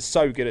 Elias is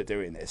so good at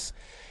doing this.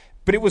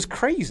 But it was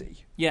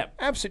crazy. Yeah.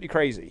 Absolutely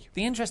crazy.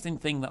 The interesting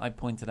thing that I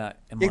pointed out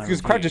in my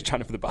Because the crowd review, just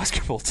chanted for the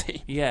basketball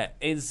team. yeah,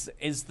 is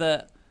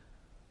that,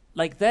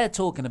 like, they're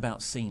talking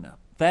about Cena.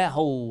 Their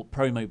whole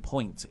promo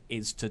point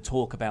is to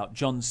talk about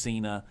John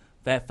Cena.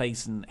 They're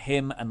facing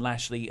him and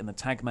Lashley in the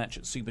tag match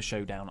at Super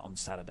Showdown on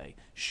Saturday.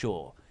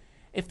 Sure.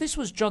 If this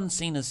was John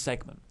Cena's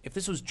segment, if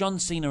this was John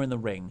Cena in the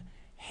ring,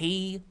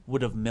 he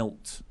would have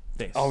milked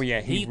this. Oh,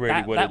 yeah, he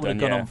really would that have would done,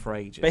 have gone yeah. on for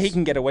ages. But he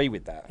can get away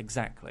with that.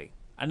 Exactly.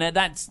 And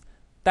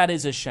that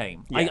is a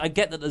shame. Yeah. I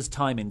get that there's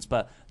timings,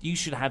 but you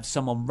should have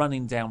someone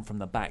running down from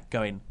the back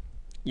going,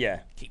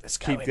 Yeah. keep this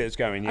going. Keep this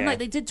going, yeah. And like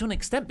they did to an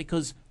extent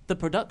because the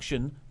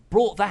production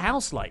brought the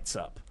house lights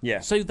up. Yeah.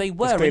 So they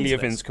were It's clearly into a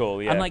Vince this.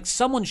 call, yeah. And like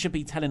someone should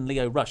be telling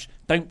Lio Rush,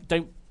 don't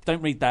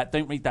read that,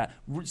 don't read that.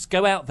 Just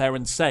go out there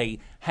and say,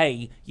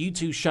 hey, you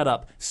two shut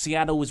up.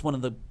 Seattle is one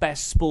of the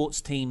best sports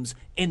teams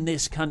in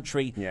this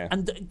country. Yeah.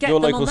 And get Your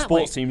them local on that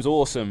sports way. team's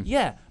awesome.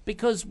 Yeah,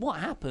 because what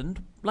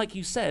happened, like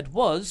you said,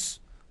 was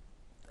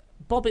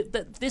Bobby.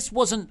 There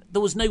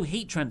was no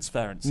heat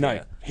transference. No.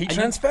 here. Heat And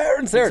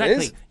transference, there it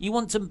exactly. is. You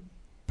want to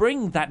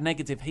bring that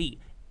negative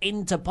heat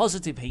into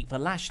positive heat for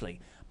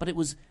Lashley, but it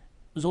was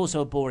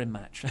also a boring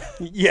match.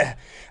 Yeah.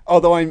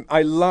 Although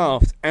I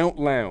laughed out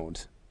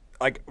loud.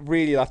 Like,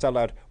 really laughed out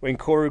loud when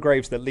Corey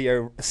Graves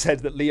said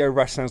that Lio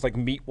Rush sounds like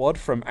Meatwad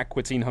from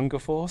Aqua Teen Hunger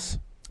Force.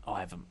 I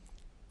haven't.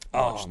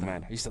 Oh,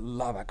 man. I used to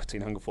love Aqua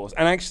Teen Hunger Force.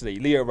 And actually,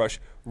 Lio Rush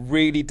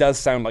really does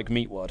sound like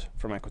Meatwad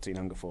from Aqua Teen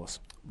Hunger Force.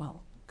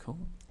 Well, cool.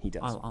 He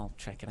does. I'll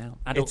check it out.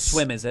 Adult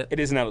Swim, is it? It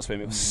is an Adult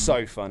Swim. It was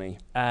so funny.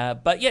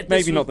 But yeah,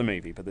 Maybe not the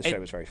movie, but the show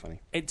was very funny.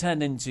 It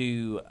turned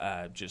into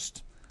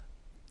just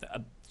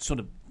a sort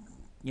of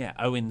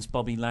Owens,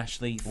 Bobby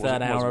Lashley,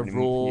 third hour of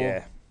Raw.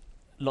 Yeah.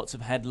 Lots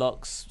of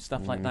headlocks,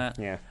 stuff like that.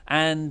 yeah.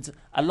 And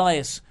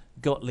Elias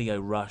got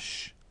Lio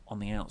Rush on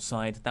the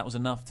outside. That was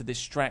enough to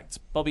distract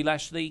Bobby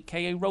Lashley.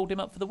 KO rolled him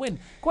up for the win.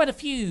 Quite a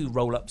few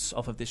roll-ups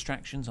off of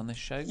distractions on this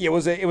show. Yeah,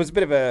 it was a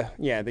bit of a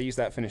they used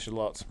that finish a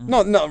lot.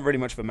 Not really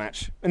much of a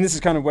match. And this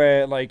is kind of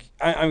where like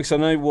I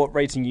know what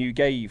rating you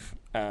gave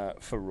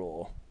for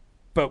Raw,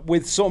 but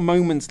with sort of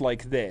moments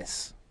like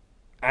this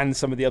and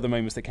some of the other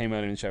moments that came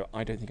earlier in the show,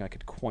 I don't think I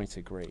could quite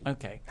agree.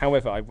 Okay.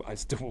 However, I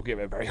still will give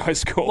it a very high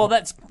score. Well,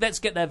 let's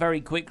get there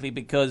very quickly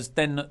because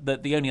then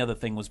the only other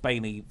thing was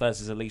Bayley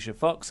versus Alicia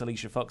Fox.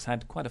 Alicia Fox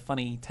had quite a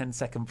funny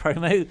 10-second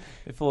promo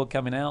before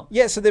coming out.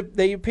 Yeah, so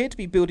they appear to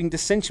be building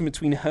dissension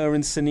between her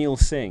and Sunil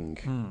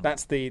Singh.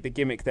 That's the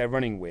gimmick they're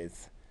running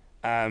with.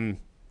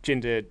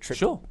 Jinder tripped.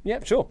 Sure.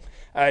 Yeah, sure.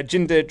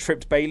 Jinder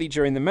tripped Bayley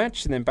during the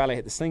match, and then Balor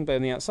hit the sling blade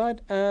on the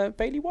outside.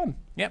 Bayley won.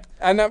 Yep.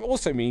 And that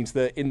also means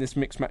that in this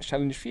mixed match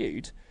challenge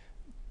feud,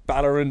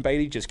 Balor and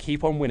Bayley just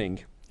keep on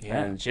winning.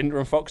 Yeah. And Jinder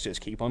and Fox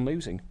just keep on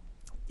losing.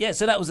 Yeah,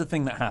 so that was the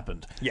thing that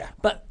happened. Yeah.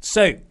 But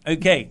so,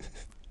 okay,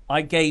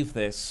 I gave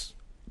this,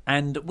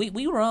 and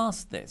we were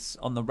asked this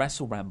on the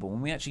Wrestle Ramble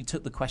when we actually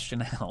took the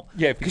question out.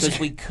 Yeah, because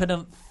we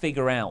couldn't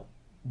figure out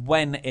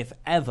when, if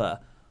ever,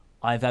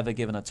 I've ever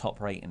given a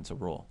top rating to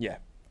Raw. Yeah.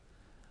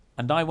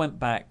 And I went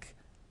back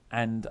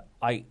and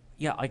I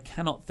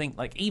cannot think,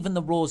 like, even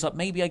the Raws up,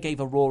 maybe I gave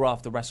a Raw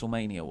after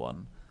WrestleMania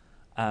one.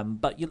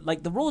 But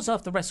the Raws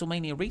after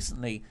WrestleMania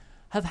recently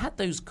have had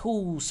those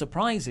cool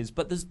surprises,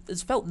 but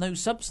there's felt no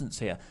substance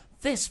here.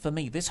 This, for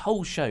me, this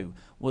whole show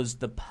was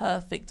the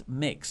perfect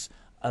mix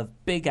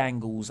of big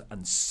angles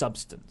and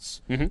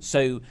substance. Mm-hmm.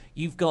 So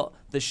you've got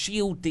the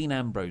Shield Dean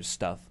Ambrose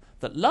stuff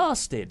that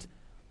lasted,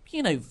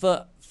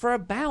 for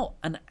about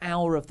an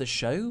hour of the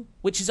show,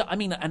 which is,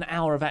 an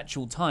hour of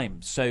actual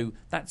time. So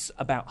that's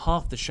about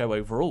half the show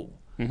overall.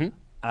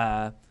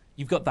 Mm-hmm.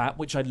 You've got that,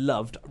 which I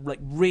loved, like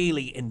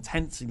really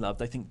intensely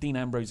loved. I think Dean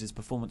Ambrose's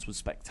performance was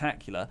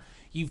spectacular.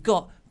 You've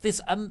got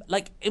this,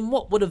 in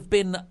what would have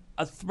been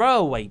a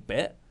throwaway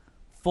bit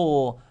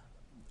for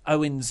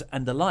Owens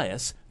and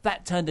Elias,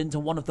 that turned into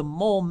one of the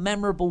more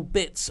memorable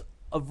bits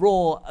of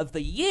Raw of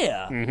the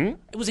year.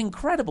 It was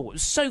incredible. It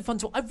was so fun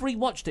to... I've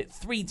rewatched it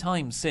 3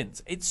 times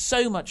since. It's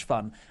so much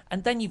fun.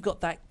 And then you've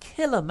got that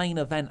killer main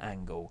event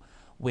angle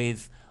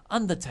with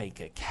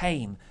Undertaker,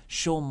 Kane,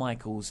 Shawn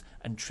Michaels,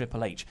 and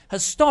Triple H.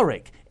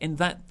 Historic in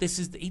that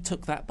he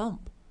took that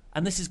bump.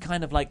 And this is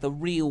kind of like the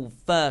real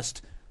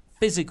first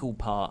physical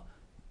part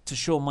to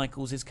Shawn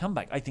Michaels'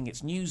 comeback. I think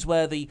it's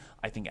newsworthy.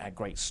 I think it had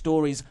great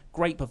stories,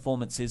 great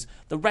performances.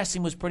 The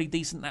wrestling was pretty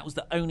decent. That was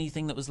the only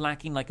thing that was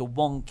lacking, like a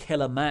one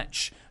killer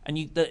match, and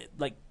there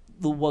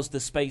was the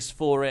space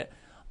for it.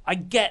 I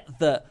get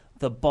that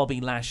the Bobby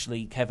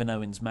Lashley Kevin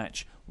Owens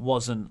match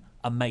wasn't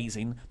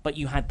amazing, but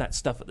you had that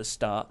stuff at the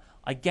start.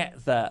 I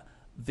get that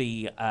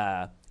the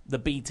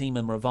B Team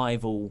and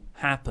Revival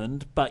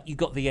happened, but you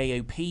got the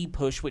AOP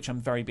push, which I'm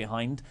very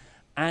behind,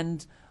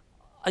 and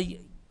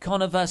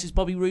Connor versus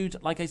Bobby Roode,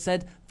 like I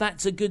said,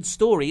 that's a good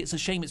story. It's a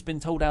shame it's been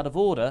told out of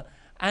order.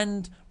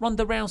 And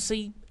Ronda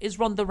Rousey is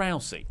Ronda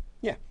Rousey.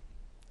 Yeah.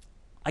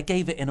 I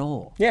gave it an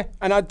awe. Yeah,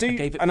 and I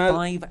gave it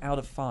 5 out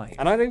of 5.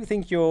 And I don't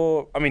think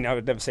I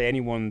would never say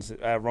anyone's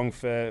wrong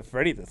for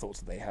any of the thoughts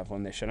that they have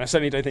on this show. And I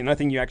certainly don't think, I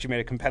think you actually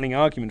made a compelling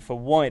argument for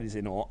why it is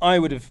in awe. I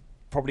would have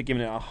probably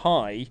given it a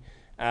high.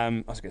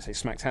 I was going to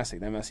say Smacktastic,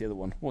 then that's the other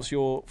one. What's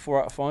your 4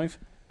 out of 5?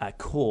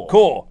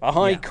 Core. A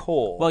high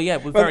core. Well, yeah,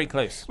 we're very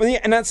close. Well, yeah,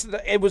 and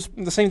it was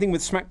the same thing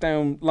with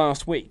SmackDown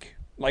last week.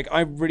 Like,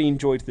 I really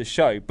enjoyed the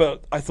show,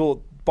 but I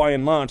thought, by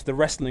and large, the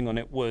wrestling on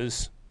it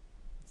was,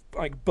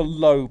 like,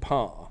 below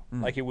par.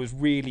 Like, it was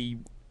really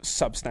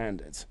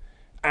substandard.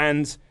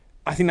 And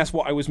I think that's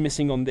what I was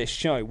missing on this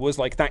show, was,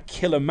 like, that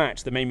killer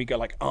match that made me go,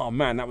 like, oh,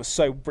 man, that was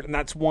so brilliant.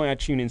 That's why I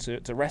tune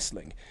into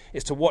wrestling,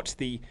 is to watch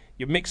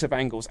your mix of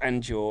angles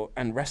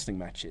and wrestling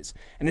matches.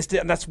 And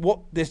that's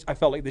what I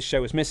felt like this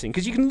show was missing.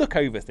 Because you can look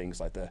over things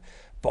like the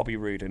Bobby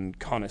Roode and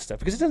Connor stuff,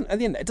 because at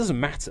the end, it doesn't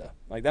matter.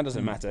 Like, that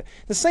doesn't matter.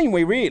 The same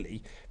way,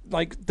 really,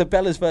 like, the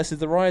Bellas versus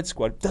the Riot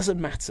Squad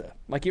doesn't matter.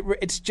 Like,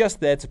 it's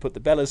just there to put the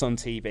Bellas on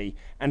TV,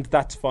 and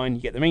that's fine.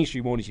 You get the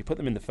mainstream audience, you put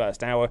them in the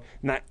first hour,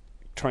 and that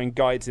try and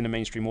guides in a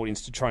mainstream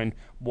audience to try and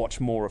watch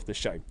more of the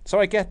show. So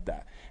I get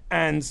that.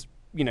 And,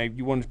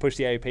 you wanted to push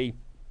the AOP,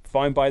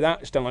 fine by that. I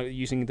just don't like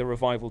using the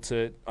Revival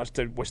I just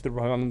don't wish the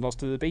Revival lost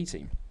to the B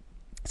Team.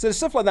 So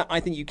stuff like that I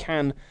think you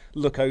can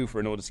look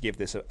over in order to give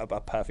this a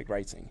perfect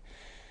rating.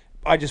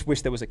 I just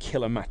wish there was a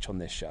killer match on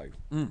this show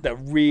that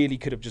really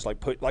could have just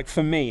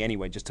for me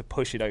anyway, just to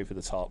push it over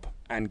the top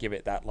and give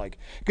it that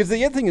because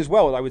the other thing as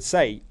well, I would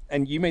say,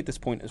 and you made this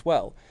point as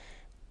well,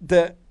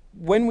 that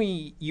when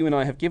you and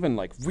I have given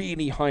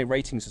really high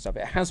ratings and stuff,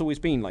 it has always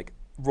been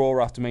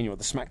Raw after Mania or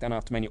the SmackDown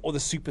after Mania or the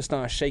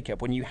Superstar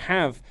Shake-Up, when you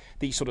have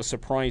these sort of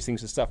surprise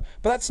things and stuff.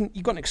 But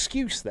you've got an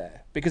excuse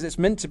there, because it's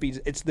meant to be,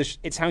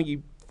 it's how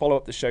you follow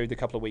up the show the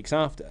couple of weeks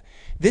after.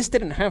 This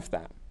didn't have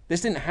that.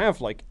 This didn't have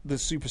the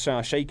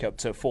Superstar Shake-Up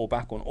to fall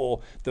back on,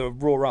 or the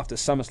Raw after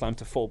SummerSlam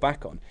to fall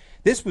back on.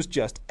 This was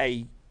just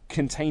a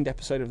contained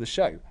episode of the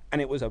show,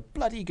 and it was a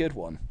bloody good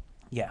one.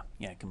 Yeah,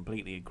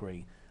 completely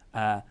agree.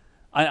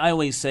 I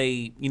always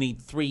say you need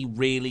 3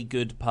 really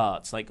good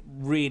parts,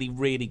 really,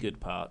 really good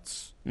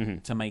parts,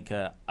 to make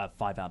a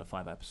 5 out of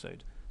 5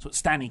 episode. So what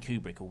Stanley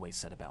Kubrick always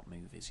said about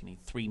movies. You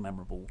need 3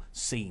 memorable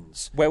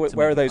scenes. Where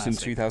are those in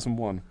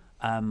 2001?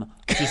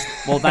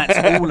 That's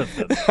all of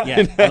them.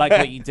 Yeah, I like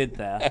what you did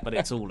there, but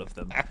it's all of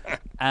them.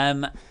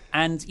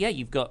 And yeah,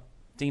 you've got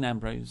Dean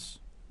Ambrose,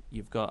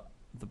 you've got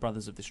the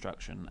Brothers of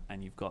Destruction,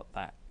 and you've got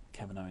that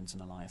Kevin Owens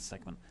and Elias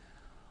segment.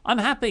 I'm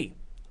happy.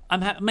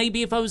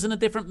 Maybe if I was in a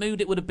different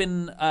mood, it would have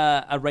been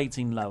a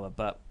rating lower.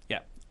 But yeah,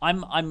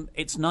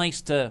 it's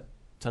nice to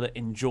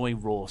enjoy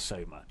Raw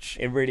so much.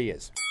 It really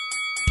is.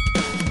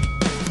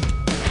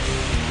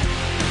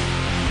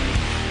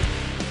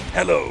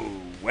 Hello,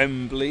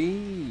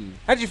 Wembley.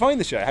 How did you find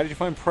the show? How did you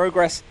find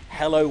Progress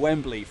Hello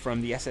Wembley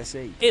from the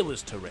SSE? It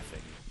was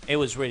terrific. It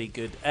was really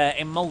good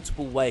in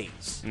multiple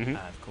ways.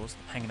 Of course,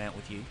 hanging out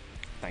with you.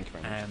 Thank you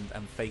very much.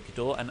 And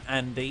Fakador and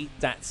Andy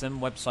Datson,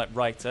 website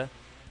writer.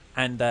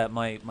 And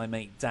my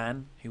mate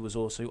Dan, who was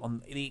also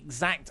on the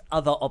exact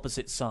other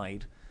opposite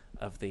side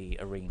of the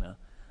arena.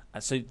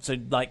 So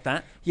like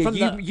that.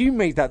 Yeah, you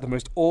made that the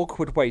most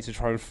awkward way to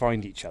try and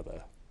find each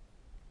other.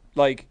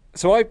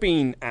 So I've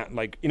been at,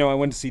 I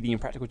went to see the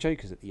Impractical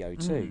Jokers at the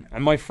O2.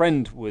 And my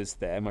friend was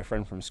there, my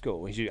friend from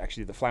school. He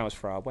actually did the flowers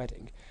for our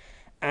wedding.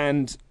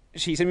 And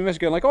she sent me a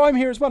message going I'm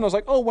here as well. And I was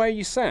like, oh, where are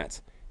you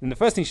sat? And the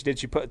first thing she did,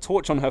 she put a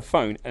torch on her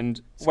phone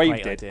and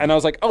waved it. And I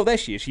was like, oh, there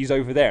she is. She's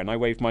over there. And I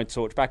waved my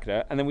torch back at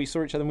her. And then we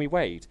saw each other and we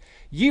waved.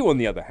 You, on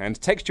the other hand,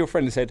 texted your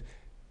friend and said,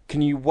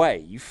 can you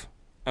wave?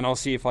 And I'll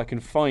see if I can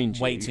find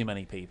you. Way too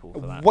many people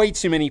for that. Way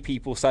too many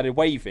people started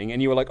waving.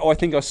 And you were like, oh, I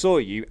think I saw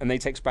you. And they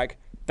text back,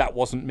 that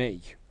wasn't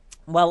me.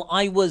 Well,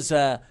 I was...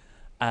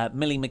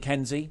 Millie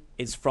McKenzie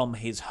is from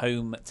his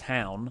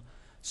hometown.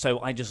 So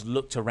I just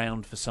looked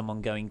around for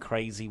someone going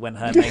crazy when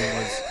her name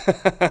was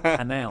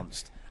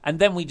announced. And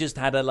then we just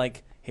had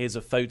here's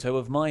a photo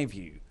of my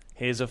view.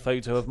 Here's a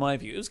photo of my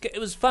view. It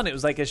was fun. It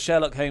was like a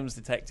Sherlock Holmes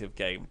detective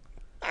game.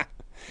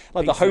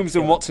 Like the Holmes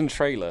and Watson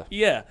trailer.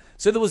 Yeah.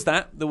 So there was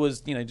that. There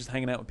was, just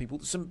hanging out with people.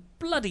 Some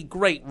bloody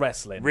great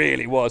wrestling.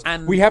 Really was.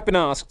 And we have been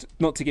asked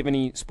not to give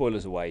any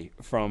spoilers away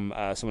from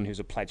someone who's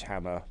a pledge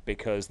hammer,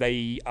 because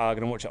they are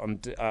going to watch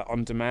it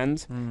on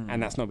demand,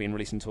 and that's not being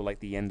released until like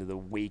the end of the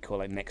week or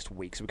like next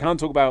week. So we can't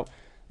talk about.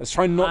 Let's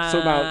try not to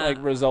talk about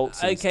like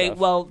results. And okay. stuff.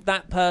 Well,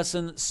 that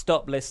person,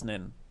 stop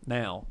listening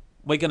now.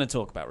 We're going to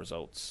talk about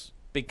results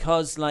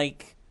because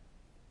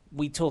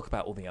we talk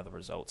about all the other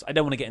results. I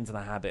don't want to get into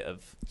the habit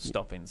of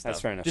stopping stuff.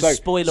 That's fair enough. Just So,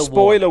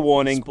 spoiler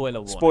warning.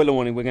 Spoiler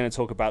warning. We're going to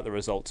talk about the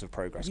results of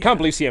Progress. Can't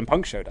believe CM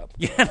Punk showed up.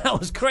 Yeah, that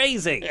was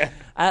crazy.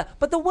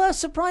 But the worst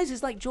surprise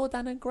is like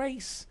Jordan and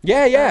Grace.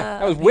 Yeah.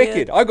 That was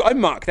wicked. I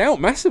marked out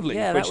massively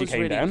when she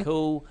came down. Yeah, that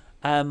was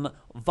really cool.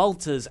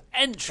 Walter's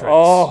entrance.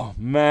 Oh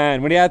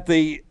man, when he had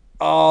the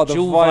dual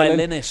violin.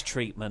 violinist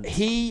treatment.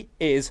 He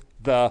is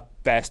the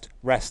best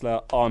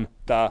wrestler on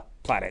the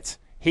planet.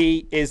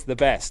 He is the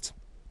best.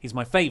 He's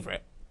my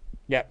favourite.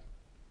 Yep.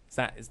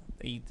 Are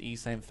you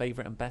saying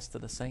favourite and best are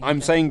the same?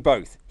 I'm saying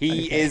both.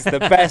 He is the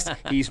best.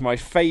 He's my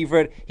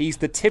favourite. He's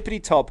the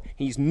tippity top.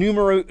 He's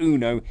numero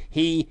uno.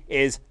 He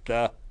is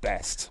the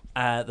best.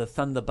 The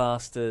Thunder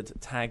Bastard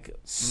tag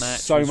match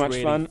So was much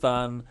really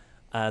fun.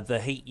 The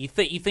heat. You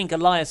think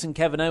Elias and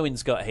Kevin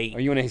Owens got heat? Oh,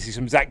 you want to see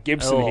some Zach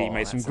Gibson heat,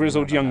 mate? Some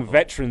grizzled young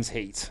veterans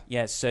heat.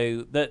 Yeah.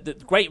 So the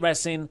great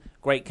wrestling,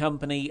 great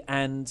company,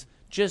 and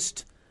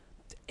just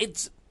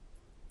it's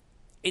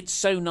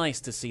so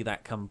nice to see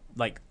that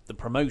the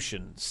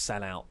promotion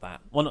sell out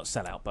that. Well, not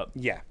sell out, but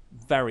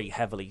very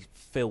heavily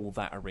fill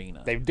that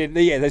arena.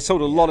 They sold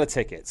a lot of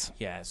tickets.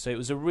 Yeah, so it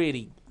was a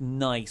really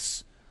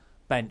nice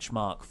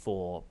benchmark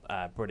for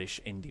British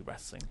indie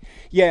wrestling.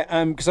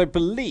 Yeah, because I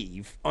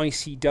believe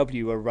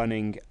ICW are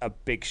running a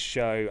big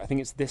show. I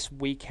think it's this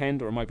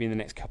weekend, or it might be in the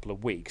next couple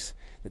of weeks.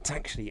 That's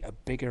actually a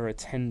bigger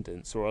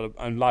attendance or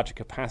a larger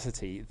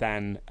capacity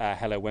than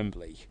Hello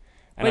Wembley.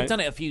 And They've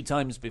done it a few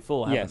times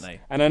before, haven't they?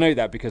 And I know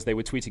that because they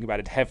were tweeting about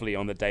it heavily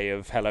on the day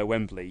of Hello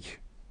Wembley.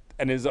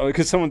 And it's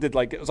because someone did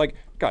it was like,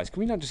 guys,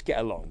 can we not just get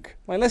along?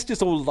 Let's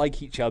just all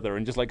like each other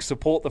and just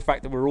support the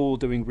fact that we're all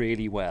doing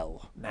really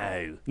well.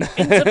 No.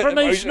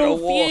 Interpromotional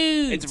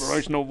feuds.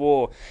 Interpromotional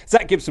war.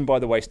 Zach Gibson, by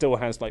the way, still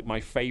has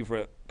my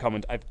favourite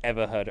comment I've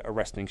ever heard at a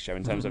wrestling show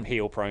in terms of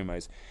heel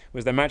promos,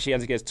 was the match he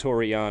had against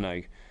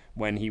Toriano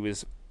when he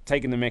was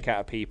taking the mick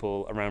out of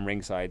people around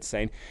ringside,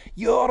 saying,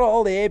 you're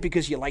all there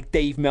because you like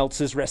Dave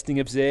Meltzer's Wrestling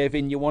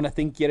Observing, you want to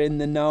think you're in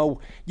the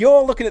know.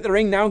 You're looking at the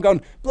ring now and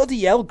going,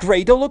 bloody hell,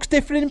 Grado looks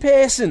different in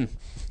person.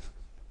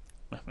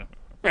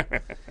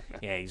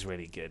 Yeah, he's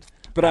really good.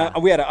 But I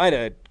had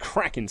a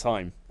cracking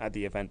time at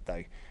the event,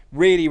 though.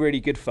 Really,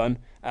 really good fun.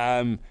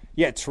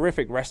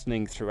 Terrific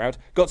wrestling throughout.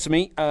 Got to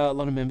meet a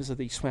lot of members of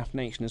the SWAF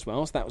Nation as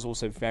well, so that was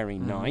also very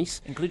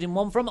nice. Including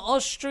one from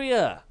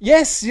Austria.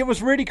 Yes, it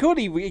was really cool.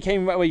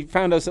 We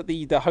found us at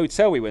the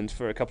hotel we went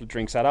for a couple of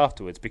drinks at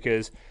afterwards,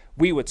 because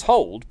we were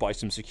told by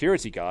some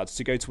security guards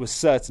to go to a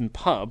certain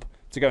pub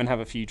to go and have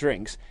a few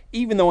drinks,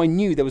 even though I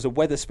knew there was a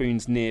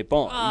Weatherspoons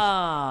nearby.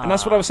 And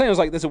that's what I was saying. I was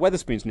like, there's a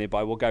Weatherspoons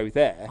nearby, we'll go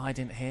there. I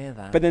didn't hear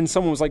that. But then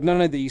someone was like,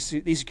 no, these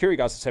security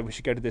guards said we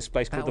should go to this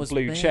place called the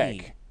Blue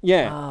Check.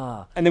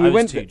 Yeah. And then I we was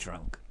went too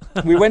drunk.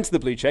 We went to the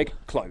Blue Check,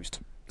 closed.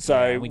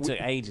 So we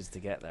took ages to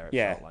get there, it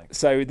felt like.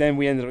 So then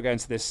we ended up going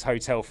to this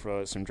hotel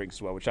for some drinks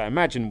as well, which I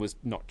imagine was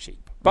not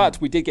cheap.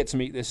 But we did get to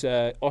meet this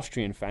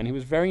Austrian fan who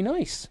was very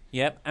nice.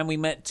 Yep, and we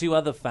met two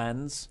other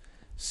fans.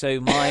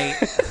 So my...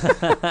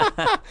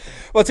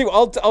 Well,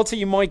 I'll tell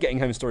you my getting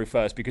home story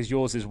first, because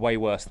yours is way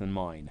worse than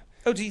mine.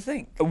 Oh, do you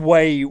think?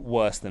 Way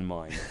worse than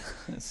mine.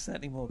 It's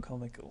certainly more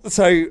comical.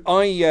 So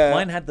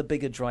mine had the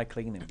bigger dry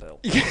cleaning bill.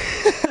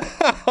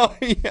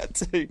 I had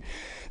to.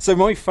 So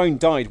my phone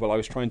died while I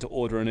was trying to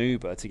order an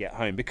Uber to get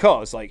home,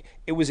 because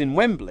it was in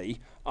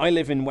Wembley. I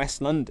live in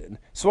West London,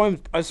 so I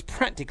was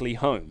practically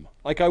home.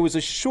 I was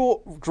a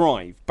short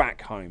drive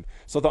back home,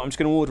 so I thought I'm just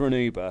going to order an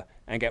Uber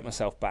and get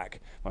myself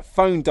back. My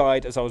phone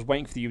died as I was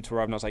waiting for the Uber to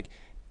arrive, and I was like,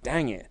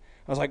 dang it.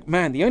 I was like,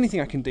 man, the only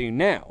thing I can do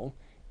now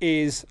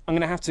is I'm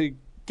going to have to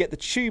get the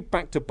tube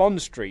back to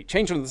Bond Street,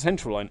 change on the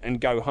Central Line,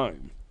 and go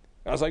home.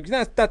 I was like,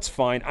 that's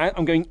fine.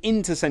 I'm going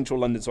into Central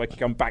London so I can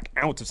come back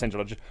out of Central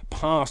London, just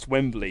past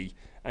Wembley,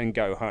 and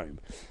go home.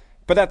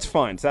 But that's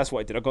fine. So that's what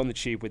I did. I got on the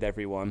tube with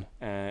everyone.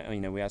 We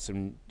had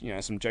some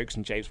jokes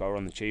and japes while we were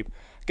on the tube.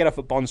 I get off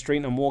at Bond Street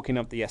and I'm walking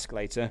up the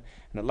escalator,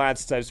 and the lad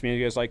says to me,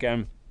 he goes like,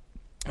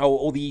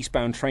 all the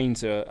eastbound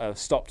trains are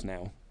stopped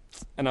now.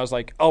 And I was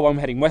like, oh, I'm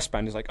heading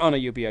westbound. He's like, oh no,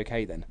 you'll be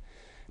okay then.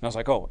 And I was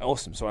like, oh,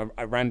 awesome. So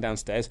I ran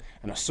downstairs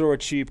and I saw a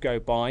tube go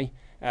by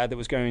that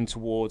was going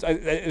towards,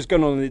 it was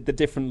going on the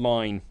different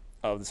line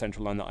of the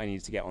Central Line that I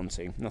needed to get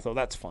onto. And I thought,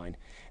 that's fine.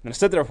 And I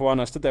stood there for a while,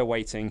 and I stood there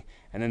waiting,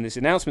 and then this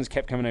announcements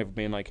kept coming over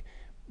being like,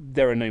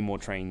 there are no more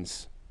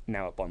trains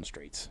now at Bond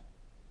Street.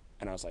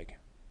 And I was like,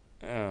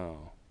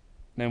 oh,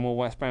 no more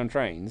westbound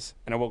trains.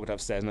 And I walked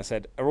upstairs and I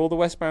said, are all the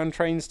westbound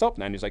trains stopped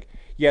now? And he was like,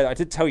 yeah, I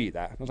did tell you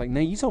that. And I was like,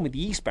 no, you told me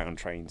the eastbound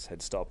trains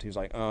had stopped. He was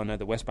like, oh no,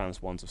 the westbound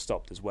ones have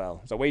stopped as well.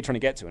 I was like, where are you trying to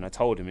get to? And I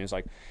told him. He was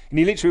like, and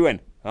he literally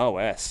went, oh,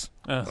 yes.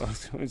 He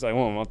was like,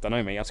 well, I don't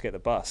know, mate, I have to get the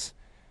bus.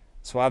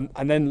 So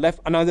I then left.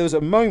 And there was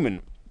a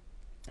moment,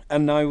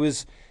 and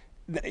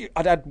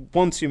I'd had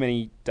one too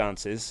many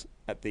dances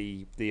at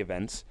the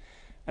event.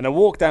 And I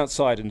walked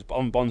outside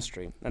on Bond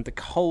Street, and the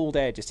cold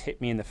air just hit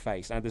me in the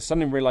face. And I had this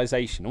sudden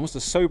realisation, almost a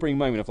sobering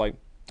moment of like,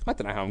 I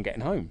don't know how I'm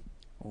getting home.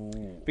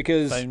 Ooh,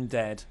 because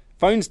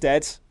Phone's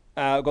dead.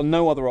 I've got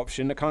no other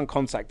option. I can't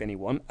contact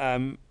anyone.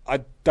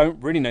 I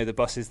don't really know the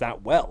buses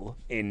that well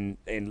in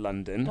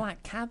London.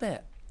 Black Cab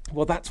it.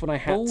 Well, that's what I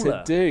had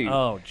to do.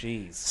 Oh,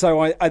 jeez.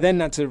 So I then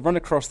had to run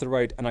across the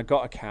road, and I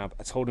got a cab.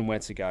 I told him where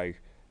to go.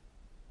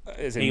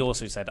 He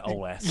also said,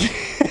 oh,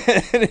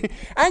 yes.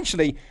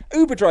 Actually,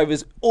 Uber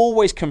drivers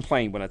always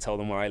complain when I tell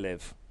them where I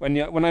live.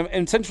 When I'm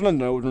in central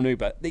London, I order an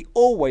Uber. They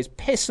always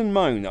piss and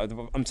moan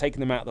that I'm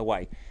taking them out of the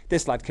way.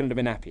 This lad couldn't have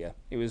been happier.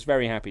 He was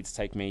very happy to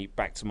take me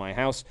back to my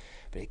house,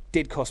 but it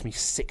did cost me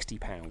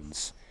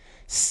 £60.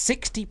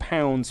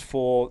 £60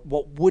 for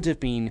what would have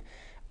been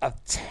a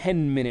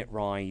 10-minute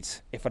ride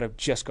if I'd have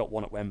just got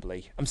one at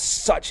Wembley. I'm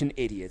such an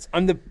idiot.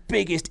 I'm the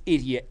biggest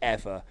idiot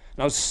ever.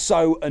 And I was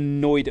so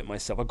annoyed at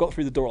myself. I got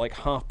through the door at like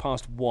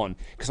 1:30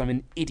 because I'm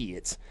an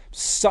idiot.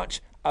 Such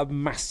a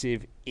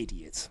massive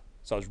idiot.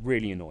 So I was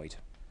really annoyed.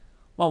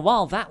 Well,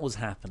 while that was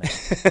happening,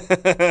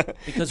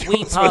 because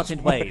we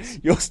parted ways.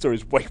 Your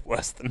story's way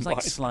worse than mine. It's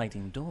like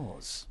sliding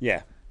doors.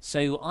 Yeah.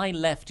 So I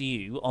left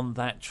you on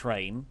that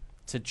train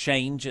to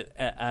change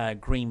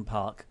at Green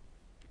Park.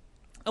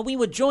 And we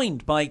were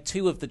joined by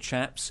two of the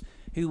chaps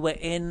who were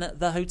in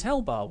the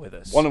hotel bar with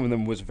us. One of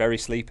them was very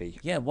sleepy.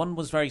 Yeah, one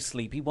was very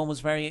sleepy, one was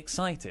very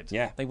excited.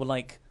 Yeah. They were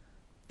like,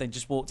 they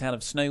just walked out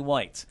of Snow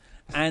White.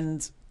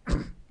 And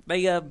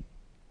they,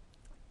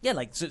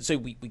 so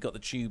we got the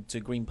tube to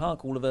Green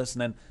Park, all of us,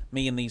 and then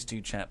me and these two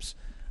chaps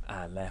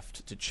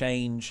left to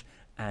change.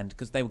 And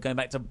because they were going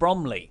back to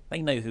Bromley.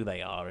 They know who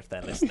they are if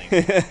they're listening.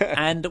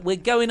 And we're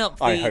going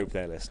up I hope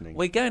they're listening.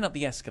 We're going up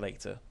the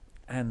escalator.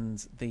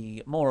 And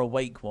the more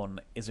awake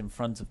one is in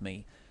front of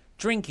me,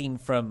 drinking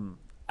from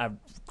a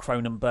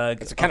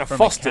Kronenberg. It's a can of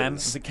Foster's.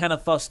 It's a can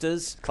of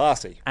Foster's.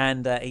 Classy.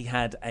 And he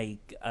had a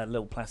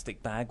little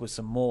plastic bag with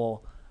some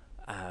more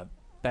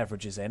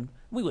beverages in.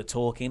 We were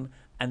talking,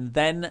 and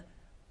then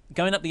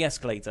going up the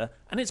escalator,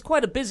 and it's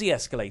quite a busy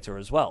escalator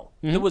as well.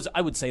 Mm-hmm.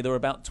 I would say there were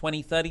about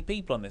 20, 30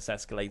 people on this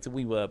escalator.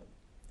 We were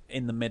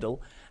in the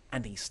middle,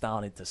 and he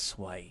started to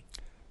sway.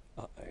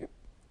 Uh-oh.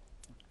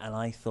 And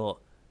I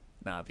thought,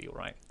 nah, I'll be all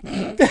right.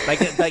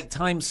 like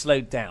time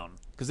slowed down,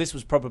 because this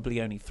was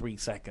probably only 3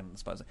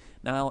 seconds. But I was like,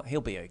 no,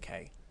 he'll be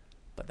okay.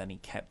 But then he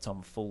kept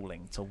on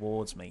falling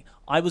towards me.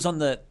 I was on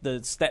the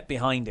step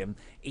behind him.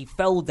 He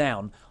fell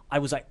down. I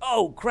was like,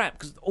 oh, crap,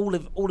 because all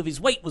of his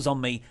weight was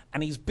on me,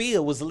 and his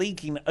beer was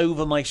leaking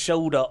over my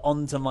shoulder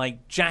onto my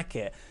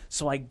jacket.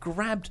 So I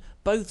grabbed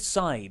both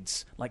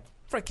sides, like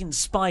freaking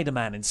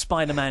Spider-Man in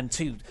Spider-Man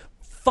 2,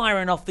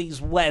 firing off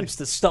these webs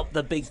to stop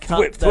the big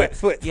cut.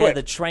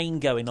 The train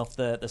going off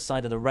the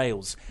side of the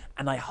rails.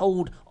 And I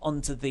hold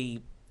onto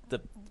the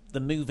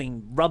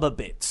moving rubber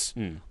bits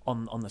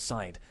on the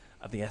side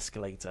of the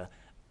escalator,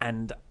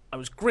 and I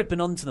was gripping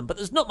onto them, but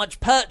there's not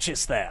much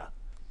purchase there.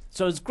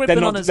 So I was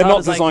gripping on as hard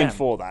as I can. They're not designed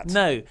for that.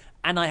 No,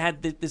 and I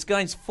had this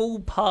guy's full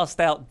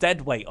passed out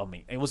dead weight on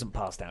me. It wasn't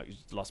passed out, he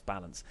just lost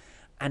balance.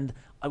 And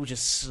I was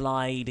just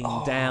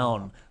sliding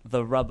down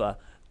the rubber,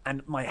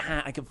 and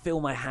I could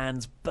feel my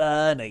hands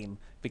burning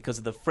because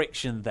of the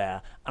friction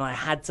there.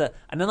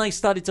 And then I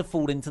started to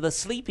fall into the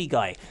sleepy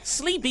guy.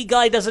 Sleepy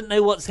guy doesn't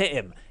know what's hit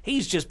him.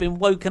 He's just been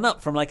woken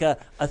up from like a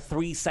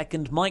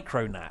 3-second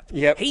micro nap.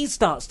 Yep. He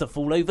starts to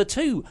fall over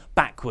too,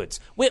 backwards.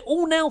 We're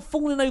all now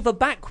falling over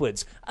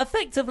backwards,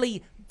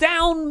 effectively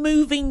down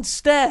moving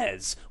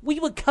stairs. We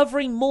were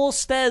covering more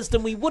stairs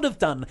than we would have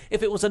done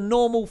if it was a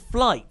normal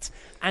flight.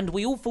 And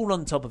we all fall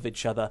on top of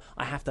each other.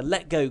 I have to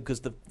let go because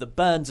the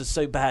burns are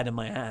so bad in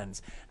my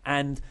hands.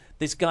 And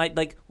this guy,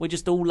 we're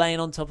just all laying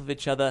on top of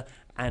each other,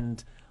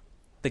 and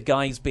the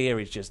guy's beer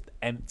is just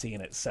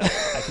emptying itself.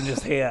 I can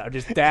just hear, I'm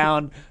just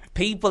down.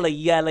 People are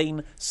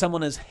yelling.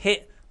 Someone has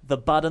hit the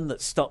button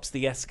that stops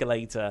the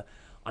escalator.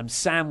 I'm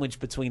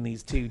sandwiched between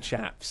these two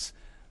chaps.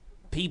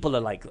 People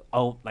are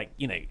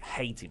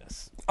hating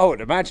us. Oh, I'd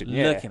imagine,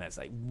 yeah. Looking at us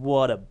like,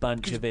 what a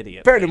bunch of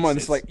idiots. Bear in mind,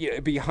 it's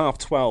it'd be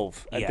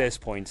 12:30 at this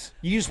point.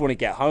 You just want to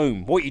get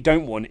home. What you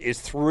don't want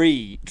is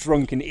 3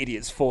 drunken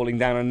idiots falling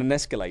down on an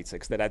escalator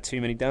because they'd had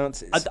too many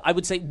dances. I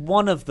would say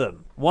one of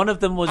them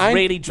was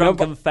really drunk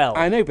and fell.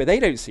 I know, but they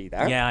don't see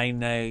that. Yeah, I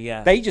know,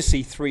 yeah. They just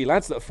see 3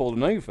 lads that have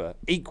fallen over.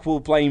 Equal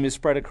blame is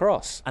spread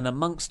across. And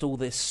amongst all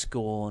this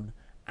scorn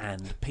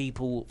and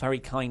people, very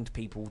kind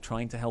people,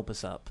 trying to help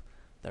us up,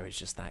 there is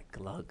just that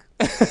glug,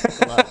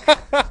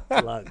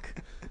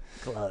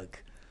 glug,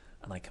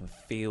 and I can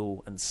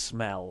feel and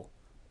smell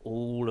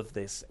all of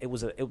this.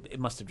 It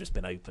must have just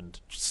been opened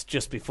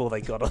just before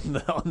they got on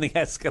the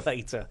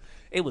escalator.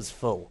 It was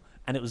full,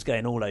 and it was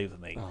going all over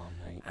me. Oh,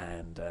 mate.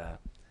 And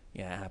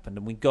it happened.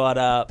 And we got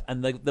up,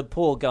 and the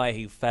poor guy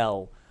who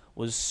fell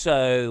was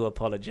so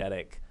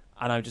apologetic.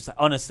 And I'm just like,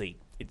 honestly,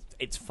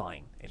 it's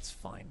fine. It's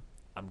fine.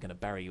 I'm going to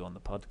bury you on the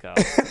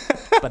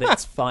podcast. But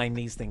it's fine.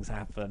 These things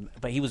happen.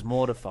 But he was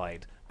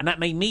mortified. And that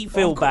made me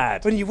feel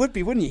bad. But you would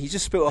be, wouldn't you? He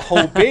just spilled a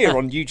whole beer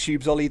on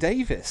YouTube's Ollie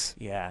Davis.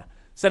 Yeah.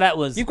 So that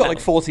was... You've got like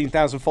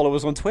 14,000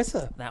 followers on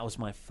Twitter. That was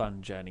my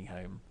fun journey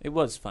home. It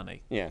was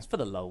funny. Yeah. It's for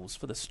the lols,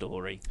 for the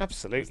story.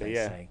 Absolutely,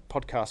 yeah. Say.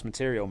 Podcast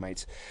material,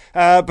 mates.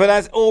 But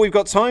that's all we've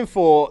got time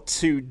for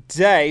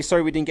today.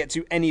 Sorry we didn't get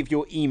to any of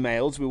your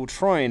emails. We will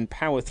try and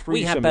power through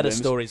some of them. We had better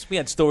stories. We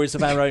had stories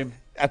of our own.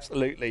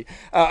 Absolutely.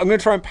 I'm going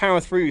to try and power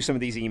through some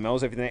of these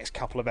emails over the next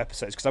couple of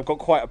episodes because I've got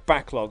quite a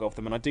backlog of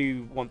them, and I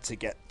do want to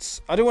get.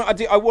 I want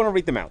to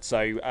read them out. So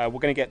we're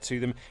going to get to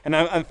them, and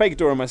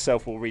Fagador and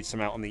myself will read some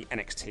out on the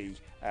NXT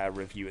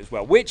review as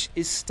well, which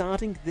is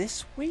starting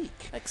this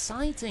week.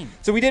 Exciting.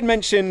 So we did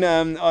mention.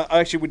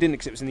 Actually, we didn't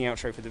because it was in the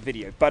outro for the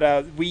video,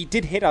 but we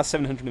did hit our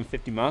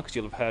 750 mark, as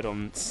you'll have heard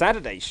on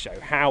Saturday's show.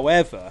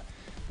 However,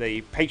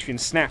 the Patreon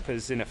snap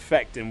is in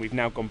effect, and we've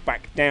now gone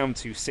back down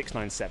to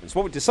 697. So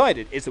what we've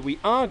decided is that we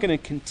are going to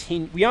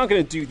continue. We are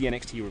going to do the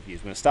NXT reviews.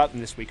 We're going to start them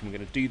this week, and we're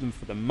going to do them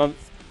for the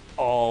month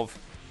of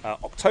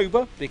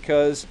October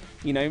because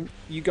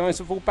you guys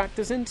have all backed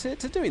us into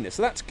doing this,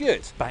 so that's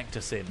good. Backed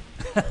us in.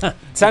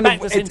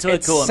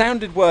 It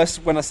sounded worse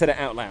when I said it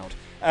out loud.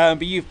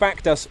 But you've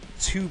backed us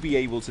to be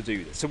able to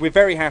do this, so we're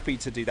very happy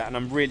to do that, and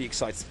I'm really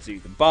excited to do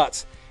them.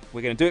 But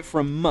we're going to do it for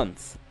a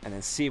month and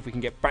then see if we can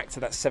get back to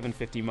that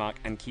 750 mark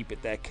and keep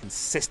it there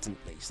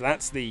consistently. So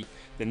that's the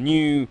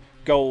new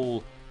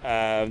goal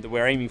that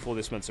we're aiming for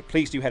this month. So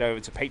please do head over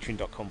to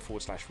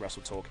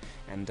patreon.com/WrestleTalk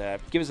and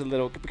give us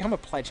become a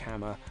pledge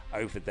hammer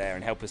over there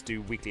and help us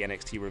do weekly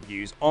NXT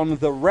reviews on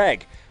the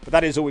reg. But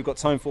that is all we've got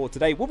time for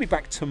today. We'll be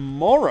back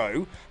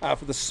tomorrow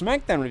for the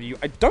SmackDown review.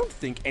 I don't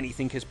think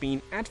anything has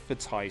been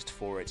advertised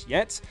for it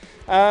yet.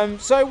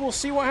 So we'll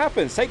see what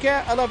happens. Take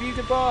care. I love you.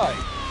 Goodbye.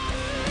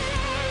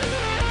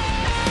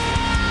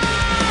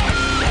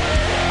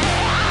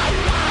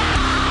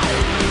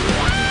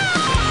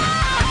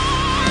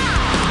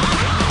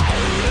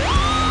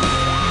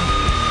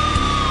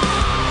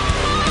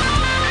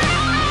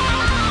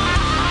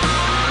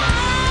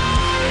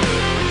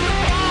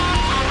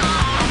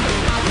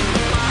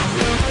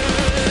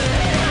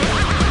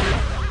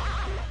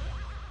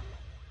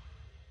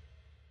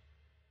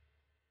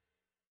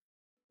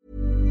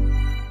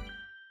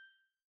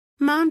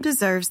 Mom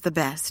deserves the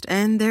best,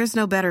 and there's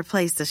no better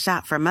place to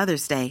shop for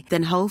Mother's Day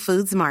than Whole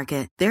Foods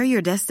Market. They're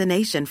your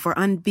destination for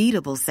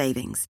unbeatable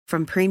savings,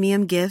 from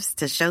premium gifts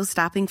to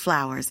show-stopping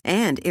flowers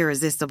and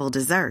irresistible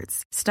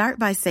desserts. Start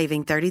by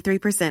saving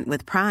 33%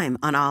 with Prime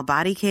on all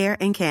body care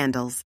and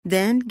candles.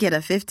 Then get a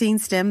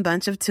 15-stem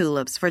bunch of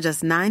tulips for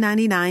just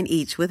 $9.99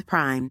 each with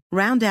Prime.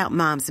 Round out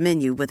Mom's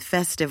menu with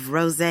festive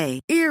rosé,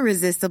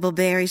 irresistible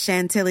berry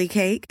chantilly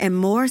cake, and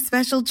more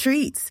special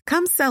treats.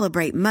 Come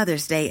celebrate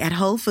Mother's Day at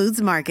Whole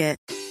Foods Market.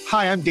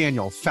 Hi, I'm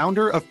Daniel,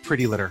 founder of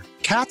Pretty Litter.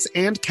 Cats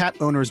and cat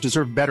owners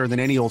deserve better than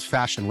any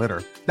old-fashioned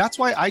litter. That's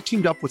why I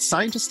teamed up with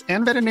scientists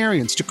and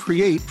veterinarians to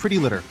create Pretty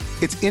Litter.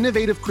 Its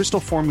innovative crystal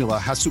formula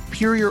has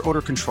superior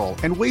odor control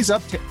and weighs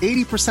up to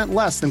 80%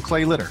 less than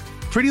clay litter.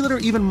 Pretty Litter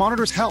even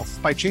monitors health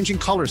by changing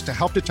colors to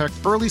help detect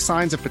early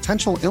signs of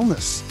potential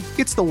illness.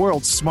 It's the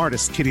world's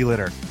smartest kitty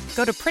litter.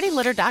 Go to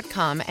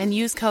prettylitter.com and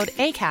use code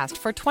ACAST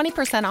for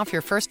 20% off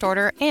your first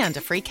order and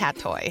a free cat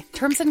toy.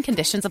 Terms and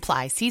conditions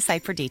apply. See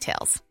site for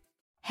details.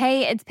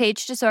 Hey, it's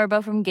Paige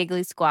DeSorbo from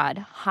Giggly Squad.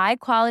 High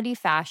quality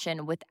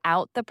fashion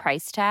without the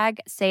price tag.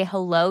 Say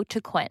hello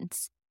to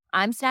Quince.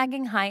 I'm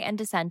snagging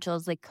high-end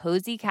essentials like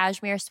cozy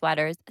cashmere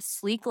sweaters,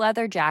 sleek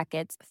leather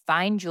jackets,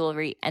 fine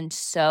jewelry, and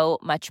so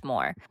much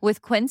more.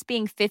 With Quince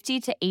being 50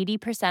 to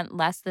 80%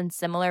 less than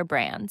similar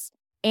brands.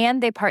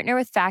 And they partner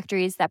with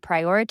factories that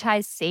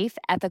prioritize safe,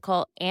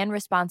 ethical, and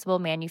responsible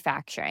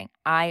manufacturing.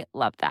 I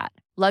love that.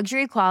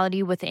 Luxury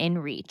quality within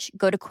reach.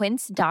 Go to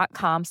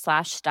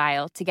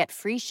quince.com/style to get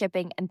free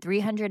shipping and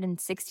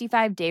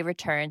 365-day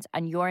returns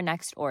on your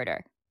next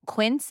order.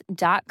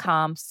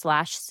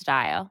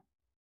 Quince.com/style.